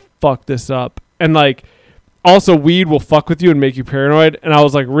might have fucked this up. And like, also weed will fuck with you and make you paranoid. And I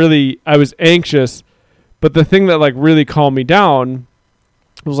was like, I was anxious. But the thing that like really calmed me down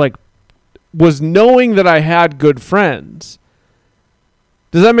was knowing that I had good friends.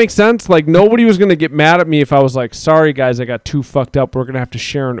 Does that make sense? Like, nobody was going to get mad at me if I was like, sorry guys, I got too fucked up. We're going to have to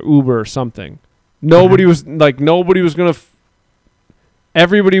share an Uber or something. Nobody was going to,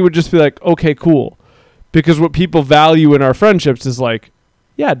 everybody would just be like, okay, cool. Because what people value in our friendships is like,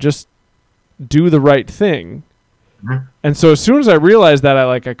 yeah, just do the right thing. Mm-hmm. And so as soon as I realized that,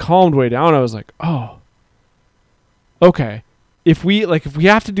 I calmed way down. I was like, oh, okay. If we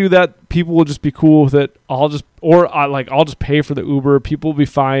have to do that, people will just be cool with it. I'll just pay for the Uber. People will be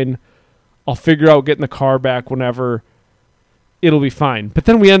fine. I'll figure out getting the car back whenever. It'll be fine. But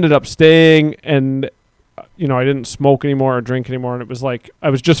then we ended up staying, and I didn't smoke anymore or drink anymore, and it was like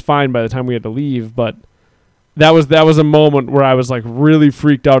I was just fine by the time we had to leave. But that was a moment where I was like really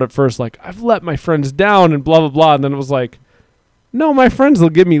freaked out at first, like I've let my friends down and blah blah blah, and then it was like, no, my friends will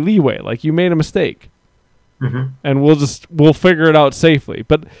give me leeway. Like, you made a mistake. Mm-hmm. And we'll figure it out safely.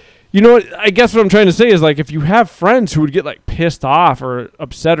 But I guess what I'm trying to say is, like, if you have friends who would get like pissed off or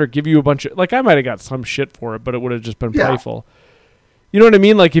upset or give you a bunch of, like, I might have got some shit for it, but it would have just been playful. You know what I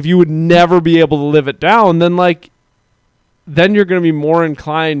mean? Like, if you would never be able to live it down, then you're going to be more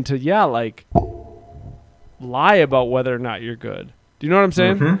inclined to lie about whether or not you're good. Do you know what I'm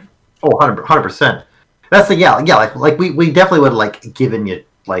saying? Mm-hmm. Oh, 100%. That's the like we definitely would have like given you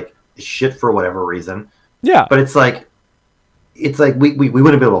like shit for whatever reason. Yeah, but it's like we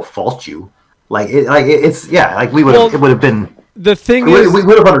wouldn't be able to fault you. We would have. It would have been. The thing we is, we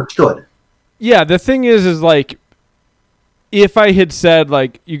would have understood. Yeah, the thing is like, if I had said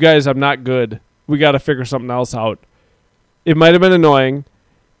like, you guys, I'm not good. We got to figure something else out. It might have been annoying,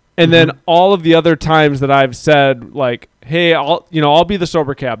 and then all of the other times that I've said like, hey, I'll be the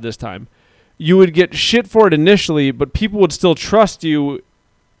sober cab this time. You would get shit for it initially, but people would still trust you.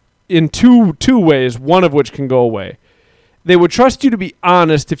 In two ways, one of which can go away. They would trust you to be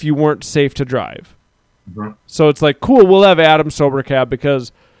honest if you weren't safe to drive. Mm-hmm. So it's like, cool, we'll have Adam sober cab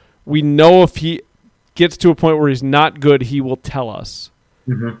because we know if he gets to a point where he's not good, he will tell us.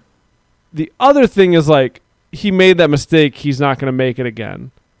 Mm-hmm. The other thing is like, he made that mistake, he's not going to make it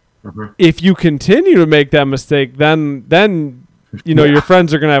again. Mm-hmm. If you continue to make that mistake, then your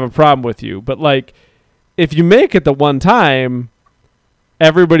friends are going to have a problem with you. But like, if you make it the one time,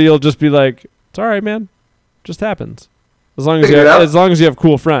 everybody will just be like, it's all right, man. Just happens. As long as you have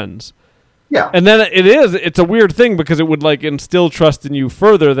cool friends. Yeah. And then it's a weird thing because it would like instill trust in you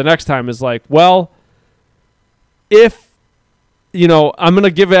further. The next time is like, well, if I'm going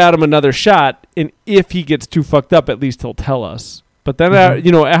to give Adam another shot, and if he gets too fucked up, at least he'll tell us. But then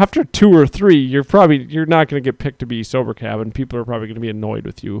after 2 or 3, you're not going to get picked to be sober cab, and people are probably going to be annoyed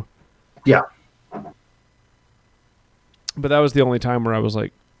with you. Yeah. But that was the only time where I was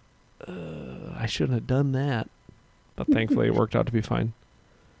like, I shouldn't have done that. But thankfully it worked out to be fine.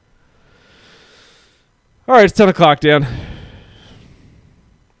 All right, it's 10 o'clock, Dan.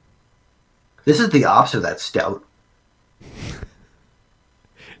 This is the opposite of that stout.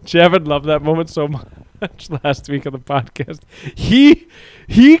 Javin loved that moment so much last week on the podcast.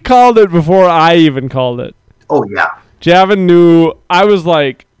 He called it before I even called it. Oh, yeah. Javin knew.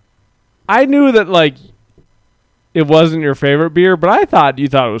 I knew that, like, it wasn't your favorite beer, but I thought you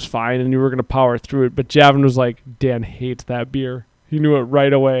thought it was fine and you were going to power through it. But Javin was like, Dan hates that beer. He knew it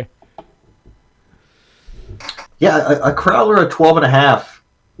right away. Yeah, a Crowler at 12.5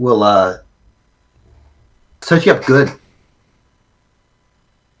 will set you up good.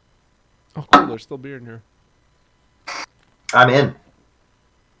 Oh, cool. There's still beer in here. I'm in.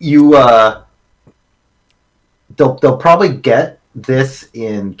 You they'll probably get this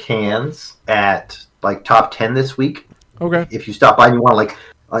in cans at like top 10 this week. Okay. If you stop by and you want to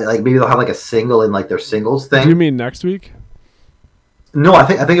like maybe they'll have like a single in like their singles thing. Do you mean next week? No, I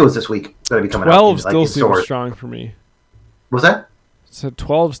think it was this week that it'd be coming 12 out. still in seems stores. strong for me. Was that? So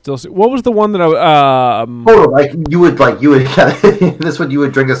 12 still. What was the one that I Oh, like you would this one you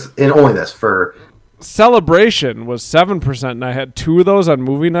would drink this in only this for. Celebration was 7%, and I had 2 of those on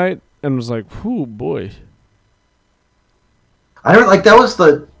movie night, and was like, "Whoo, boy!" I don't like that was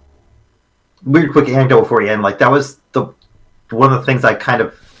the weird quick anecdote before you end. Like that was the one of the things I kind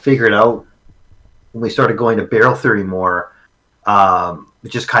of figured out when we started going to Barrel Theory more.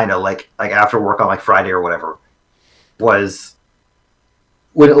 Just kind of like after work on like Friday or whatever was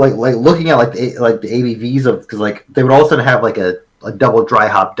when like looking at like the ABVs of because like they would all of a sudden have like a double dry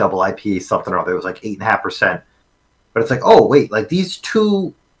hop double IPA something or other. It was like 8.5%, but it's like oh wait like these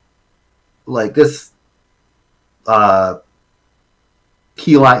two like this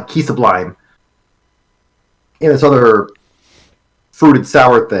Key Sublime and this other fruited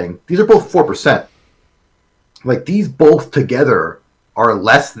sour thing. These are both 4%. Like these both together are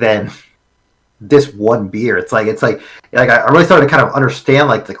less than this one beer. It's like I really started to kind of understand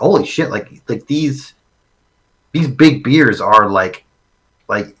like holy shit like these big beers are like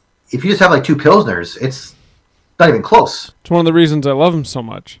if you just have like 2 Pilsners, it's not even close. It's one of the reasons I love them so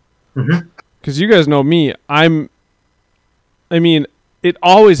much. Mm-hmm. Because you guys know me, I mean, it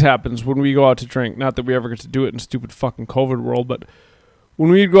always happens when we go out to drink. Not that we ever get to do it in stupid fucking COVID world, but when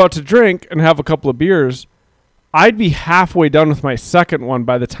we'd go out to drink and have a couple of beers, I'd be halfway done with my second one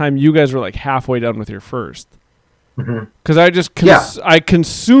by the time you guys were like halfway done with your first. Because I just I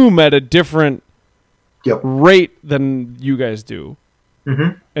consume at a different rate than you guys do.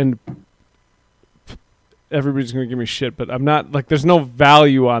 Mm-hmm. And everybody's going to give me shit, but I'm not like there's no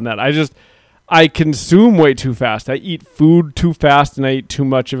value on that. I consume way too fast. I eat food too fast and I eat too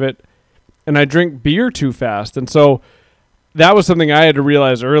much of it. And I drink beer too fast. And so that was something I had to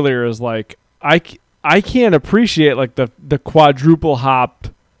realize earlier is like I can't appreciate like the quadruple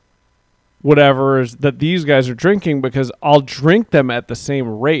hopped whatever is that these guys are drinking because I'll drink them at the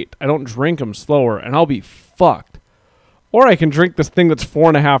same rate. I don't drink them slower and I'll be fucked. Or I can drink this thing that's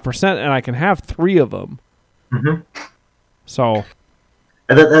 4.5% and I can have 3 of them. Mm-hmm. So,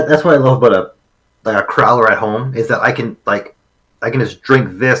 and that's what I love about a crowler at home is that I can just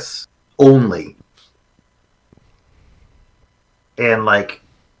drink this only, and like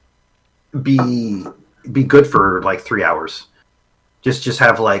be good for like 3 hours. Just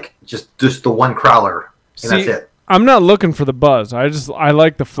have like just the one crowler and that's it. I'm not looking for the buzz. I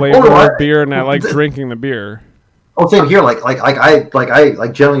like the flavor of beer and I like drinking the beer. Oh, same here. I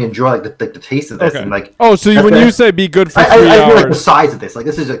generally enjoy like the taste of this and like. Oh, so when you say be good for 3 hours, I feel like the size of this. Like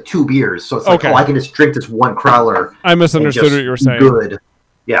this is like 2 beers, so it's like I can just drink this one crowler. I misunderstood what you were saying. Good,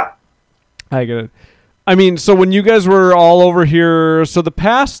 yeah. I get it. I mean, so when you guys were all over here, so the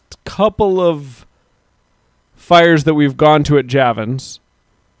past couple of fires that we've gone to at Javin's,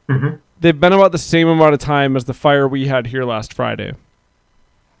 mm-hmm. they've been about the same amount of time as the fire we had here last Friday.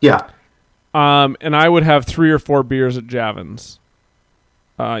 Yeah. And I would have 3 or 4 beers at Javin's.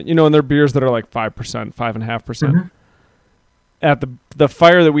 And they're beers that are like 5%, 5.5%. Mm-hmm. At the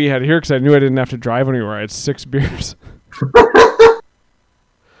fire that we had here, because I knew I didn't have to drive anywhere, I had 6 beers.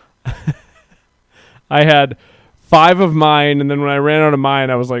 I had 5 of mine, and then when I ran out of mine,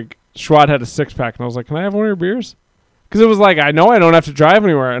 I was like, Schwad had a 6-pack, and I was like, can I have one of your beers? Because it was like, I know I don't have to drive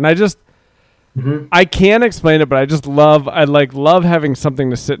anywhere, and I just... Mm-hmm. I can't explain it, but I love having something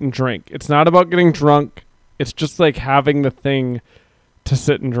to sit and drink. It's not about getting drunk. It's just like having the thing to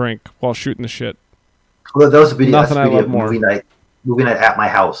sit and drink while shooting the shit. Well, that was the beauty Nothing I love of more. movie night at my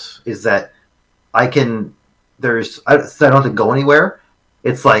house is that I don't have to go anywhere.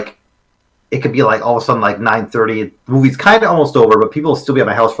 It's like it could be like all of a sudden like 9:30. The movie's kind of almost over, but people will still be at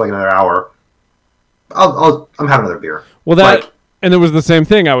my house for like another hour. I'm having another beer. Well, and it was the same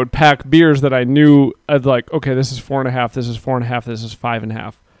thing. I would pack beers that I knew I'd like, okay, this is 4.5, this is 4.5, this is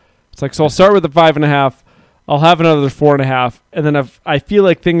 5.5. It's like, so I'll start with the 5.5. I'll have another 4.5. And then if I feel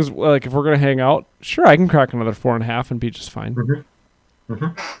like things, like if we're going to hang out, sure, I can crack another 4.5 and be just fine. Mm-hmm.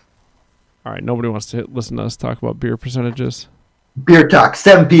 Mm-hmm. All right. Nobody wants to listen to us talk about beer percentages. Beer talk.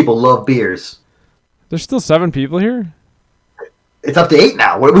 7 people love beers. There's still 7 people here? It's up to 8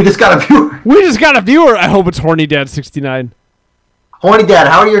 now. We just got a viewer. We just got a viewer. I hope it's Horny Dad 69. Horny Dad,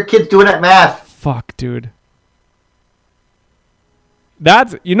 how are your kids doing at math? Fuck, dude.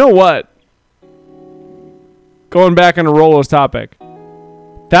 That's, you know what? Going back on a Rolo's topic,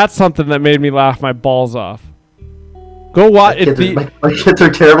 that's something that made me laugh my balls off. Go watch My it. kids are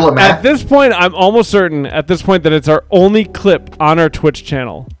terrible at math. At this point, I'm almost certain that it's our only clip on our Twitch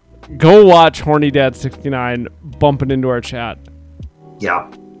channel. Go watch Horny Dad 69 bumping into our chat.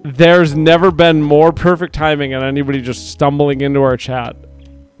 Yeah. There's never been more perfect timing on anybody just stumbling into our chat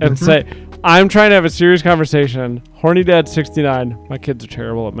and say, I'm trying to have a serious conversation. Horny Dad 69. My kids are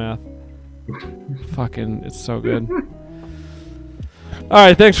terrible at math. Fucking, it's so good. All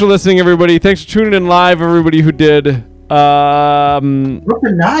right, thanks for listening, everybody. Thanks for tuning in live, everybody who did. We're up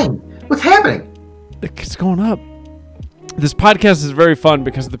to 9. What's happening? It's going up. This podcast is very fun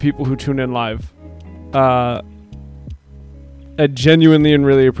because of the people who tune in live. I genuinely and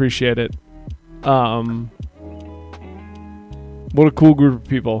really appreciate it. What a cool group of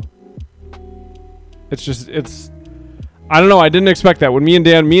people. I don't know. I didn't expect that. When me and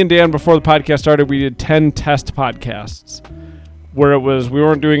Dan before the podcast started, we did 10 test podcasts where we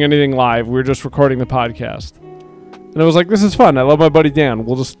weren't doing anything live. We were just recording the podcast. And I was like, this is fun. I love my buddy Dan.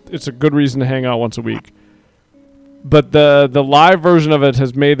 It's a good reason to hang out once a week. But the live version of it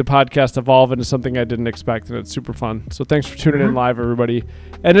has made the podcast evolve into something I didn't expect, and it's super fun. So thanks for tuning in live, everybody.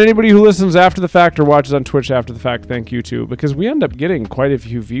 And anybody who listens after the fact or watches on Twitch after the fact, thank you too, because we end up getting quite a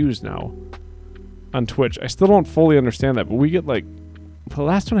few views now on Twitch. I still don't fully understand that, but we get the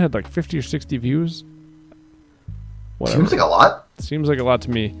last one had 50 or 60 views. Whatever. Seems like a lot. Seems like a lot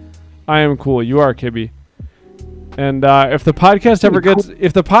to me. I am cool. You are, Kibby. And if the podcast ever gets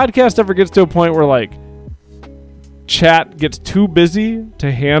to a point where chat gets too busy to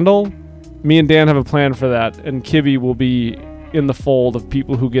handle, me and Dan have a plan for that, and Kibby will be in the fold of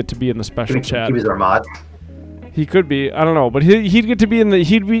people who get to be in the special chat. Kibby's our mod. He could be. I don't know, but he'd get to be in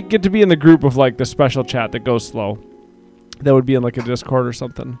the group of the special chat that goes slow. That would be in a Discord or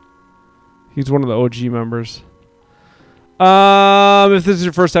something. He's one of the OG members. If this is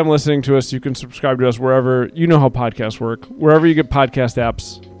your first time listening to us, you can subscribe to us wherever, you know how podcasts work. Wherever you get podcast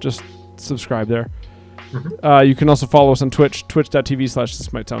apps, just subscribe there. You can also follow us on Twitch,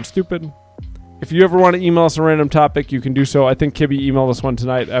 twitch.tv/thismightsoundstupid. If you ever want to email us a random topic, you can do so. I think Kibby emailed us one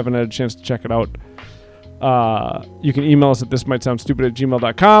tonight. I haven't had a chance to check it out. You can email us at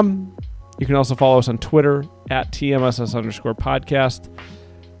thismightsoundstupid@gmail.com. You can also follow us on Twitter at @TMSS_podcast.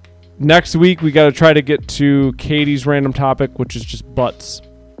 Next week, we got to try to get to Katie's random topic, which is just butts.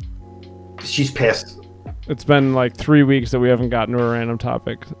 She's pissed. It's been 3 weeks that we haven't gotten to a random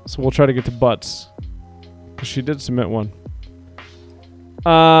topic. So we'll try to get to butts. Because she did submit one.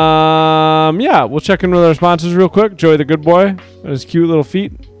 Yeah, we'll check in with our sponsors real quick. Joey the Good Boy and his cute little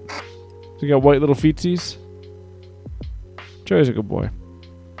feet. We got white little feetsies. Joey's a good boy.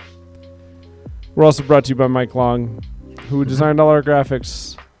 We're also brought to you by Mike Long, who designed all our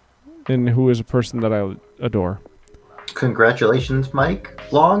graphics and who is a person that I adore. Congratulations, Mike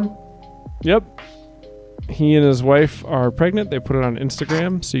Long. Yep. He and his wife are pregnant. They put it on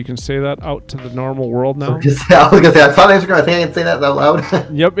Instagram, so you can say that out to the normal world now. I was gonna say, I saw on Instagram. I think I can say that out loud.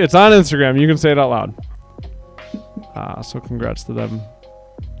 Yep, it's on Instagram. You can say it out loud. So congrats to them.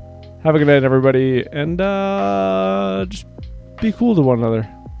 Have a good night, everybody, and just be cool to one another.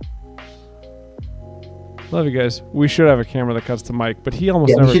 Love you guys. We should have a camera that cuts to Mike, but he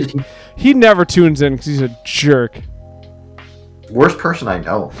almost never. He never tunes in because he's a jerk. Worst person I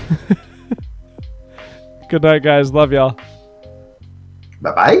know. Good night, guys. Love y'all.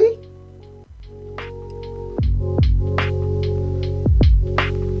 Bye-bye.